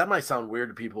by the way, that might sound weird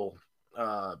to people,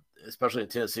 uh, especially in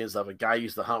Tennessee and stuff. A guy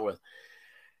used to hunt with.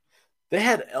 They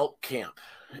had elk camp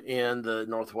in the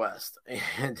Northwest,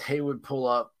 and they would pull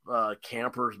up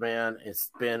campers, man, and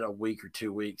spend a week or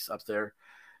 2 weeks up there.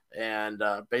 And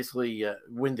basically,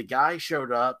 when the guy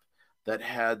showed up that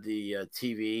had the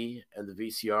TV and the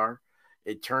VCR,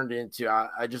 it turned into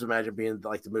I just imagine being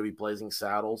like the movie Blazing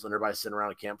Saddles, and everybody sitting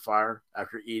around a campfire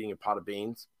after eating a pot of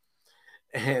beans,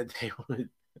 and they would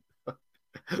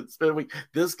spend a week.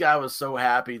 This guy was so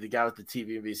happy. The guy with the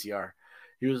TV and VCR,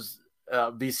 he was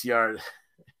VCR.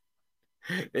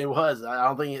 It was. I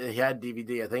don't think he had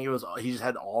DVD. I think it was. He just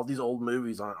had all these old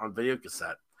movies on video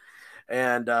cassette.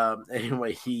 And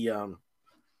anyway, he uh,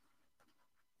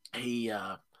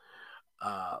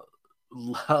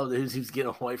 loved. He was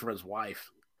getting away from his wife,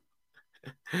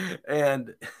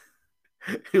 and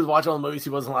he was watching all the movies he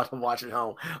wasn't allowed to watch at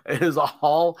home. It was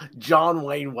all John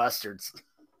Wayne westerns.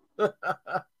 My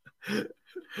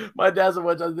dad's a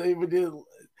bunch of they would do.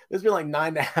 It's been like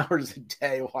 9 hours a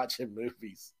day watching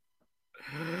movies.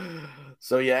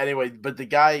 So yeah. Anyway, but the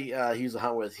guy he was a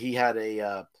hunt with, he had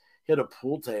a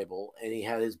pool table and he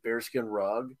had his bearskin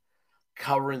rug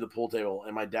covering the pool table.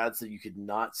 And my dad said you could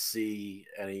not see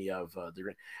any of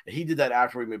the. And he did that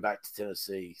after we moved back to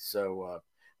Tennessee. So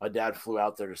my dad flew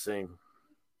out there to see him.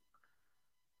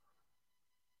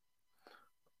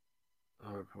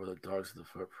 Oh, for the dogs of the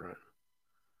footprint.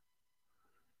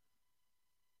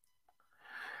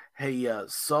 Hey,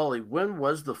 Sully, when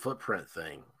was the footprint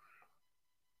thing?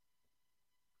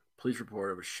 Police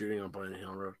report of a shooting on Blaine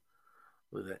Hill Road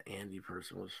with an Andy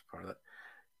person was part of that.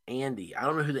 Andy. I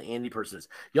don't know who the Andy person is.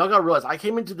 Y'all gotta realize I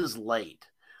came into this late.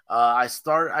 I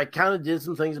kind of did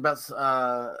some things about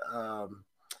uh,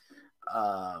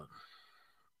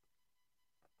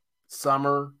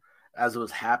 summer as it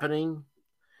was happening.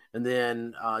 And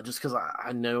then just because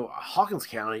I know Hawkins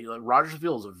County, like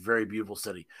Rogersville is a very beautiful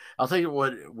city. I'll tell you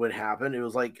what would happen. It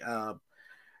was like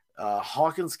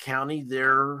Hawkins County,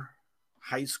 their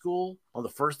high school on the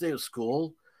first day of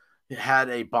school had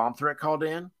a bomb threat called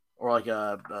in or like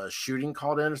a shooting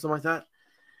called in or something like that.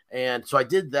 And so I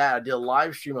did that. I did a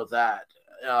live stream of that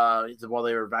while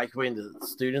they were evacuating the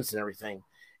students and everything.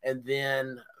 And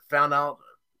then found out,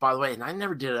 by the way, and I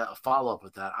never did a follow up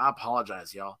with that. I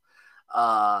apologize, y'all.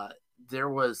 Uh,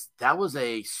 that was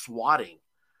a swatting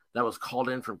that was called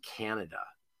in from Canada.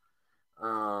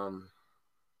 Um,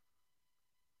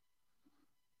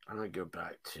 I'm gonna go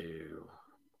back to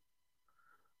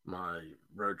my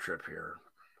road trip here.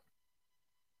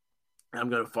 I'm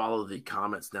gonna follow the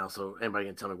comments now, so anybody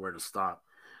can tell me where to stop.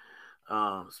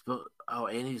 Oh,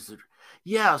 Andy's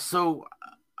yeah. So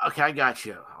okay, I got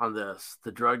you on this.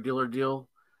 The drug dealer deal.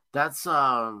 That's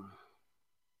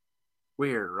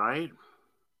weird, right?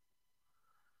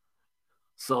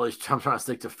 So I'm trying to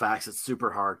stick to facts. It's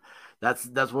super hard. That's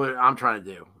what I'm trying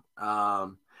to do.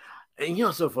 And you know,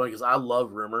 it's so funny because I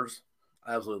love rumors.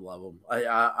 I absolutely love them.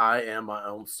 I am my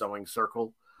own sewing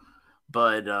circle,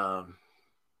 but oh,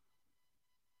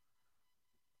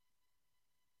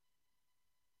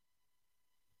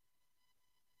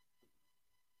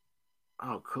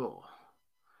 cool.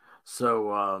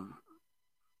 So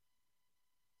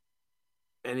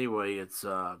anyway, it's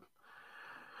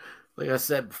like I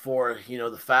said before, you know,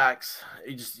 the facts,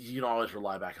 you can always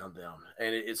rely back on them.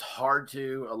 And it's hard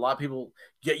to a lot of people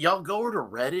y'all go over to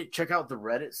Reddit, check out the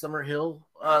Reddit Summerhill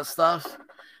stuff.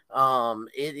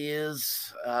 It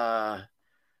is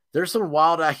there's some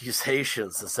wild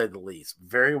accusations to say the least.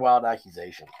 Very wild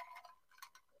accusations.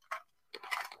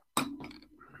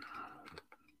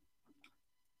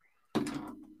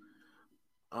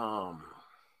 Um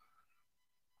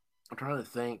I'm trying to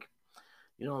think,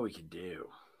 you know what we could do.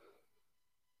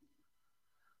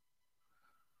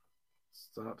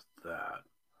 Stop that.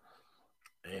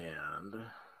 And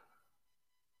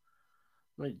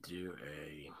let me do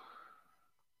a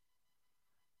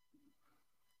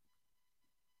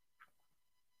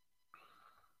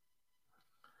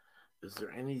is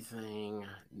there anything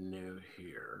new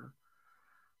here?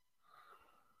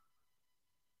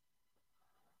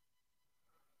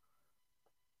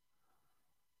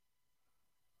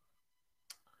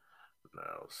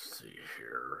 Now, let's see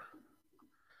here.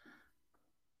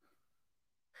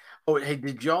 Oh, hey,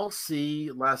 did y'all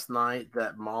see last night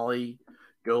that Molly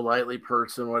Go Lightly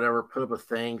person, whatever, put up a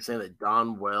thing saying that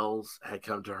Don Wells had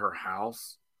come to her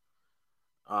house.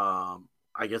 I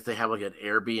guess they have like an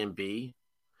Airbnb.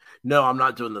 No, I'm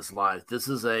not doing this live. This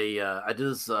is I did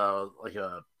this like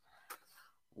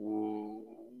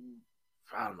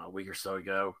I don't know, a week or so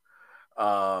ago.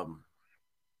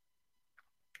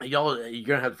 Y'all, you're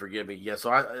gonna have to forgive me. Yeah,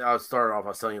 so I started off. I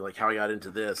was telling you like how I got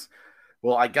into this.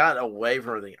 Well, I got away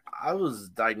from everything. I was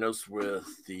diagnosed with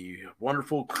the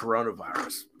wonderful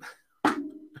coronavirus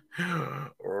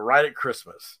right at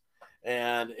Christmas,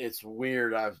 and it's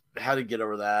weird. I've had to get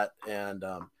over that, and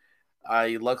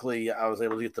I was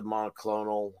able to get the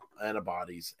monoclonal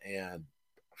antibodies, and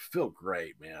feel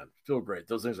great, man. Feel great.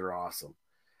 Those things are awesome.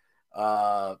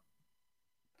 Uh,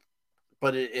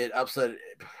 but it upset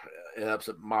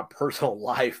my personal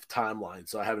life timeline,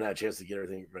 so I haven't had a chance to get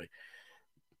everything ready.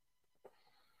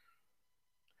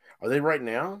 Are they right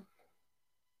now?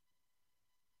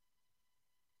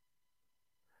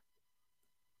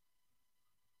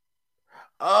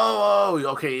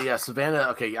 Okay, yeah, Savannah.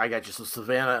 Okay, I got you. So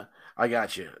Savannah, I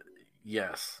got you.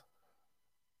 Yes,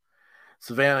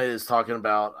 Savannah is talking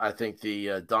about. I think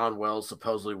the Don Wells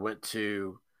supposedly went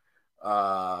to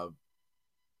uh,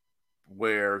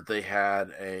 where they had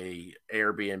a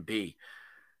Airbnb.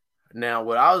 Now,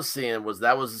 what I was seeing was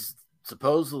that was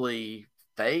supposedly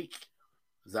fake.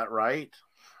 Is that right?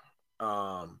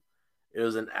 Um, it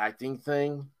was an acting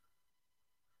thing.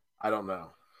 I don't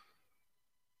know.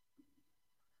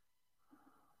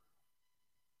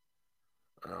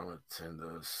 I'll attend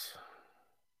this.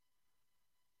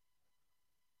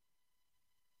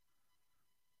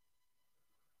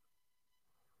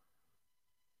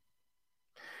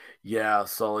 Yeah,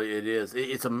 Sully, it is.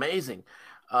 It's amazing.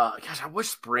 Gosh, I wish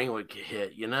spring would get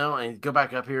hit, and go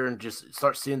back up here and just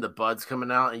start seeing the buds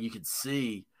coming out, and uh, you can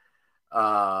see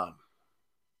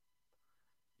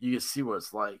what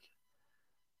it's like.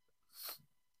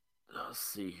 Let's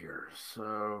see here.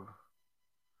 So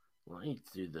let me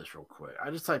do this real quick.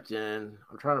 I just typed in.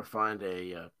 I'm trying to find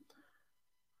a.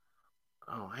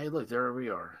 Oh, hey, look, there we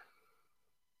are.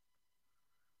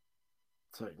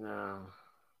 It's like now.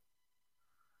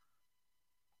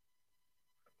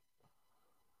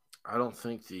 I don't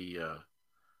think the.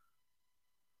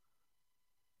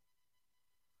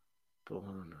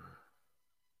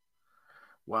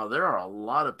 Wow, there are a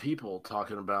lot of people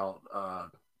talking about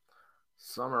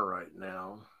summer right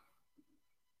now.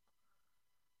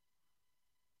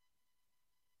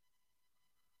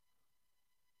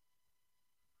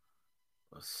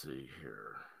 Let's see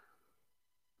here.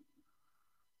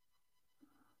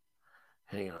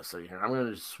 Hang on a second here. I'm going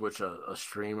to switch a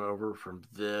stream over from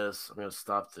this. I'm going to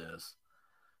stop this.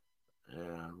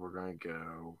 And we're going to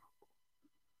go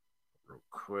real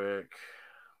quick.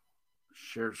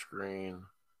 Share screen.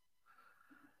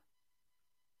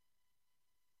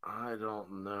 I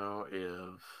don't know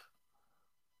if.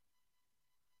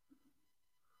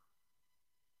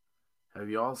 Have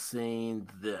you all seen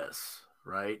this?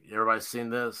 Right? Everybody's seen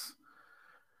this?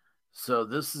 So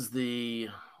this is the.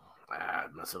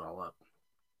 Mess it all up.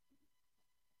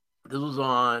 This was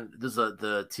on. This is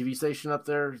the TV station up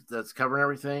there that's covering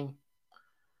everything.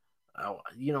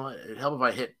 It'd help if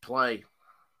I hit play.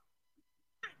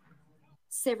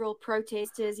 Several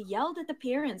protesters yelled at the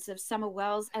parents of Summer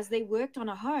Wells as they worked on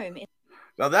a home.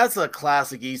 Now that's a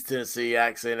classic East Tennessee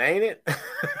accent, ain't it?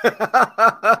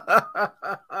 I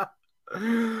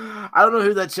don't know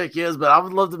who that chick is, but I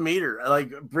would love to meet her.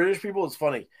 Like British people, it's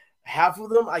funny. Half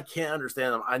of them I can't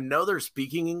understand them. I know they're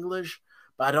speaking English,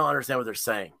 but I don't understand what they're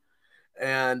saying.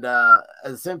 And at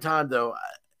the same time, though,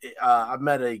 I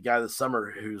met a guy this summer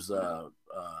who's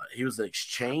he was an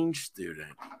exchange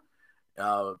student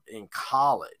in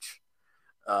college.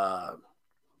 I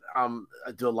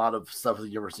do a lot of stuff at the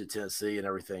University of Tennessee and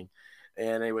everything.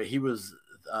 And anyway, he was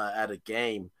at a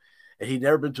game, and he'd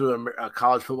never been to a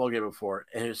college football game before.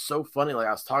 And it was so funny. Like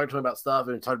I was talking to him about stuff,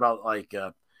 and talking about like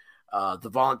the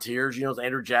Volunteers.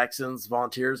 Andrew Jackson's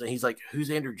Volunteers, and he's like,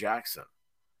 "Who's Andrew Jackson?"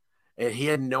 And he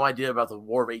had no idea about the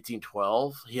War of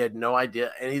 1812. He had no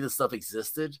idea any of this stuff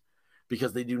existed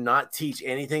because they do not teach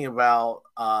anything about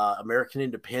American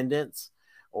independence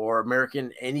or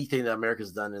American anything that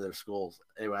America's done in their schools.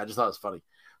 Anyway, I just thought it was funny.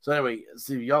 So anyway,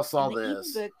 see, y'all saw in the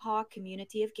this. Edenburg Park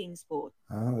community of Kingsport.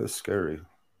 It's scary.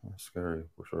 It's scary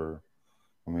for sure.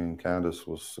 I mean, Candace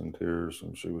was in tears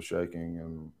and she was shaking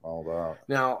and all that.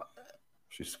 Now,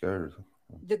 she's scared.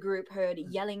 The group heard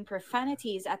yelling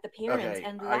profanities at the parents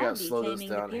and loudly claiming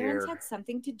the parents had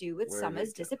something to do with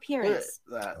Summer's disappearance.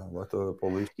 Let the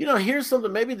police. Here's something.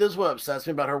 Maybe this is what upsets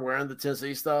me about her wearing the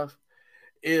Tennessee stuff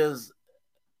is,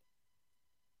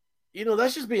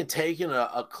 that's just being taken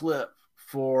a clip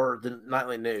for the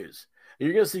nightly news.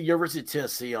 You're going to see University of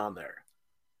Tennessee on there.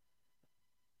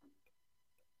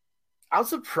 I'm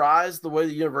surprised the way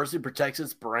the university protects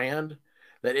its brand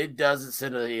that it doesn't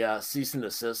send a cease and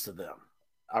desist to them.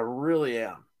 I really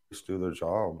am. Just do their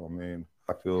job. I mean,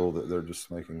 I feel that they're just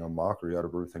making a mockery out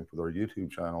of everything for their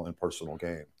YouTube channel and personal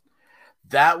gain.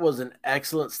 That was an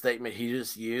excellent statement he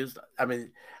just used. I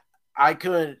mean, I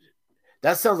couldn't.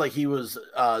 That sounds like he was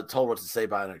told what to say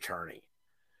by an attorney.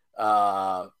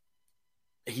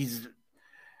 He's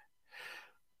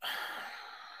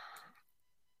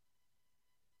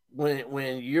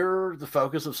when you're the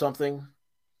focus of something,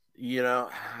 you know.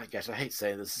 Gosh, I hate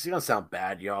saying this. It's gonna sound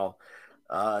bad, y'all.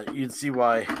 You can see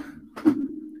why.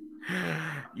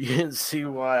 You can see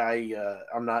why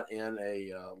I'm not in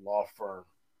a law firm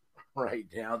right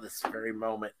now, this very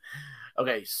moment.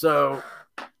 Okay, so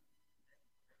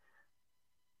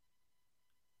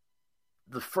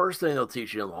the first thing they'll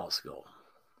teach you in law school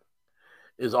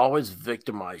is always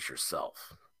victimize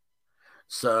yourself.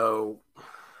 So,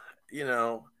 you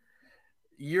know,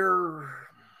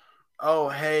 oh,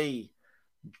 hey,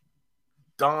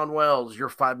 Don Wells, you're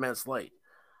 5 minutes late.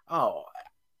 Oh,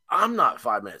 I'm not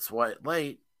 5 minutes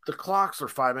late. The clocks are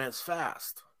 5 minutes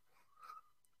fast.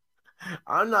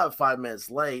 I'm not 5 minutes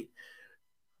late.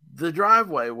 The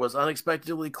driveway was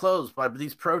unexpectedly closed by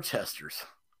these protesters.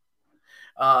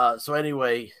 So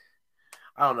anyway,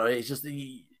 I don't know. It's just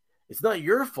it's not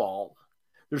your fault.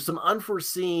 There's some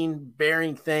unforeseen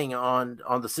bearing thing on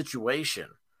the situation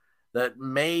that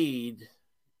made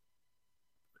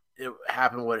it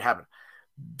happen what happened.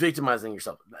 Victimizing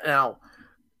yourself. Now,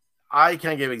 I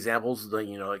can't give examples,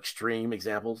 extreme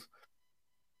examples.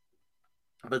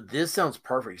 But this sounds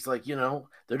perfect. It's like,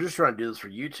 they're just trying to do this for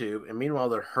YouTube. And meanwhile,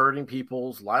 they're hurting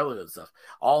people's livelihood and stuff.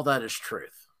 All that is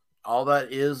truth. All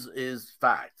that is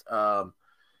fact. I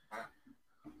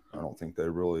don't think they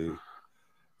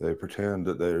pretend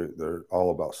that they're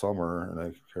all about Summer and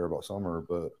they care about Summer,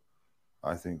 but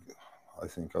I think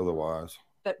otherwise.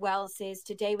 But Wells says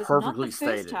today was not the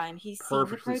first time he's seen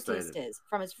the protesters.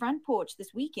 From his front porch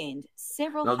this weekend,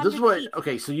 several hundred people.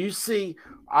 Okay, so you see,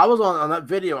 I was on that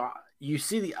video. You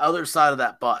see the other side of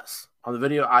that bus on the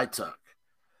video I took.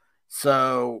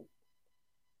 So,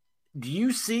 do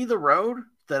you see the road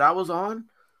that I was on?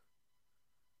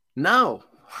 No,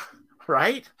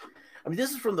 right? I mean,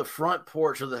 this is from the front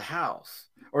porch of the house.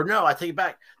 Or no, I take it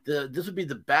back. This would be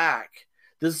the back.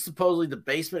 This is supposedly the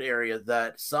basement area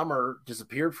that Summer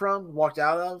disappeared from, walked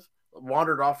out of,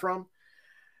 wandered off from.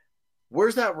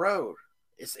 Where's that road?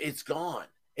 It's gone.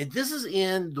 And this is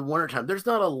in the wintertime. There's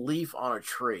not a leaf on a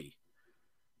tree.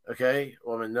 Okay?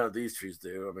 Well, I mean, none of these trees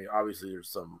do. I mean, obviously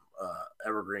there's some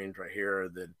evergreens right here.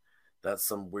 Then that's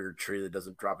some weird tree that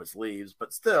doesn't drop its leaves.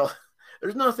 But still,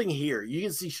 there's nothing here. You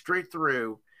can see straight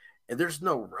through, and there's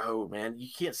no road, man. You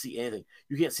can't see anything.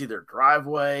 You can't see their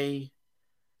driveway.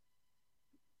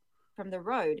 From the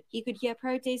road, he could hear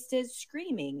protesters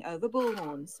screaming over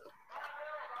bullhorns.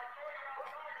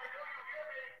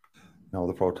 No,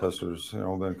 the protesters,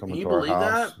 been coming to our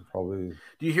house. That? Probably.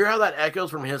 Do you hear how that echoes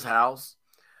from his house?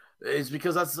 It's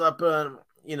because that's up, that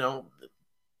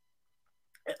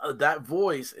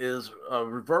voice is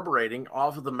reverberating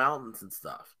off of the mountains and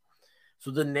stuff. So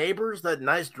the neighbors, that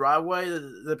nice driveway,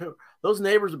 those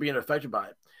neighbors are being affected by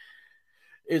it.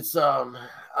 It's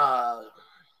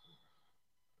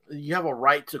you have a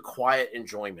right to quiet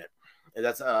enjoyment, and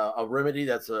that's a remedy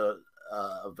that's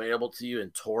available to you in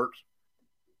tort.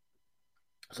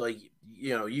 So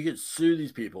you could sue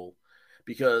these people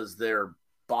because they're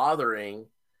bothering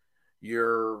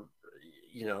your,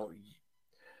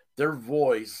 their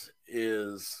voice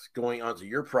is going onto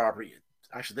your property.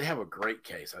 Actually, they have a great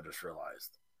case. I just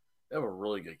realized they have a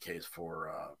really good case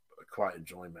for quiet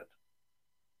enjoyment.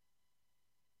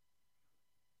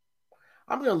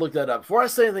 I'm going to look that up. Before I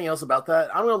say anything else about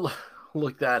that, I'm going to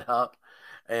look that up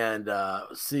and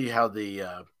see how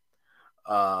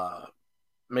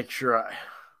make sure I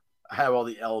have all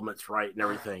the elements right and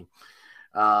everything.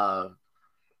 Well,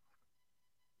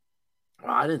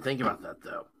 I didn't think about that,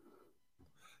 though.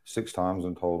 6 times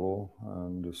in total,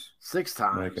 and just 6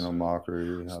 times making a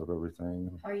mockery out of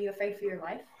everything. Are you afraid for your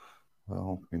life?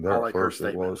 Well, I mean, at first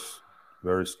it was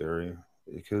very scary.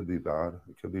 It could be bad.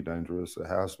 It could be dangerous. It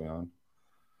has been.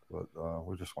 But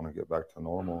we just want to get back to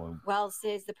normal. And Wells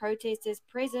says the protesters'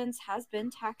 presence has been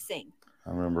taxing.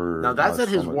 I remember. Now that's at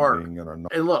his work.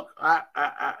 Hey, look, I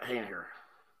hang on here.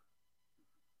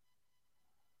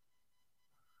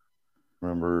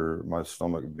 Remember my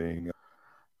stomach being.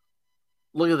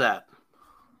 Look at that.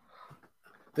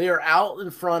 They are out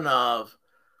in front of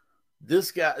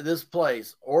this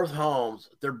place, Orth Homes.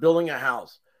 They're building a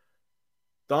house.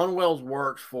 Don Wells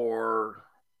works for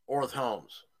Orth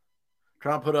Homes,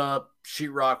 trying to put up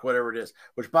sheetrock, whatever it is.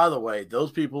 Which, by the way,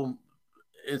 those people,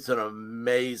 it's an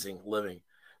amazing living.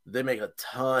 They make a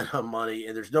ton of money,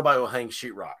 and there's nobody who will hang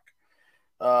sheetrock.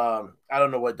 I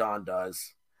don't know what Don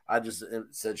does. I just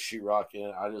said sheetrock,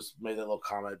 and I just made that little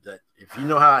comment that if you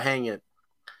know how to hang it,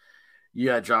 you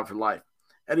got a job for life.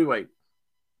 Anyway,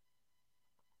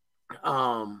 they're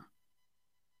out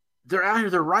here.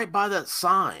 They're right by that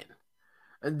sign,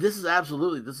 and this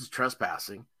is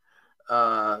trespassing.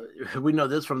 We know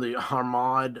this from the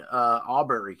Ahmaud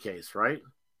Arbery case, right?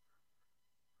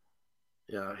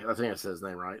 Yeah, I think I said his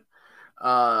name right.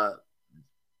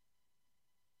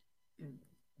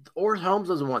 Orth Homes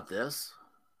doesn't want this.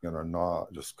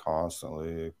 Not just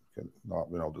constantly not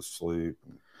being able to sleep.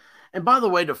 And by the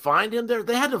way, to find him there,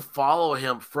 they had to follow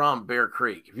him from Bear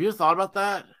Creek. Have you thought about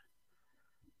that?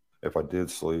 If I did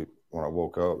sleep, when I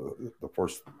woke up,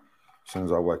 as soon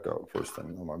as I wake up, first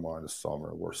thing on my mind is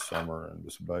summer. We're summer, and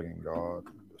just begging God,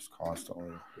 just constantly,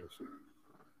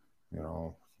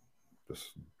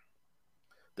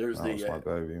 There's my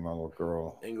baby, my little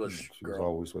girl. English she girl. was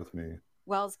always with me.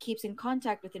 Wells keeps in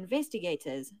contact with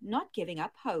investigators, not giving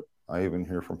up hope. I even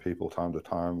hear from people time to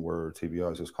time where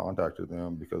TBIs has contacted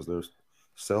them because their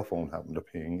cell phone happened to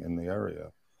ping in the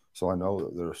area. So I know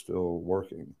that they're still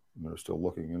working and they're still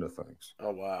looking into things. Oh,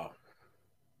 wow.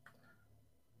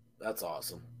 That's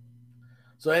awesome.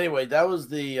 So anyway, that was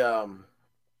the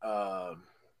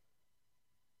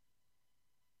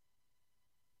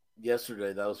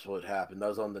yesterday. That was what happened. That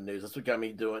was on the news. That's what got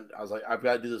me doing. I was like, I've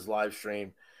got to do this live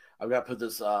stream. I've got to put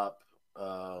this up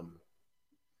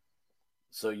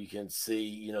so you can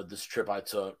see, this trip I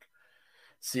took,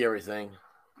 see everything.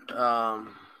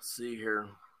 See here.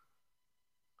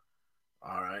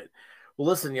 All right. Well,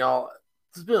 listen, y'all,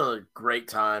 this has been a great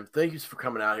time. Thank you for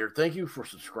coming out here. Thank you for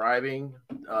subscribing.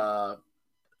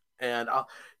 And I'll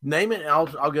name it. And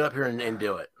I'll get up here and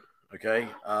do it. Okay.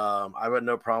 I've got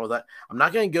no problem with that. I'm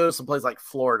not going to go to some place like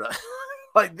Florida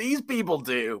like these people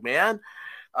do, man.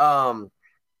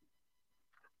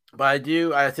 But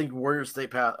I think Warriors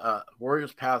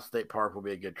Path State Park will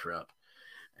be a good trip.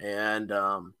 And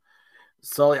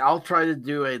Sully, I'll try to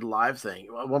do a live thing.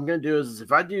 What I'm going to do is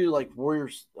if I do like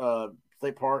Warriors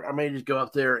State Park, I may just go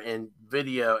up there and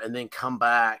video and then come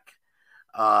back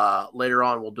later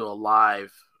on. We'll do a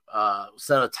live,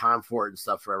 set a time for it and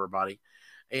stuff for everybody.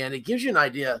 And it gives you an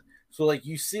idea. So like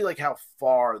you see like how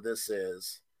far this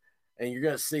is, and you're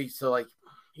going to see, so like,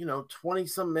 20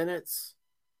 some minutes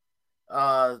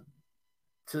to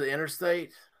the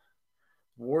interstate.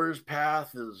 Warriors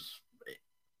Path is,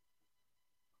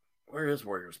 where is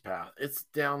Warriors Path? It's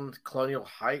down Colonial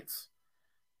Heights.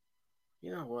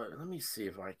 You know what? Let me see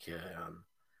if I did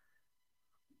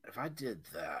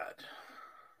that.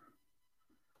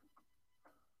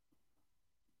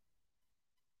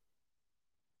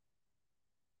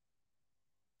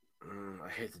 I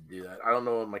hate to do that. I don't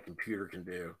know what my computer can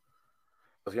do.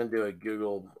 I was going to do a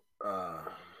Google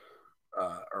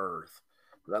Earth.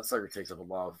 But that sucker takes up a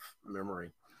lot of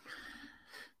memory.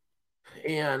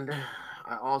 And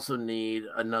I also need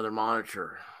another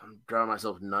monitor. I'm driving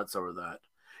myself nuts over that.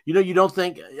 You don't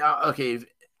think, okay,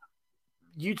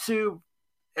 YouTube,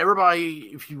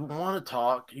 everybody, if you want to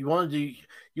talk, you want to do,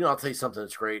 I'll tell you something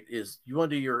that's great is you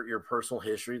want to do your personal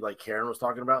history like Karen was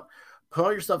talking about. Put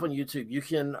all your stuff on YouTube. You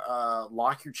can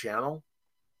lock your channel.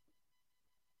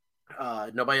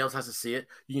 Nobody else has to see it.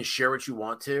 You can share what you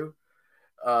want to.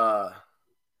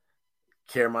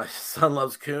 Karen, my son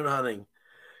loves coon hunting.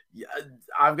 Yeah,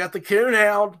 I've got the coon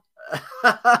hound.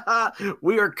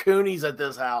 We are coonies at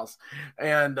this house,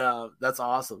 and that's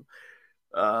awesome.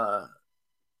 And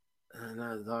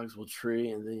the dogs will tree,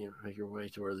 and then you make your way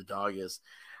to where the dog is.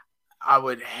 I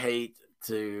would hate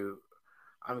to.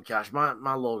 Gosh, my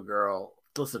little girl.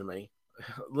 Listen to me.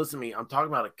 I'm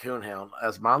talking about a coon hound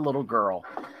as my little girl.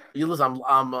 You listen.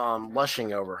 I'm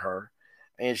lushing over her,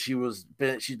 and she's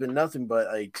been nothing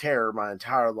but a terror my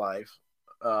entire life.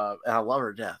 And I love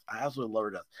her to death. I absolutely love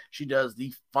her to death. She does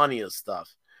the funniest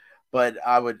stuff, but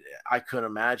I couldn't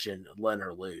imagine letting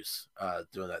her loose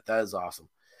doing that. That is awesome.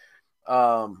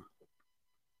 Where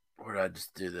did I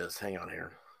just do this? Hang on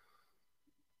here.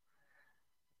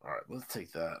 All right, let's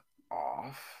take that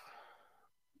off.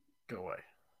 Go away.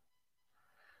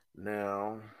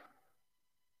 Now,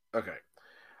 okay.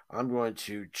 I'm going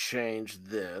to change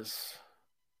this.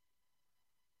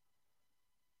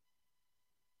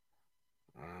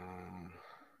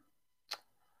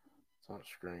 It's on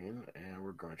screen, and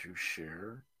we're going to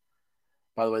share.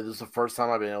 By the way, this is the first time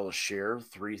I've been able to share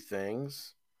 3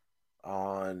 things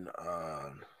on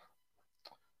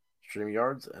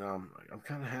StreamYards, and I'm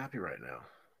kind of happy right now.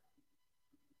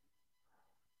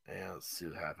 And let's see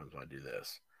what happens when I do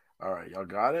this. All right, y'all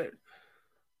got it?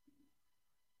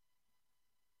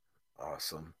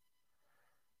 Awesome.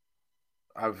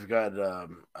 I've got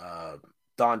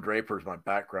Don Draper's my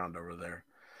background over there.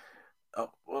 Oh,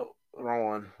 well,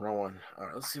 wrong one. All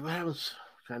right, let's see what happens.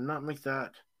 Can I not make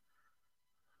that?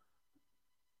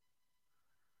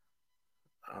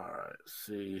 All right,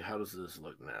 see, how does this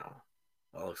look now?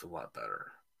 That looks a lot better.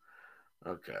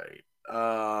 Okay.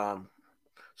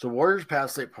 So Warriors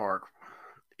Path State Park,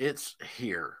 it's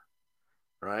here,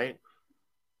 right?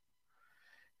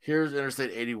 Here's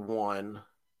Interstate 81,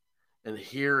 and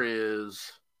here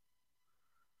is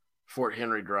Fort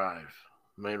Henry Drive,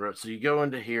 main road. So you go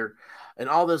into here, and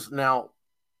all this now,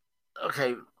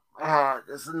 okay,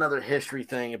 this is another history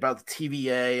thing about the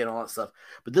TVA and all that stuff.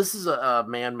 But this is a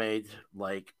man-made,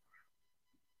 like,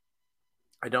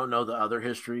 I don't know the other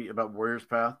history about Warriors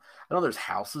Path. I know there's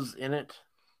houses in it,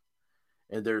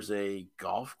 and there's a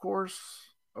golf course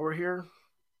over here.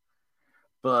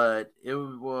 But it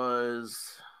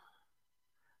was,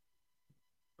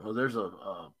 well, there's a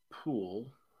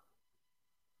pool.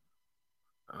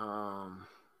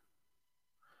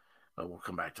 We'll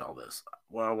come back to all this.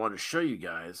 What I want to show you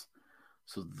guys.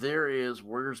 So there is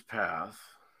Warriors Path.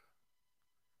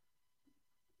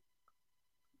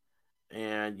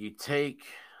 And you take,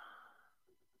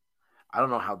 I don't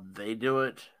know how they do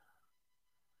it.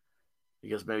 You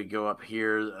guys maybe go up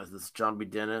here as this John B.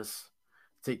 Dennis.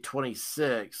 Take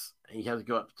 26, and you have to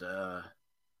go up to,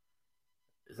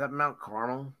 is that Mount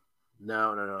Carmel?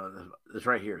 No. It's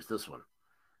right here. It's this one.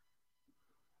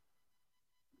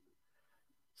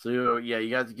 So, yeah,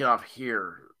 you got to get off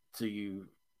here till you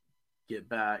get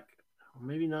back. Or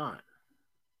maybe not.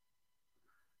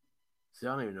 See,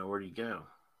 I don't even know where you go.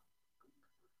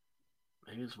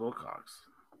 Maybe it's Wilcox.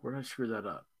 Where did I screw that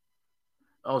up?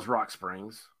 Oh, it's Rock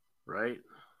Springs, right?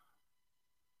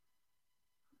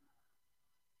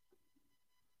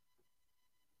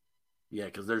 Yeah,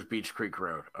 because there's Beach Creek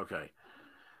Road. Okay.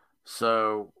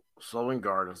 So, Sloan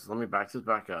Gardens. Let me back this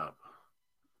back up.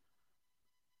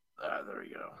 There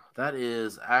we go. That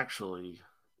is actually,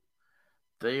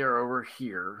 they are over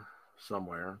here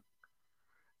somewhere.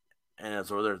 And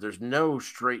it's over there. There's no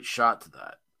straight shot to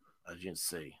that, as you can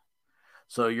see.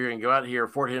 So you're going to go out here.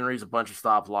 Fort Henry's a bunch of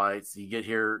stoplights. You get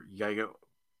here, you got to go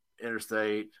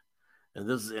interstate. And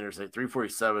this is interstate.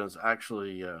 347 is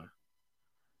actually,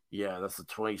 yeah, that's the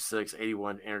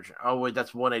 2681 interchange. Oh, wait,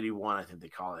 that's 181, I think they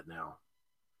call it now.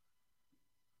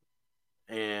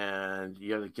 And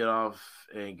you have to get off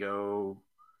and go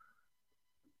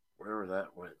wherever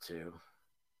that went to.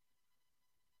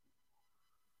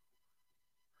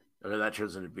 Okay, that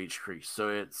turns into Beach Creek. So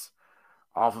it's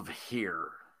off of here.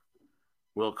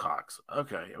 Wilcox.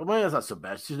 Okay. Well, maybe that's not so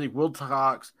bad. It's usually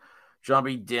Wilcox, John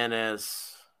B.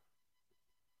 Dennis,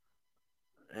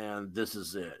 and this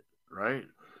is it, right?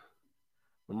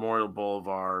 Memorial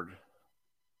Boulevard.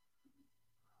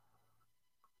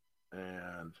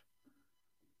 And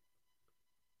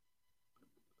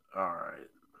all right.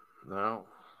 No.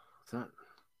 What's that?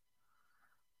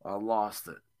 I lost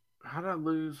it. How did I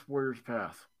lose Warriors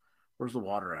Path? Where's the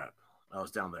water at? Oh,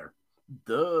 it's down there.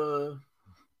 Duh.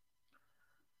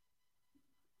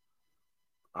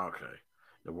 Okay.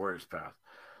 The Warriors Path.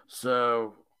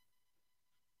 So,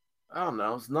 I don't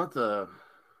know. It's not the...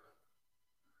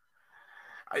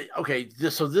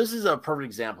 so this is a perfect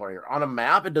example right here. On a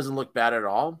map, it doesn't look bad at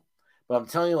all. But I'm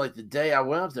telling you, like, the day I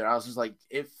went up there, I was just like,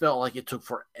 it felt like it took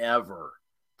forever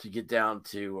to get down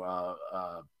to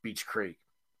Beach Creek.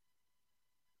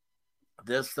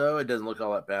 This, though, it doesn't look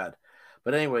all that bad.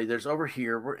 But anyway, there's over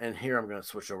here, and here I'm going to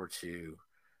switch over to,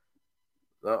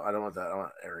 oh, I don't want that. I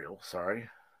want aerial, sorry.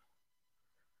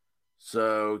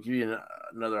 So, give you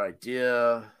another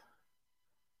idea.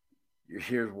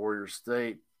 Here's Warrior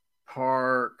State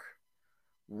Park.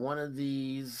 One of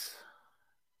these,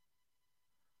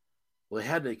 well, they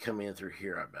had to come in through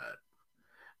here, I bet.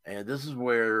 And this is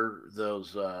where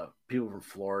those people from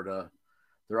Florida,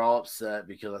 they're all upset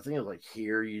because I think it's like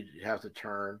here you have to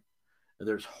turn, and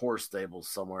there's horse stables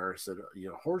somewhere. So,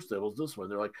 horse stables this way.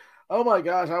 They're like, oh my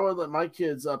gosh, I would let my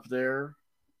kids up there.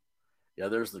 Yeah,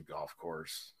 there's the golf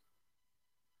course.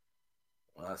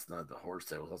 Well, that's not the horse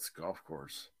stables. That's the golf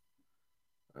course.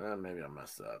 Maybe I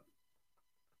messed up.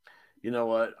 You know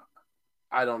what?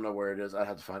 I don't know where it is. I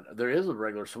have to find. There is a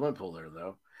regular swimming pool there,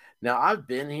 though. Now, I've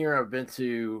been here. I've been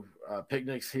to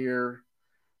picnics here.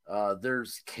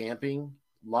 There's camping.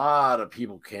 A lot of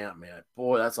people camp, man.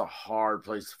 Boy, that's a hard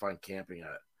place to find camping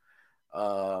at.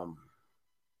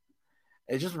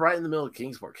 It's just right in the middle of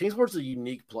Kingsport. Kingsport's a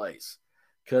unique place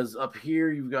Because up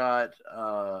here you've got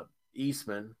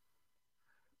Eastman,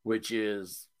 which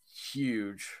is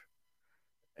huge.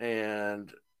 And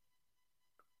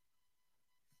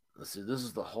let's see, this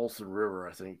is the Holston River,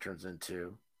 I think, turns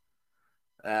into.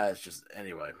 It's just,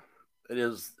 anyway, it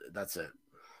is, that's it.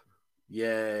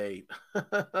 Yay.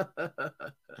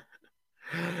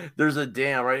 There's a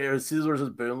dam, right? See where it says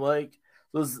Boone Lake?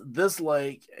 So this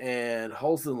lake and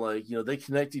Holston Lake, they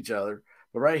connect each other.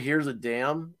 But right here's a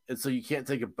dam, and so you can't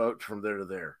take a boat from there to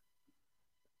there.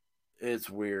 It's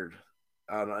weird.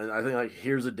 I don't know. And I think, like,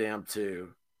 here's a dam, too.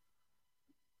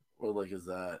 What lake is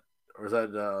that? Or is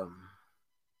that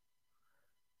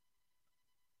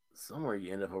somewhere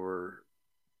you end up over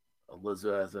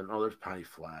Elizabeth? And there's Piney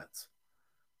Flats.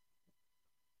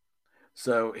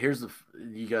 So here's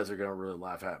you guys are going to really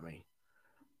laugh at me.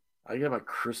 I got my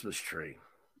Christmas tree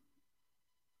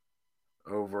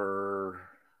over.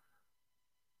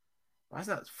 Why is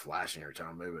that flashing every time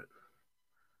I move it?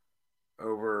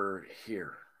 Over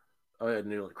here. Oh, yeah,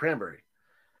 New Cranberry.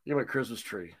 I got my Christmas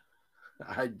tree.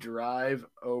 I drive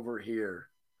over here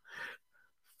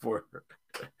for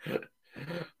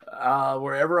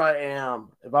wherever I am.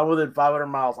 If I'm within 500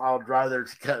 miles, I'll drive there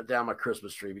to cut down my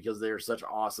Christmas tree because they are such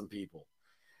awesome people.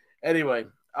 Anyway,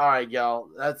 all right, y'all.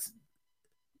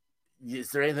 Is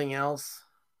there anything else?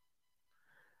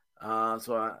 So I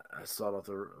saw it off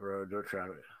the road. Don't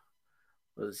travel.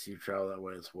 Let's see you travel that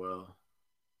way as well.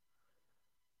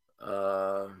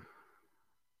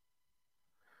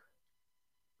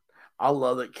 I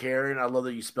love that, Karen. I love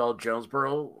that you spelled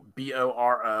Jonesboro,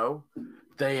 Boro.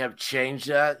 They have changed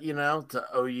that, to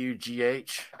Ough.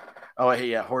 Oh,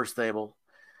 yeah, horse stable.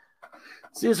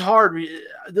 See, it's hard.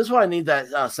 This is why I need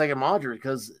that second monitor,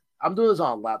 because I'm doing this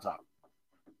on a laptop.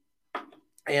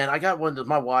 And I got one to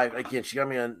my wife. Again, she got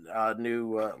me a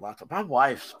new laptop. My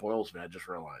wife spoils me, I just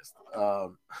realized.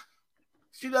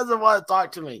 She doesn't want to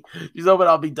talk to me. She's hoping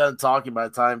I'll be done talking by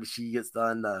the time she gets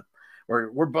done.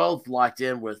 We're both locked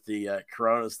in with the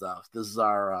Corona stuff. This is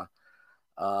our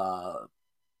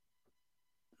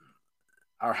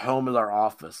home is our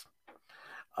office.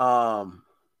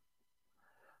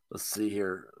 Let's see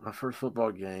here. My first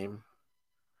football game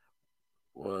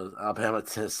was Alabama,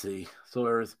 Tennessee.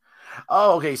 So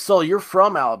okay. So you're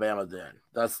from Alabama then?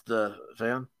 That's the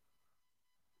fan.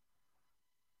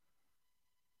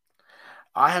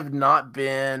 I have not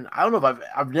been. I don't know if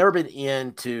I've never been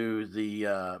into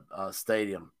the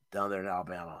stadium down there in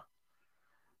Alabama.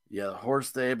 Yeah, the horse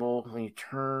stable. When you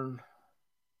turn.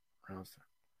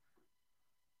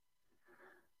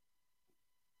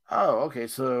 Oh, okay.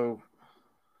 So.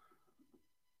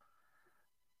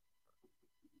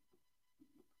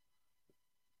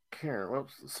 Karen,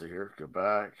 whoops. Let's see here. Go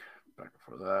back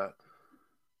before that.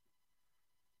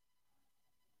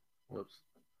 Whoops.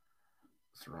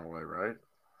 It's the wrong way, right?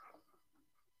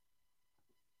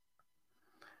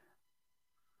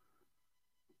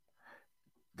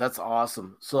 That's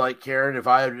awesome. So, like, Karen, if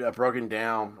I had broken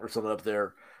down or something up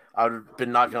there, I would have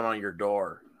been knocking on your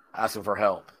door asking for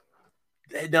help.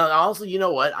 Now, honestly, you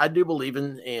know what? I do believe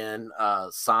in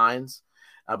signs.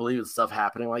 I believe in stuff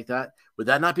happening like that. Would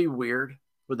that not be weird?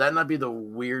 Would that not be the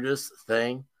weirdest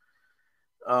thing?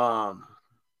 I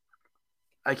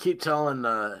keep telling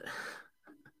my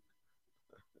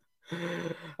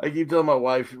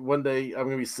wife one day I'm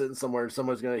gonna be sitting somewhere and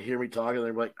someone's gonna hear me talking and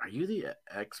they're like, "Are you the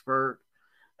expert?"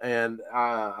 And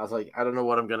I was like, "I don't know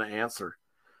what I'm gonna answer."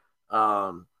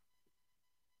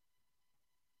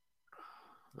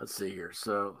 Let's see here.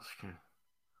 So,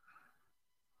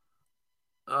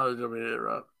 oh, don't mean to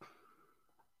interrupt.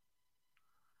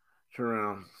 Turn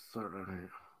around. Start right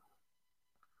here.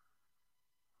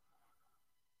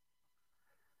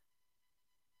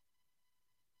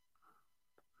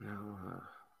 No.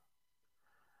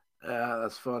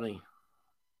 That's funny.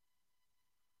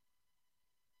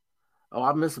 Oh,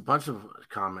 I missed a bunch of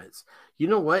comments. You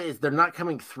know what? They're not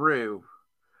coming through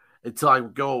until I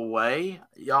go away.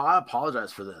 Y'all, I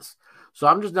apologize for this. So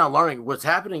I'm just now learning. What's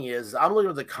happening is I'm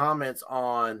looking at the comments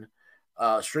on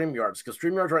StreamYards, because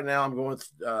StreamYards right now I'm going with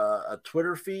a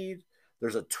Twitter feed,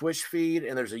 there's a Twitch feed,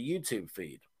 and there's a YouTube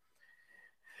feed.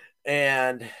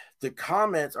 And the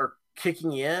comments are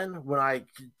kicking in when I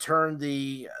turn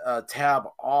the tab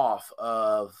off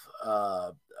of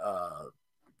the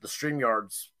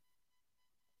StreamYards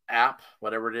app,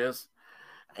 whatever it is.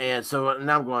 And so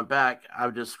now I'm going back.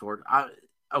 I've Discord.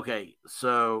 Okay,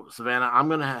 so Savannah, I'm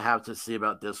going to have to see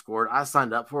about Discord. I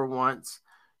signed up for it once.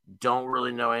 Don't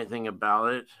really know anything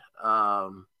about it.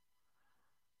 Let's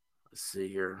see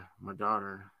here. My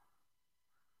daughter.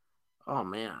 Oh,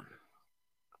 man.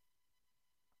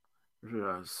 Where did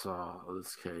I saw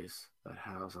this case? That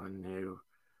house I knew.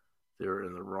 They were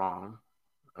in the wrong.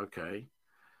 Okay.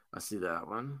 I see that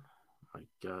one. My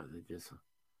God, they just.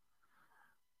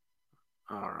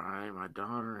 All right. My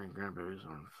daughter and grandbabies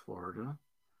are in Florida.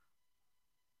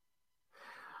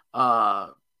 I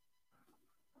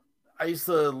used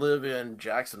to live in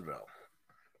Jacksonville.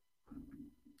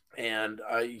 And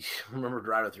I remember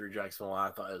driving through Jacksonville, and I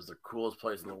thought it was the coolest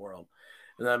place in the world.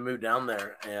 And then I moved down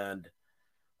there, and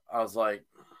I was like,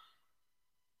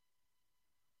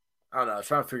 I don't know, I was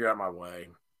trying to figure out my way.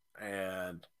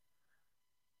 And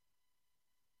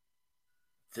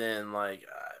then, like,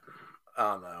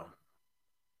 I don't know.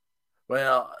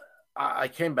 Well, I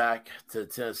came back to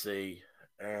Tennessee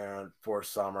and for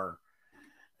summer,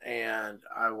 and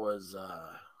I was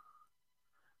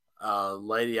a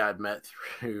lady I'd met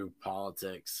through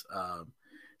politics.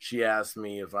 She asked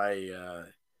me if I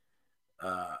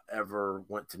ever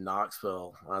went to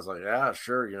Knoxville. I was like, yeah,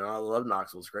 sure. You know, I love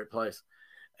Knoxville. It's a great place.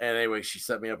 And anyway, she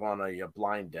set me up on a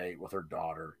blind date with her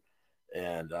daughter.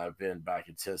 And I've been back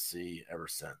in Tennessee ever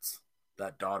since.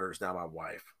 That daughter is now my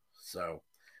wife. So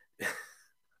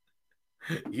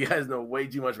you guys know way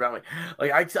too much about me.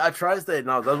 Like I try to stay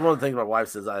anonymous. That's one of the things my wife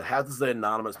says. I have to stay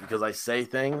anonymous because I say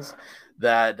things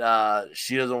that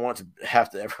she doesn't want to have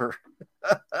to ever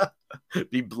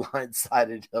be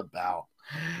blindsided about.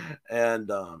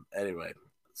 And anyway,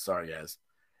 sorry guys.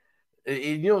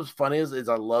 You know what's funny is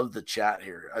I love the chat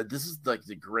here. This is like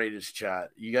the greatest chat.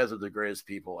 You guys are the greatest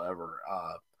people ever.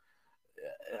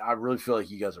 I really feel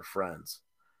like you guys are friends.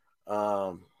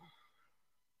 Never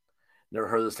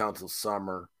heard of this town until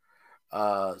summer.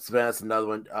 So that's another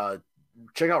one.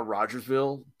 Check out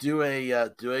Rogersville. Do a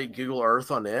Google Earth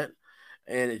on it,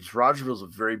 and Rogersville's a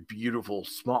very beautiful,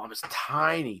 small. It's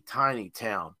tiny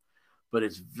town, but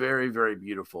it's very, very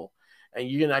beautiful. And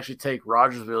you can actually take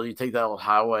Rogersville. You take that old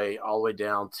highway all the way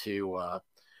down to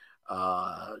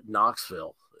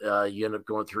Knoxville. You end up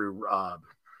going through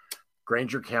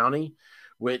Granger County,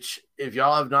 which if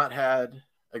y'all have not had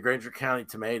a Granger County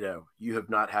tomato, you have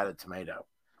not had a tomato.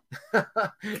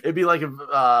 It'd be like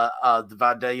the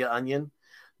Vidalia onion.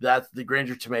 That's the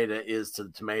Granger tomato is to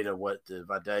the tomato what the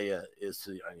Vidalia is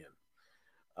to the onion.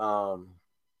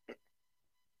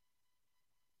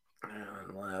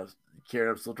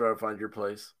 Karen, I'm still trying to find your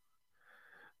place.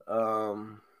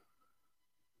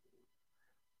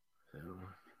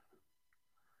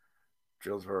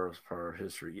 Jonesboro is part of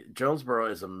history.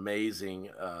 Jonesboro is amazing.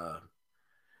 I'll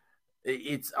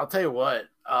tell you what.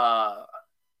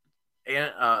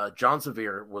 John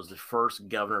Sevier was the first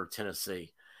governor of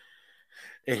Tennessee,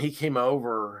 and he came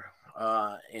over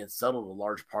and settled a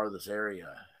large part of this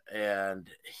area. And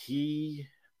he,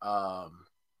 gosh,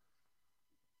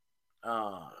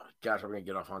 I'm gonna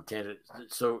get off on tangent.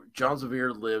 So John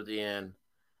Sevier lived in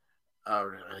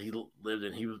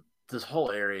this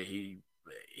whole area. He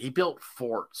built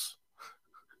forts.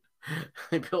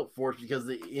 They built forts because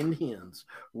the Indians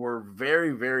were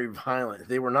very, very violent.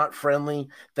 They were not friendly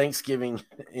Thanksgiving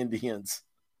Indians.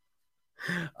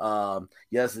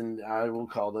 Yes, and I will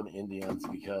call them Indians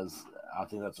because I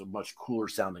think that's a much cooler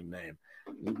sounding name.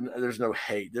 There's no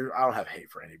hate. I don't have hate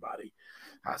for anybody.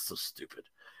 That's so stupid.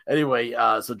 Anyway,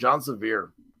 so John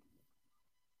Sevier,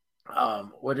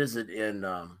 what is it in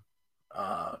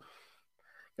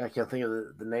I can't think of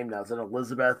the name now. It's in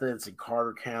Elizabeth. It's in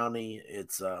Carter County.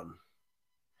 It's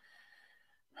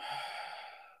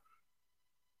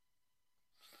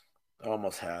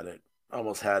almost had it.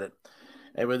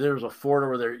 Anyway, there was a fort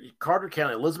over there. Carter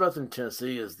County, Elizabeth in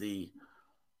Tennessee is the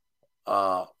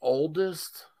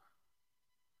oldest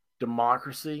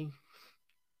democracy.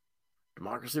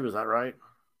 Was that right?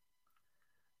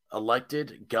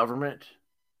 Elected government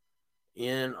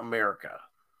in America.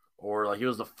 Or like it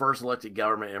was the first elected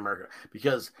government in America.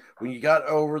 Because when you got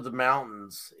over the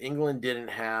mountains, England didn't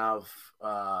have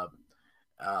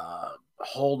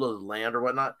hold of the land or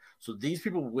whatnot. So these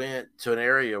people went to an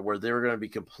area where they were going to be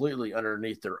completely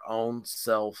underneath their own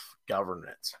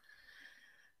self-governance.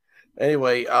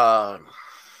 Anyway, what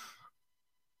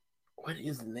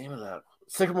is the name of that?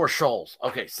 Sycamore Shoals.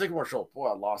 Okay, Sycamore Shoals. Boy,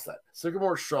 I lost that.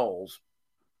 Sycamore Shoals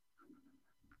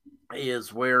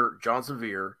is where John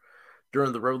Sevier,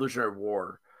 during the Revolutionary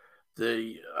War,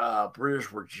 the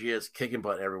British were just kicking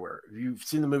butt everywhere. You've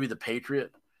seen the movie The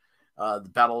Patriot, the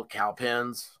Battle of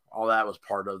Cowpens, all that was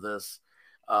part of this.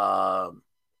 The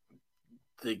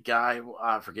guy,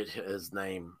 I forget his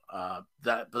name,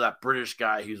 that British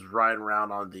guy who's riding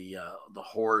around on the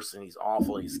horse and he's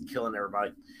awful, he's killing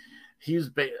everybody. He was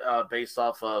based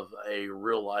off of a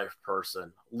real life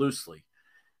person, loosely,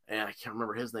 and I can't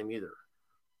remember his name either.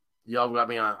 Y'all got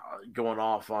me going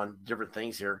off on different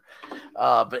things here.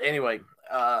 But anyway,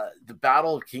 the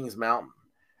Battle of Kings Mountain,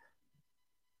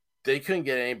 they couldn't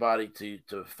get anybody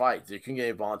to fight. They couldn't get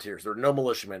any volunteers. There were no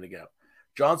militiamen to go.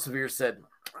 John Sevier said,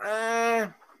 I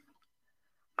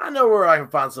know where I can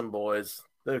find some boys.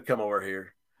 They'll come over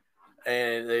here.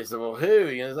 And they said, well, who?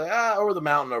 And he's like, over the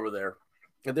mountain over there.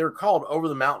 And they were called Over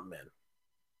the Mountain Men.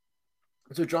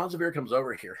 And so John Sevier comes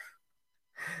over here.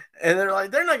 And they're like,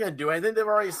 they're not going to do anything. They've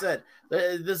already said,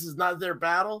 this is not their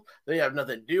battle. They have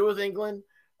nothing to do with England.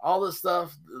 All this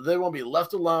stuff. They won't be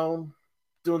left alone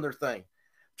doing their thing.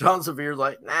 John Sevier's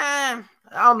like, nah, I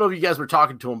don't know if you guys were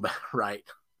talking to him right.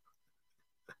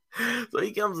 So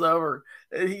he comes over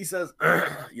and he says,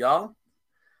 y'all,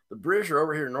 the British are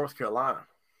over here in North Carolina.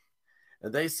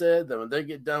 And they said that when they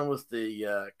get done with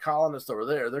the colonists over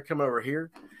there, they're coming over here.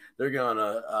 They're going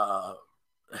to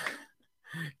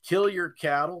kill your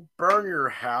cattle, burn your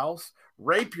house,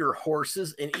 rape your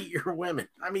horses, and eat your women.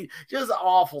 I mean, just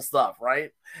awful stuff,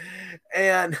 right?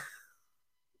 And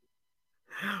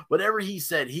whatever he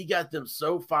said, he got them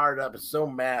so fired up and so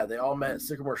mad. They all met at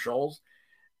Sycamore Shoals,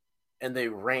 and they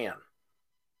ran.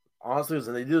 Honestly,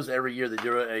 and they do this every year. They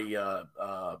do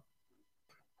a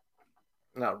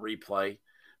not replay,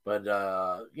 but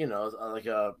like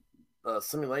a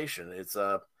simulation. It's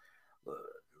a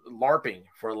LARPing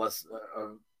for a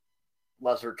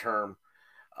lesser term.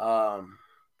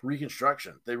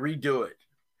 Reconstruction. They redo it.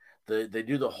 They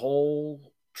do the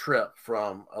whole trip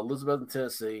from Elizabeth,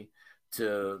 Tennessee,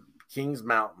 to Kings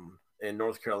Mountain in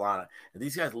North Carolina. And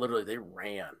these guys literally, they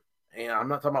ran. And I'm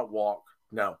not talking about walk.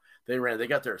 No, they ran. They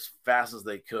got there as fast as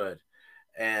they could.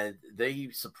 And they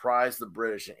surprised the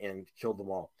British and killed them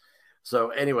all. So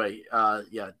anyway,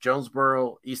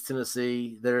 Jonesboro, East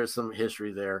Tennessee, there is some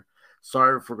history there.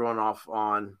 Sorry for going off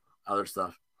on other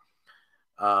stuff.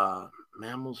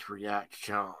 Mammals react.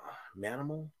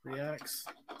 Manimal reacts?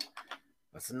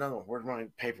 That's another one. Where'd my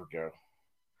paper go?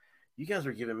 You guys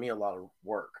are giving me a lot of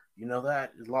work. You know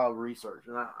that? It's a lot of research,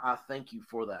 and I thank you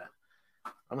for that.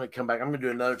 I'm going to come back. I'm going to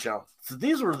do another channel. So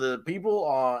these were the people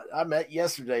I met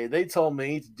yesterday. They told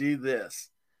me to do this.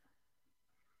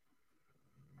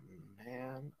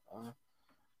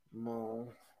 Manimal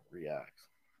reacts.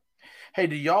 Hey,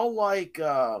 do y'all like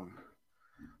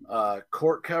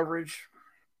court coverage?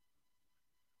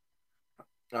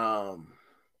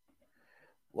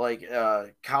 Like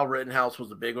Kyle Rittenhouse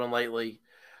was a big one lately.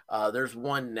 There's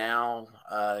one now,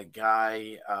 a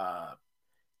guy,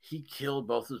 he killed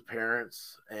both his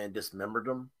parents and dismembered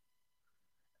them.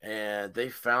 And they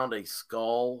found a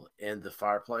skull in the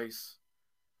fireplace.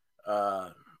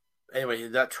 Anyway,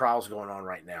 that trial's going on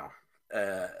right now.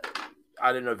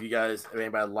 I didn't know if you guys, if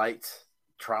anybody liked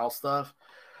trial stuff,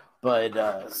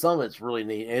 but some of it's really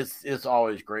neat. It's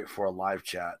always great for a live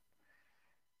chat.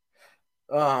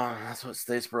 That's what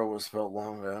Statesboro was spelled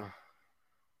long ago.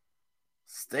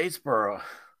 Statesboro.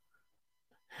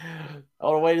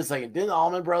 Oh, wait a second. Didn't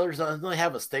Allman Brothers, didn't they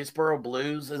have a Statesboro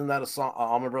Blues? Isn't that a song, an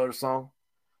Allman Brothers song?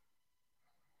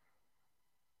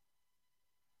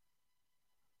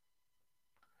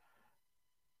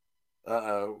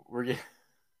 Uh-oh. We're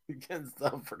getting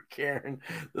stuff for Karen.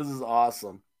 This is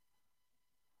awesome.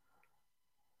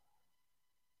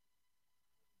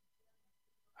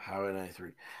 Highway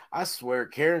 93. I swear,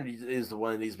 Karen is the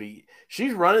one that needs to be.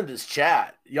 She's running this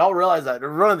chat. Y'all realize that? They're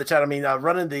running the chat. I mean,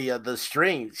 running the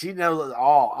stream. She knows it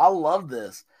all. I love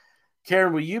this.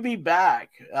 Karen, will you be back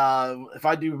if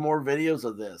I do more videos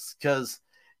of this? Because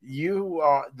you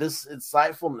are, this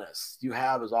insightfulness you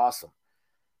have is awesome.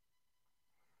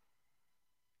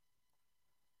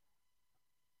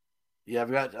 Yeah,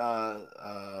 I've got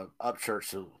Upchurch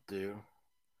to do.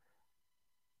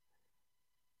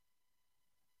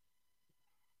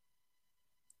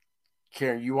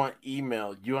 Karen, you want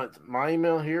email? You want my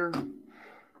email here?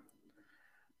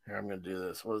 Here, I'm going to do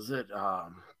this. What is it?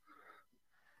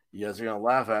 You guys are going to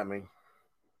laugh at me.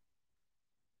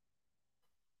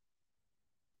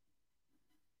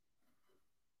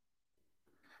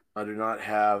 I do not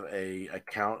have a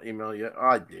account email yet. Oh,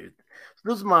 I do.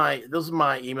 This is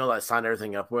my email that I signed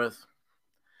everything up with.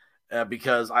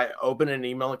 Because I opened an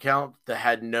email account that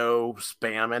had no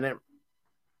spam in it.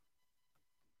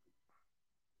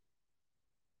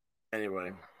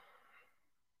 Anyway,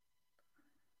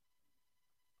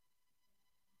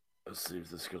 let's see if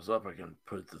this goes up. I can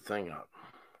put the thing up.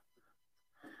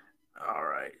 All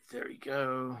right, there you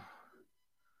go.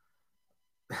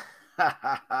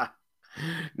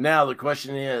 Now the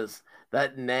question is,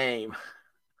 that name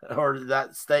or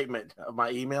that statement of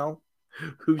my email,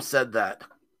 who said that?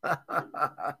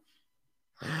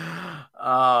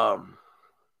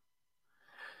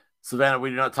 Savannah, we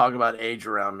do not talk about age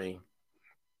around me.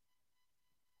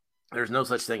 There's no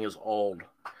such thing as old.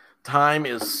 Time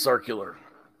is circular.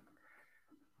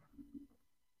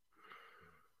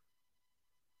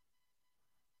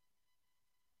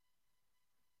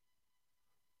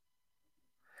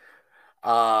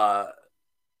 Karen,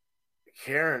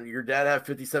 your dad had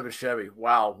 57 Chevy.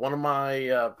 Wow, one of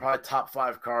my probably top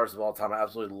 5 cars of all time. I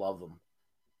absolutely love them.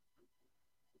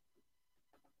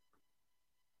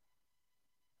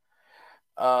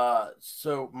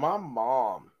 So my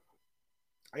mom,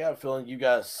 I got a feeling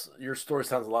your story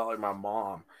sounds a lot like my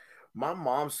mom. My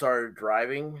mom started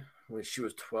driving when she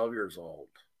was 12 years old,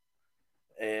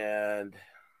 and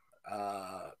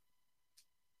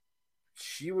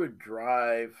she would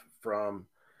drive from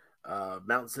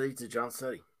Mountain City to Johnson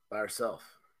City by herself.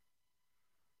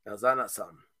 Now, is that not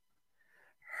something?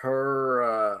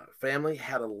 Her family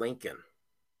had a Lincoln,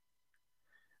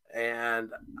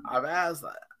 and I've asked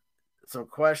some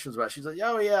questions about it. She's like,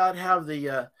 oh yeah, I'd have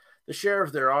the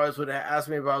sheriff there always would ask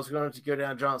me if I was going to go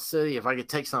down to Johnson City if I could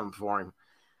take something for him.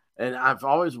 And I've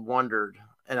always wondered,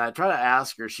 and I try to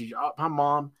ask her. My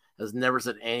mom has never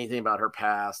said anything about her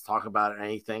past, talk about it,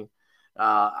 anything.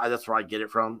 That's where I get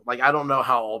it from. Like, I don't know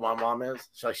how old my mom is.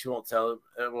 She won't tell.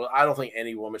 Well, I don't think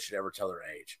any woman should ever tell her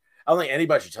age. I don't think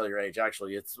anybody should tell your age.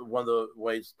 Actually, it's one of the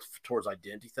ways towards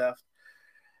identity theft.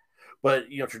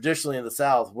 But traditionally in the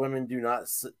South, women do not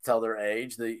tell their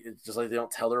age. It's just like they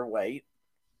don't tell their weight.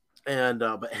 And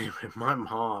but anyway, my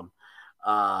mom,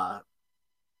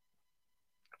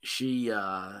 she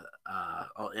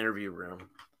interview room.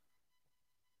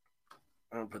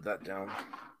 I'm gonna put that down.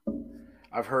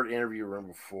 I've heard interview room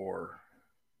before.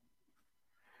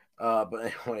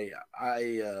 But anyway, I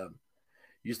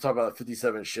used to talk about a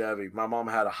 57 Chevy. My mom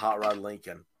had a hot rod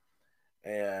Lincoln.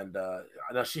 And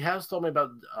now she has told me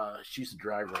about she used to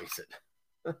drag race it.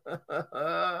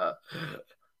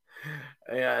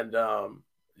 And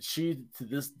she, to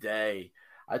this day,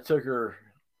 I took her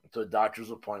to a doctor's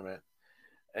appointment,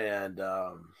 and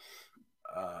her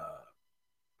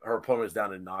appointment was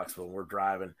down in Knoxville, and we're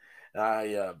driving. And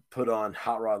I put on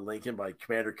Hot Rod Lincoln by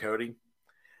Commander Cody.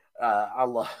 I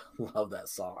love that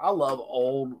song. I love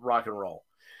old rock and roll.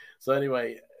 So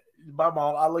anyway, my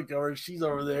mom, I looked over, she's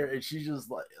over there, and she's just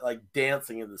like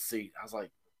dancing in the seat. I was like,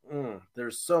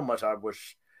 there's so much I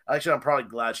wish. Actually, I'm probably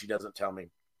glad she doesn't tell me.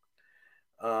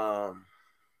 Oh,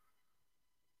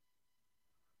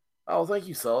 thank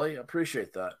you, Sully. I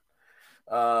appreciate that.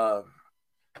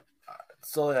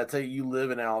 Sully, I tell you, you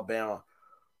live in Alabama.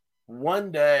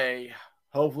 One day,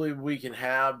 hopefully, we can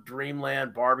have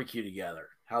Dreamland barbecue together.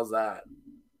 How's that?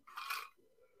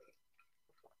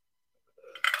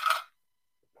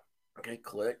 Okay,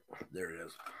 click. There it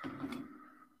is.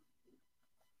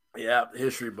 Yeah,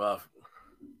 history buff.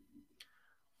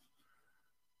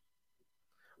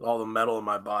 All the metal in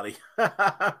my body.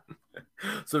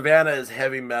 Savannah is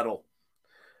heavy metal.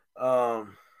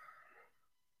 I'm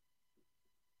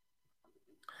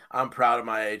proud of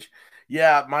my age.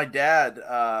 Yeah, my dad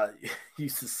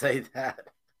used to say that.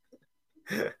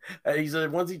 He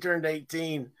said once he turned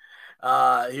 18,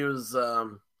 he was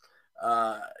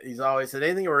he's always said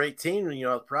anything over 18,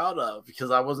 I was proud of,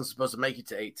 because I wasn't supposed to make it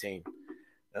to 18.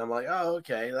 And I'm like, oh,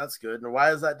 okay, that's good. And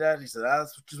why is that, Dad? He said,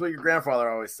 that's just what your grandfather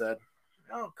always said.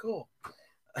 Oh, cool.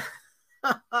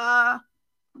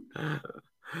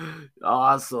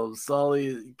 Awesome.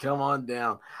 Sully, come on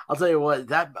down. I'll tell you what,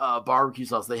 that barbecue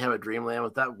sauce they have at Dreamland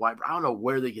with that white, I don't know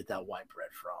where they get that white bread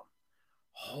from.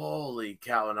 Holy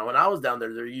cow. Now, when I was down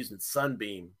there, they're using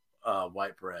Sunbeam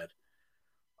white bread.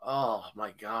 Oh,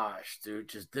 my gosh, dude.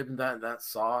 Just dipping that in that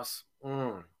sauce.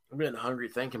 I'm getting hungry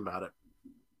thinking about it.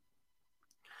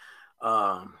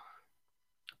 I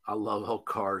love old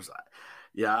cars.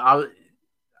 Yeah,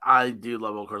 I do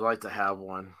love old cars. I like to have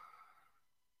one.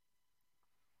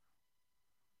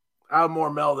 I have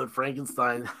more metal than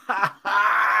Frankenstein.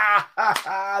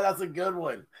 That's a good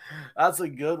one. That's a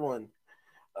good one.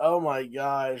 Oh my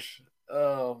gosh.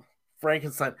 Oh,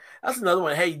 Frankenstein. That's another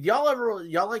one. Hey,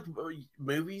 y'all like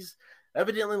movies?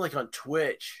 Evidently, like on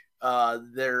Twitch,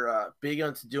 they're big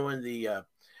onto doing the.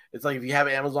 It's like if you have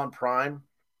Amazon Prime,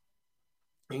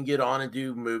 you can get on and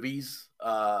do movies.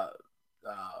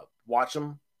 Watch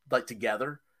them like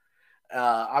together.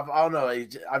 I don't know.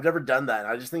 I've never done that.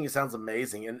 I just think it sounds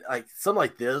amazing. And like something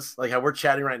like this, like how we're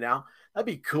chatting right now, that'd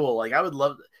be cool. Like I would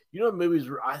love, movies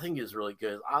I think is really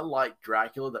good. I like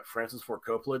Dracula that Francis Ford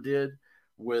Coppola did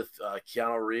with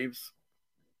Keanu Reeves.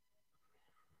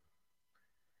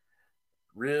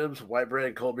 Ribs, white bread,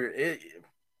 and cold beer.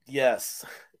 Yes,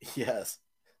 yes.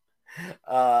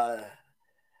 I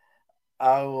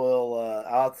will.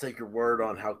 I'll take your word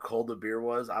on how cold the beer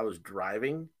was. I was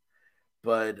driving.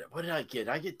 But what did I get? Did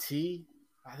I get tea?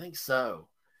 I think so.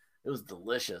 It was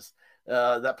delicious.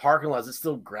 That parking lot, is it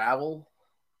still gravel?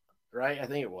 Right? I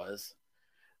think it was.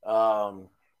 I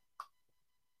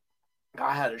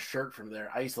had a shirt from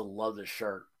there. I used to love this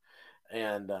shirt.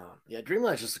 And yeah,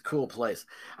 Dreamland's just a cool place.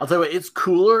 I'll tell you what, it's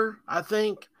cooler, I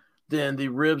think, than the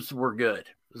ribs were good.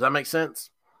 Does that make sense?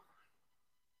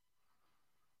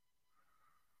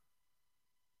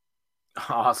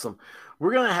 Awesome.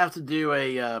 We're gonna have to do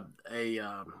a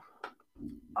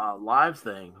live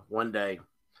thing one day,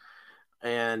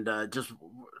 and just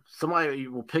somebody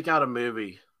will pick out a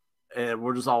movie, and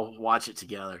we'll just all watch it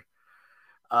together.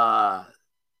 Gosh,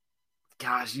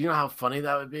 you know how funny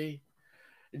that would be.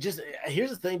 Just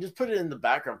here's the thing: just put it in the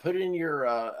background, put it in your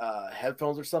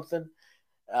headphones or something.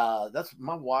 That's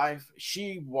my wife.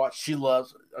 She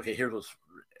loves. Okay, here's what's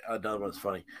another one's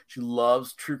funny. She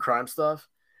loves true crime stuff,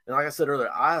 and like I said earlier,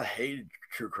 I hated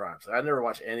true crime. So I never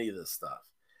watched any of this stuff.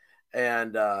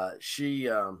 And she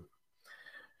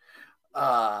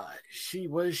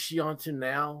what is she on to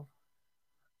now?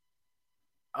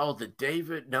 Oh, the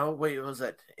David. No, wait, what was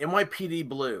that NYPD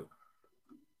Blue?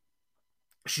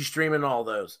 She's streaming all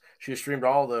those. She has streamed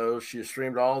all those. She has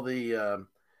streamed all the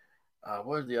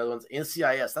what are the other ones?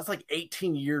 NCIS. That's like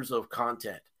 18 years of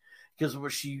content. Because when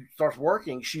she starts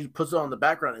working, she puts it on the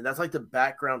background, and that's like the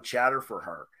background chatter for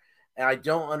her. And I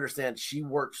don't understand. She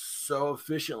works so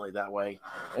efficiently that way.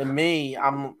 And me,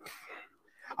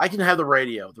 I can have the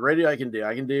radio. The radio I can do.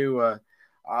 I can do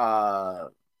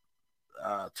talk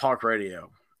radio.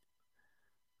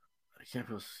 I can't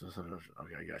put.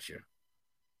 Okay, I got you.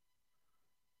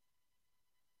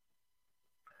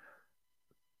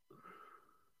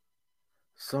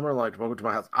 Summer Light, welcome to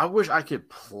my house. I wish I could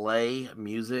play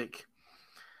music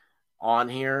on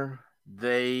here.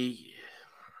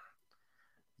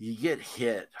 You get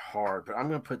hit hard, but I'm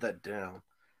going to put that down.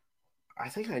 I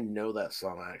think I know that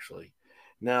song actually.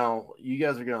 Now, you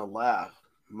guys are going to laugh.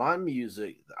 My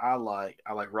music, I like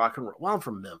rock and roll. Well, I'm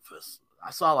from Memphis.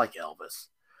 So I like Elvis.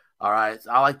 All right.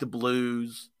 I like the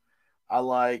blues. I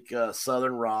like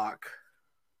Southern rock.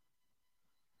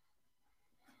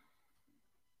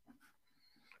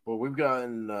 Well, we've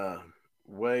gotten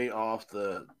way off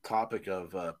the topic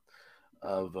of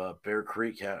Bear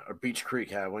Creek or Beach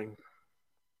Creek, have we?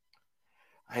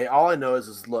 Hey, all I know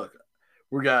is look,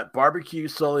 we got barbecue.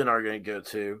 Sully and I are going to go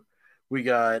to. We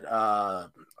got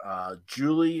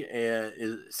Julie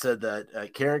and said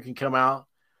that Karen can come out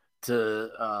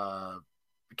to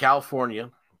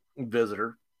California and visit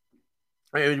her.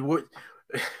 I mean,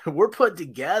 we're put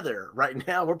together right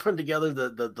now. We're putting together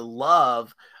the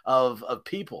love of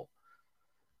people.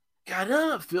 God,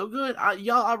 doesn't it feel good? I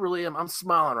really am. I'm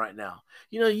smiling right now.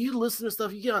 You know, you listen to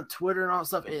stuff, you get on Twitter and all that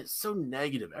stuff, and it's so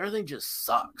negative. Everything just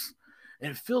sucks.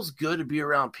 And it feels good to be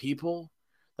around people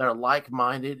that are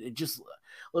like-minded. It just,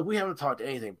 look, we haven't talked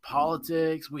anything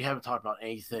politics. We haven't talked about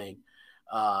anything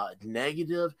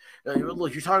negative.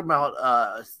 Look, you're talking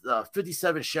about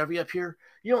 57 Chevy up here.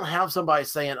 You don't have somebody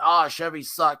saying, Chevy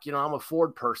suck. You know, I'm a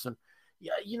Ford person.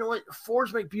 Yeah, you know what?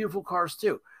 Fords make beautiful cars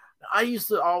too. I used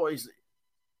to always,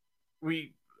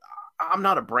 I'm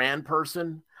not a brand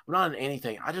person. I'm not in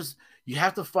anything. You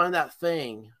have to find that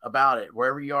thing about it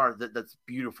wherever you are that's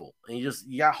beautiful. And you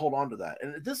got to hold on to that.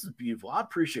 And this is beautiful. I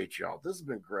appreciate y'all. This has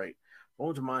been great.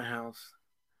 Going to my house.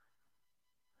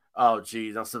 Oh,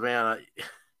 geez. Now, Savannah,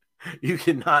 you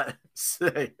cannot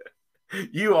say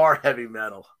you are heavy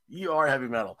metal. You are heavy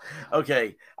metal.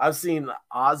 Okay. I've seen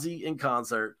Ozzy in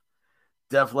concert,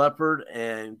 Def Leppard,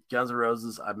 and Guns N'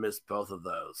 Roses. I missed both of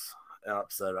those. And I'm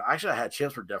upset. Actually, I had a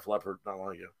chance for Def Leppard not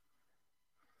long ago.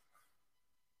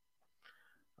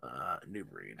 New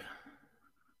Breed.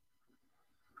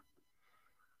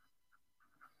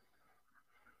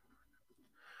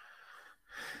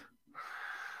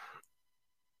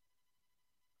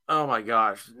 Oh my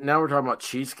gosh. Now we're talking about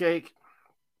cheesecake.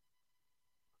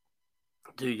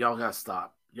 Dude, y'all gotta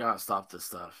stop. Y'all gotta stop this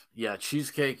stuff. Yeah,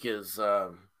 cheesecake's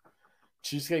a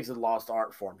lost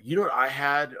art form. You know what I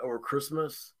had over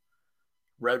Christmas?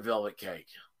 Red velvet cake.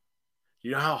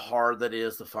 You know how hard that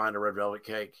is to find a red velvet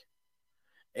cake?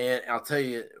 And I'll tell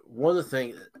you, one of the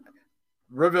things,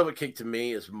 red velvet cake to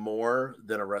me is more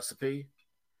than a recipe.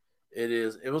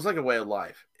 It was like a way of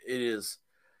life. It is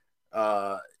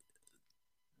the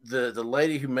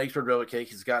lady who makes red velvet cake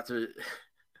has got to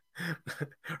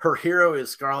her hero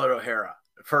is Scarlett O'Hara.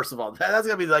 First of all, that's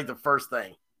gonna be like the first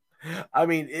thing. I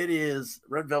mean, it is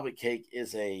red velvet cake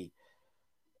is it's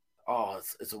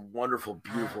a wonderful,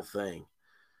 beautiful thing.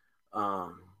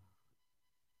 Oh,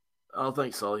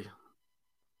 thanks, Sully.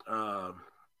 So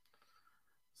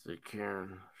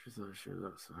Karen, she thought she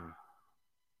was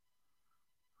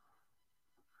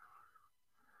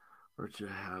where'd you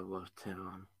have left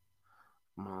town?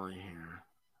 Molly here.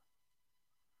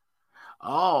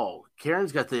 Oh,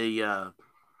 Karen's got the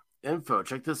info.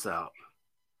 Check this out.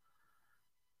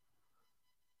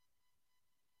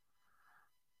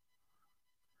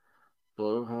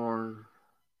 Blowhorn.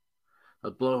 A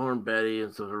Blowhorn Betty,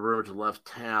 and so the rumor to left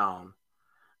town.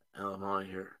 And I'm on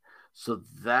here. So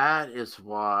that is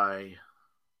why.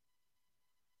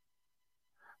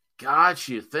 Got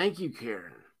you. Thank you,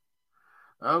 Karen.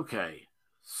 Okay.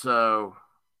 So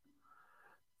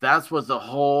that's what the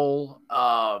whole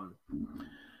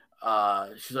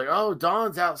she's like, oh,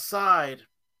 Dawn's outside.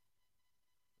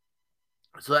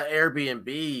 So that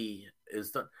Airbnb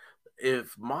is the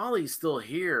if Molly's still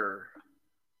here,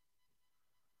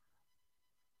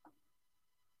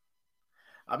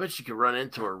 I bet you could run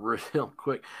into her real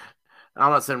quick.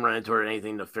 I'm not saying run into her or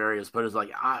anything nefarious, but it's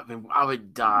like I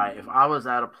would die if I was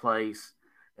at a place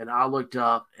and I looked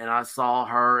up and I saw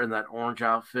her in that orange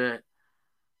outfit.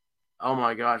 Oh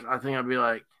my gosh, I think I'd be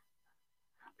like,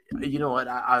 you know what?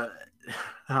 I'd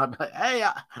be like, hey,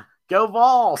 go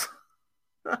Vols!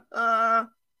 Savannah,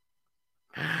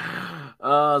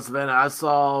 I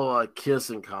saw a Kiss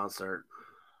in concert.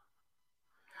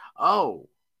 Oh,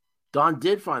 Dawn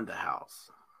did find the house.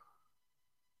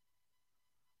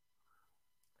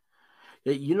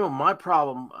 You know, my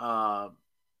problem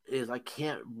is I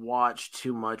can't watch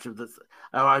too much of this.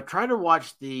 I tried to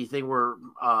watch the thing where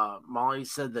Molly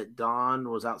said that Dawn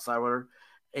was outside with her,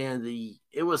 and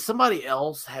it was somebody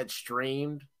else had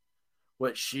streamed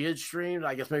what she had streamed.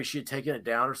 I guess maybe she had taken it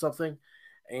down or something,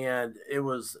 and it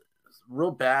was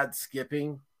real bad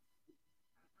skipping.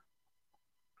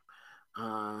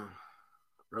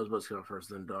 Rosebud's coming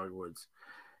first, then Dogwoods.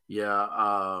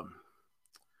 Yeah.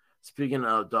 Speaking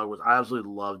of dogwoods, I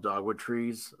absolutely love dogwood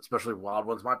trees, especially wild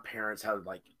ones. My parents had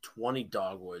like 20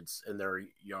 dogwoods in their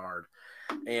yard.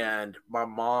 And my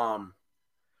mom,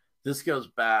 this goes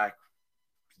back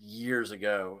years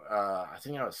ago. I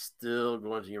think I was still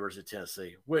going to the University of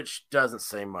Tennessee, which doesn't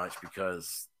say much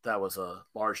because that was a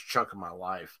large chunk of my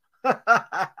life. I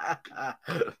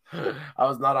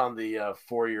was not on the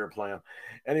 4-year plan.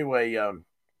 Anyway,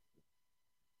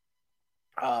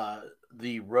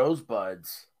 the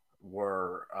rosebuds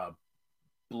were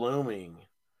blooming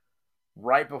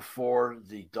right before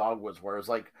the dogwoods were. It was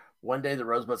like one day the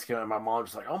rosebuds came out and my mom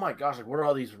was like, oh my gosh, like what are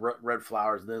all these red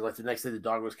flowers? And then like the next day the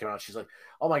dogwoods came out. She's like,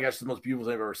 oh my gosh, it's the most beautiful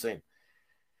thing I've ever seen.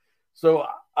 So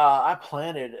I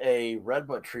planted a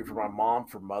redbud tree for my mom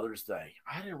for Mother's Day.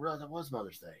 I didn't realize it was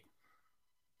Mother's Day.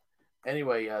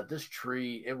 Anyway, this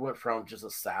tree, it went from just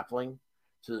a sapling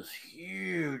to this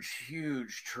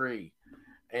huge tree.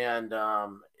 And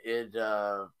it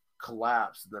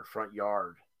collapsed in their front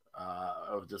yard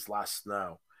of this last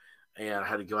snow, and I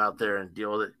had to go out there and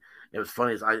deal with it. It was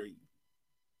funny is I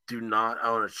do not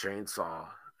own a chainsaw,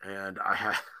 and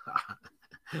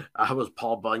I was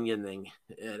Paul Bunyaning,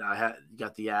 and I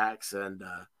got the axe and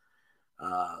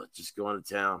just going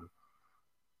to town.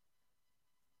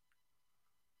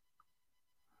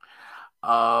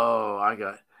 Oh, I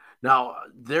got now.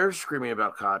 They're screaming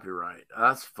about copyright.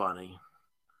 That's funny.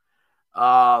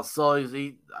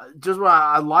 So just what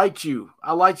I liked you.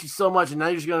 I liked you so much, and now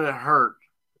you're just gonna hurt.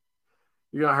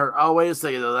 You're gonna hurt. Oh, wait a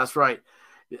second though. That's right.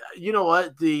 You know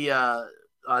what? The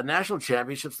national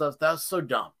championship stuff, that's so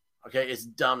dumb. Okay, it's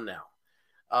dumb now.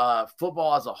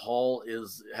 Football as a whole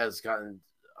has gotten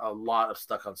a lot of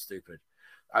stuck on stupid.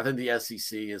 I think the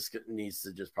SEC needs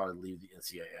to just probably leave the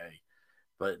NCAA.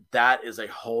 But that is a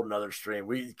whole nother stream.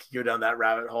 We can go down that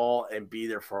rabbit hole and be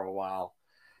there for a while.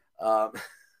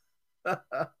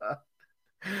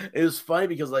 It was funny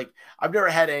because like I've never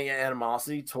had any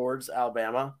animosity towards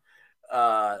Alabama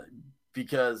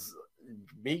because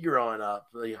me growing up,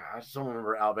 like, I just don't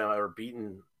remember Alabama ever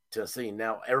beating Tennessee.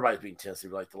 Now everybody's beating Tennessee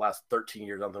for like the last 13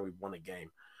 years. I don't think we've won a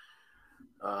game.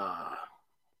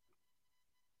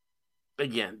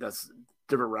 Again, that's a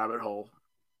different rabbit hole.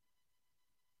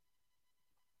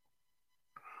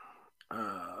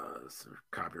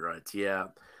 Copyrights, yeah.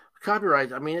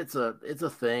 Copyright, I mean, it's a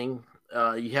thing.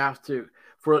 You have to,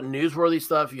 for newsworthy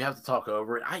stuff, you have to talk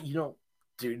over it.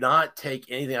 Do not take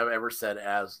anything I've ever said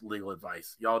as legal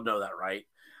advice. Y'all know that, right?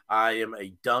 I am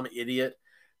a dumb idiot.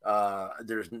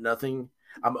 There's nothing.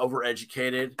 I'm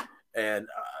overeducated and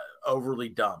overly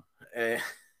dumb,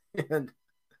 and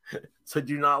so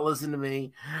do not listen to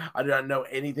me. I do not know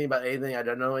anything about anything. I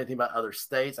don't know anything about other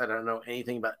states. I don't know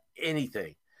anything about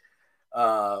anything.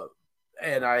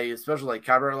 And I especially like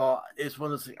copyright law. It's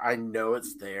one of those things. I know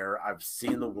it's there. I've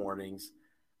seen the warnings.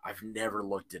 I've never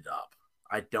looked it up.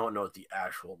 I don't know what the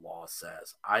actual law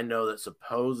says. I know that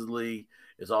supposedly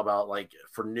it's all about like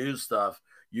for news stuff,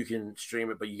 you can stream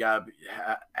it, but you gotta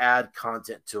add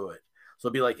content to it. So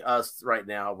it'd be like us right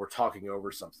now. We're talking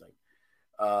over something.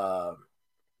 One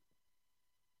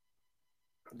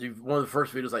of the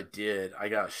first videos I did, I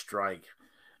got a strike,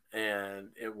 and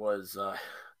it was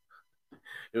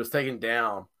It was taken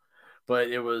down, but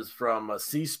it was from a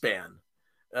C-SPAN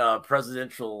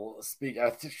presidential speak. I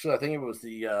think it was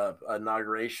the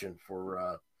inauguration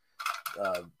for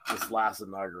this last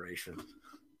inauguration.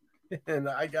 And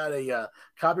I got a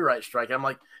copyright strike. I'm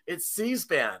like, it's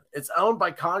C-SPAN. It's owned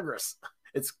by Congress.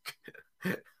 It's,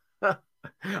 I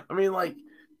mean, like,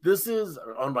 this is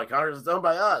owned by Congress. It's owned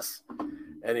by us.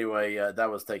 Anyway,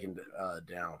 that was taken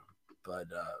down. But,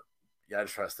 yeah, I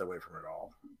just try to stay away from it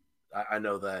all. I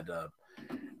know that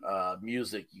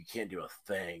music, you can't do a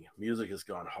thing. Music has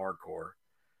gone hardcore.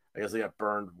 I guess they got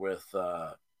burned with,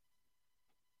 what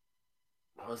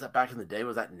was that back in the day?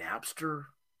 Was that Napster?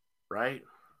 Right?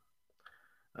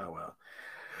 Oh, well.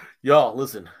 Y'all,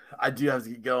 listen, I do have to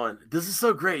get going. This is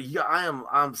so great. Yeah,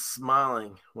 I'm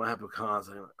smiling when I have pecans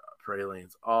and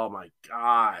pralines. Oh my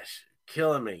gosh,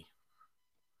 killing me.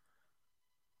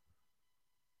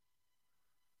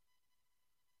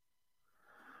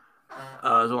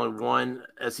 There's only one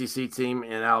SEC team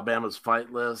in Alabama's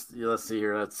fight list. Yeah, let's see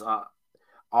here. That's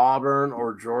Auburn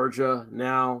or Georgia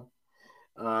now.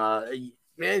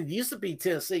 Man, it used to be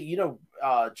Tennessee. You know,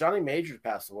 Johnny Majors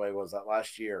passed away, was that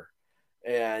last year?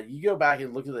 And you go back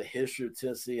and look at the history of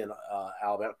Tennessee and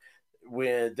Alabama.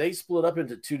 When they split up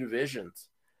into two divisions,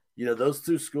 you know, those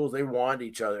two schools, they wanted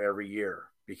each other every year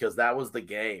because that was the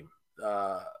game.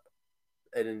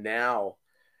 And now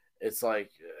it's like,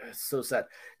 it's so sad.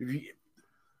 We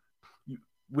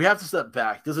have to step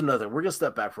back. There's another. We're going to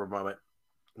step back for a moment.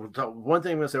 One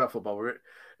thing I'm going to say about football, we're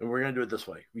going to do it this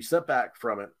way. We step back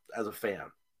from it as a fan.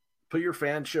 Put your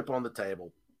fanship on the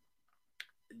table.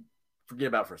 Forget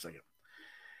about it for a second.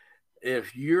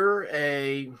 If you're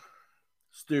a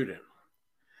student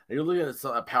and you're looking at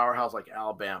a powerhouse like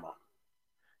Alabama,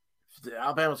 if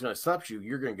Alabama's going to accept you,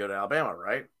 you're going to go to Alabama,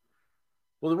 right?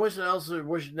 Well, then what's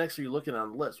next are you looking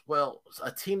on the list? Well, a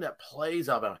team that plays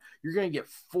Alabama, you're going to get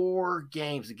 4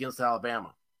 games against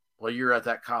Alabama while you're at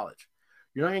that college.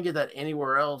 You're not going to get that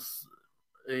anywhere else,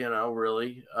 you know,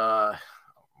 really. Well,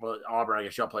 Auburn, I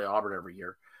guess y'all play Auburn every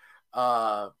year.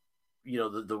 You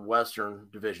know, the Western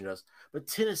Division does. But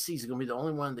Tennessee's going to be the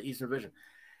only one in the Eastern Division.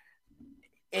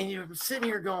 And you're sitting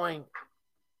here going,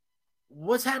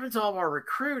 what's happened to all of our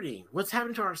recruiting? What's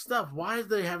happened to our stuff? Why are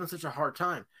they having such a hard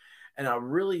time? And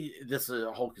this is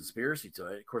a whole conspiracy to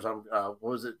it. Of course, what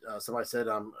was it? Somebody said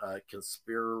I'm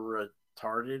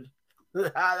conspiratarded.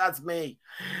 That's me.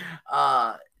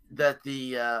 That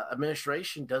the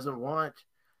administration doesn't want,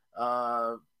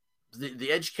 the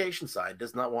education side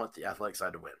does not want the athletic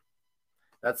side to win.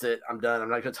 That's it. I'm done. I'm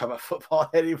not going to talk about football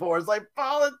anymore. It's like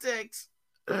politics.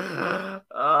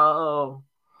 Oh,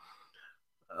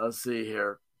 let's see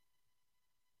here.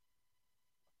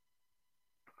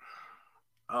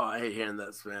 Oh, I hate hearing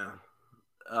this, man.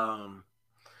 All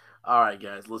right,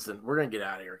 guys, listen, we're going to get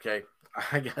out of here, okay?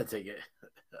 I got to take it.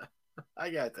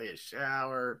 I got to take a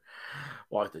shower,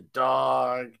 walk the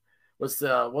dog. What's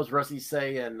Rusty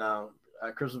saying?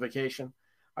 Christmas vacation?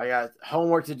 I got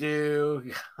homework to do,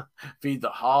 feed the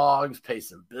hogs, pay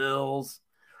some bills.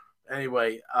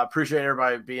 Anyway, I appreciate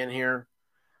everybody being here.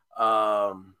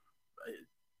 I'm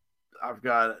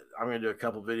going to do a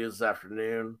couple videos this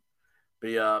afternoon,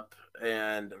 be up.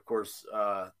 And of course,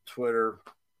 Twitter,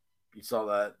 you saw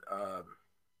that, my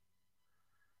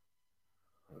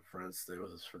friends stay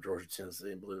with us for Georgia,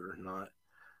 Tennessee, and believe it or not,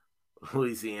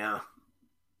 Louisiana.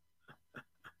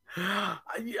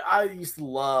 I used to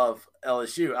love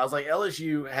LSU. I was like,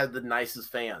 LSU had the nicest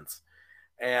fans.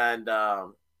 And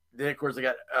then, of course, they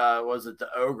got, was it the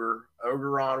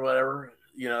Ogeron, whatever?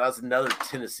 You know, that's another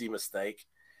Tennessee mistake.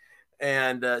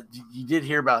 And you did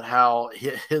hear about how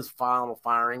his final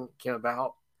firing came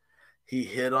about. He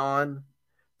hit on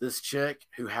this chick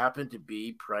who happened to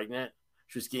be pregnant.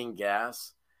 She was getting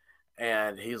gas.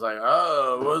 And he's like,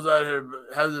 oh, what does that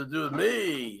have to do with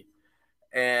me?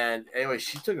 And anyway,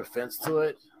 she took offense to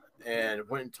it and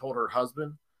went and told her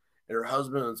husband. And her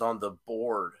husband is on the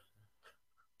board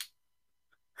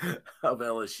of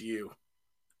LSU.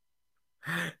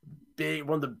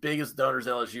 One of the biggest donors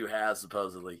LSU has,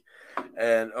 supposedly.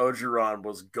 And Ogeron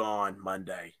was gone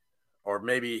Monday. Or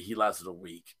maybe he lasted a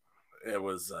week. It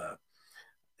was,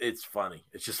 it's funny.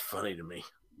 It's just funny to me.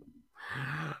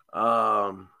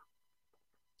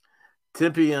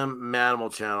 10 p.m.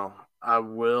 Manimal Channel. I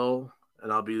will,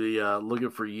 and I'll be looking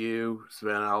for you,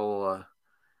 Savannah. I'll,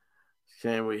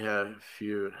 we have a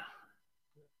few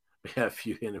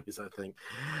enemies, I think.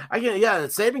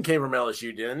 Saban came from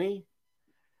LSU, didn't he?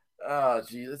 Oh,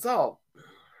 geez, it's all,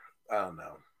 I don't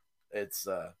know. It's,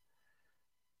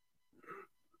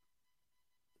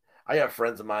 I got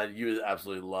friends of mine you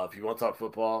absolutely love. If you want to talk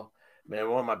football, Man,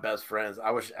 one of my best friends.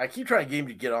 I keep trying to get him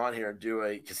to get on here and do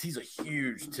because he's a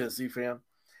huge Tennessee fan.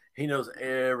 He knows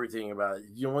everything about it.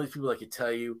 You know, one of these people that can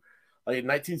tell you, like in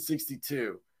 1962,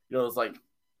 you know, it's like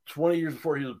 20 years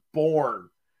before he was born.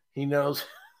 He knows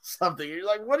something. You're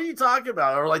like, what are you talking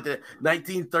about? Or like the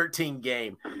 1913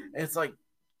 game. And it's like,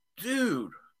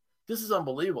 dude, this is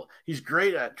unbelievable. He's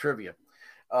great at trivia.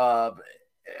 I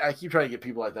keep trying to get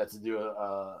people like that to do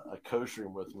a coach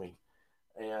room with me.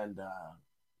 And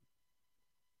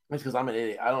it's because I'm an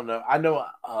idiot. I don't know. I know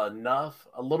a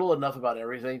little enough about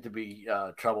everything to be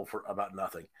trouble for about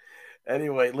nothing.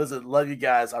 Anyway, listen, love you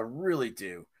guys. I really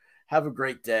do. Have a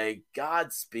great day.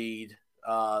 Godspeed.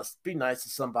 Be nice to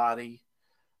somebody.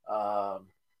 You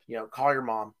know, call your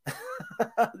mom.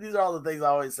 These are all the things I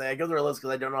always say. I go through a list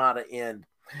because I don't know how to end.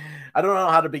 I don't know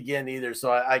how to begin either.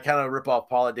 So I kind of rip off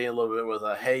Paula Deen a little bit with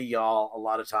a hey, y'all, a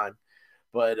lot of time.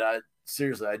 But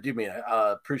seriously, I do mean it.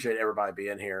 Appreciate everybody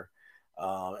being here.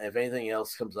 If anything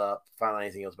else comes up, find out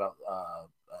anything else about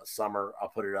summer, I'll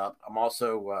put it up. I'm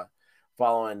also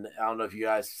following, I don't know if you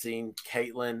guys have seen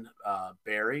Caitlin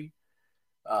Berry.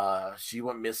 She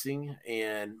went missing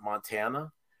in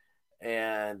Montana,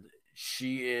 and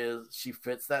she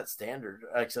fits that standard,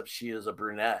 except she is a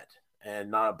brunette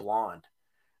and not a blonde.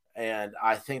 And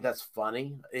I think that's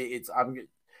funny. I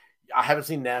haven't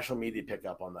seen national media pick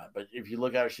up on that, but if you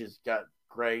look at her, she's got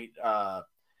great.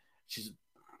 She's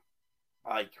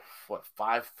like what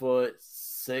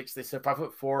 5'6". They said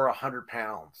 5'4", 100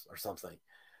 pounds or something.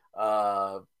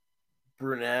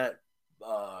 Brunette,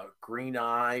 green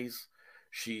eyes.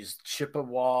 She's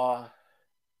Chippewa,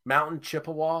 mountain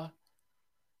Chippewa,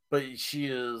 but she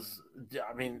is.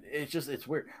 I mean, it's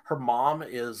weird. Her mom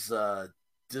is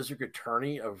district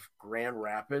attorney of Grand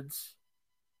Rapids.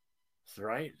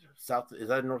 Right, South, is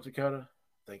that in North Dakota?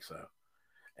 I think so.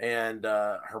 And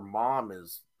her mom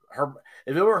is her.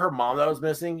 If it were her mom that was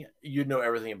missing, you'd know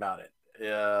everything about it.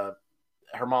 Her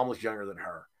mom looks younger than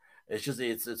her.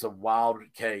 It's a wild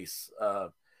case.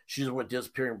 She just went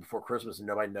disappearing before Christmas, and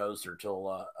nobody knows her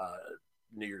till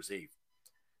New Year's Eve.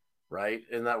 Right?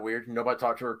 Isn't that weird? Nobody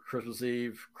talked to her Christmas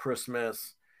Eve,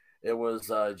 Christmas. It was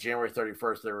January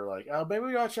 31st. They were like, "Oh, maybe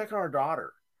we gotta check on our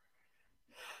daughter."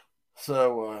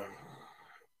 So.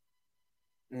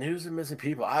 News of missing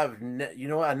people. You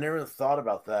know what? I never thought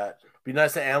about that. Be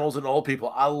nice to animals and old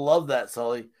people. I love that,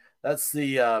 Sully. That's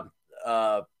the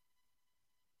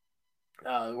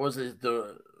was it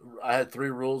the? I had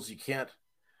 3 rules. You can't,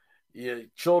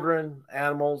 children,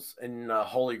 animals, and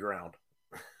holy ground.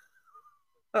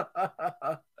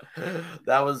 That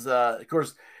was, of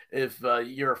course, if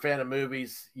you're a fan of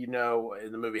movies, you know,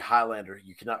 in the movie Highlander,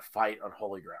 you cannot fight on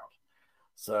holy ground.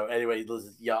 So anyway,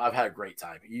 listen, yeah, I've had a great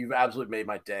time. You've absolutely made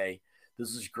my day. This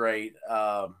is great.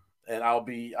 And I'm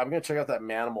going to check out that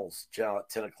Manimals channel at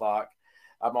 10 o'clock.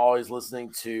 I'm always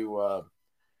listening to,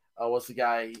 what's the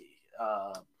guy?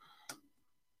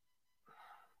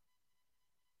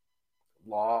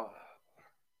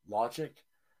 Logic?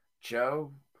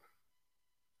 Joe?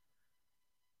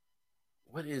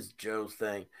 What is Joe's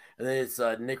thing? And then it's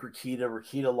Nick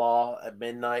Rakita Law at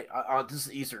midnight. This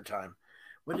is Eastern time.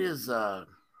 What is I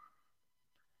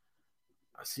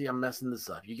see I'm messing this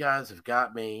up. You guys have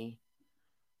got me.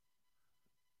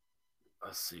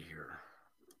 Let's see here.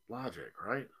 Logic,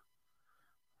 right?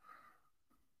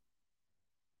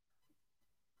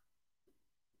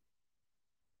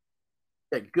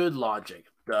 Yeah, Good Logic.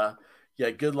 Yeah,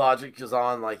 Good Logic is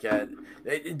on like at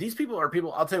these people are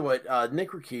people. I'll tell you what, Nick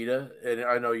Rakita, and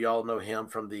I know y'all know him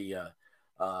from the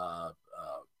Kyle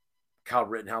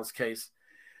Rittenhouse case.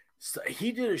 So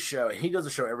he did a show. He does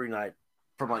a show every night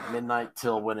from like midnight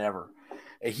till whenever.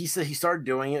 And he said he started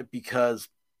doing it because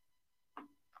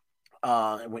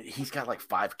when he's got like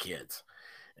 5 kids,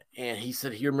 and he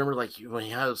said he remembered like when he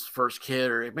had his first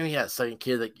kid, or maybe he had a second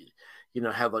kid that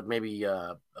had like maybe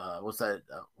what's that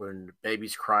when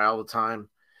babies cry all the time.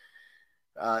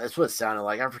 That's what it sounded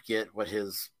like. I forget what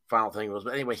his final thing was,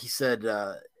 but anyway, he said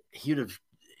he'd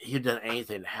done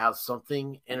anything to have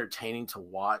something entertaining to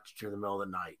watch during the middle of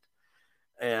the night.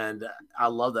 And I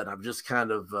love that. I'm just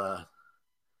kind of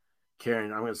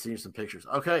Karen, I'm going to see you some pictures.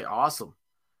 Okay, awesome.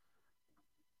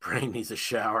 Brain needs a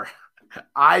shower.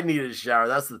 I need a shower.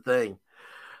 That's the thing.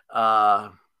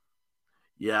 Yeah,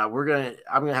 I'm gonna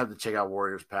have to check out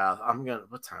Warriors Path.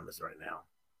 What time is it right now?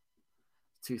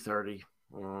 2:30.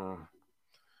 So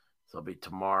it'll be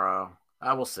tomorrow.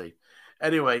 I will see.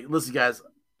 Anyway, listen, guys,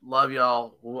 love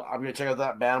y'all. I'm gonna check out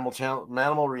that Manimal channel.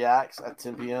 Manimal Reacts at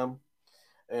 10 p.m.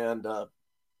 And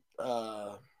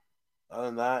other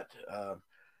than that,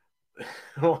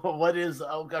 what is?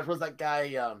 Oh gosh, what's that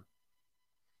guy?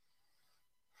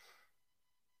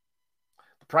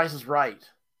 Price is Right.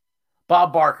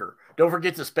 Bob Barker. Don't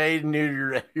forget to spay and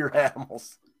neuter your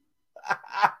animals.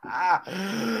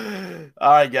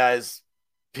 All right, guys.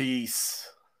 Peace.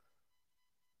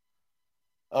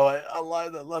 Oh, I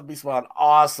love that. Love me smiling.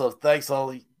 Awesome. Thanks,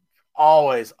 Oli.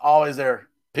 Always there.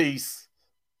 Peace.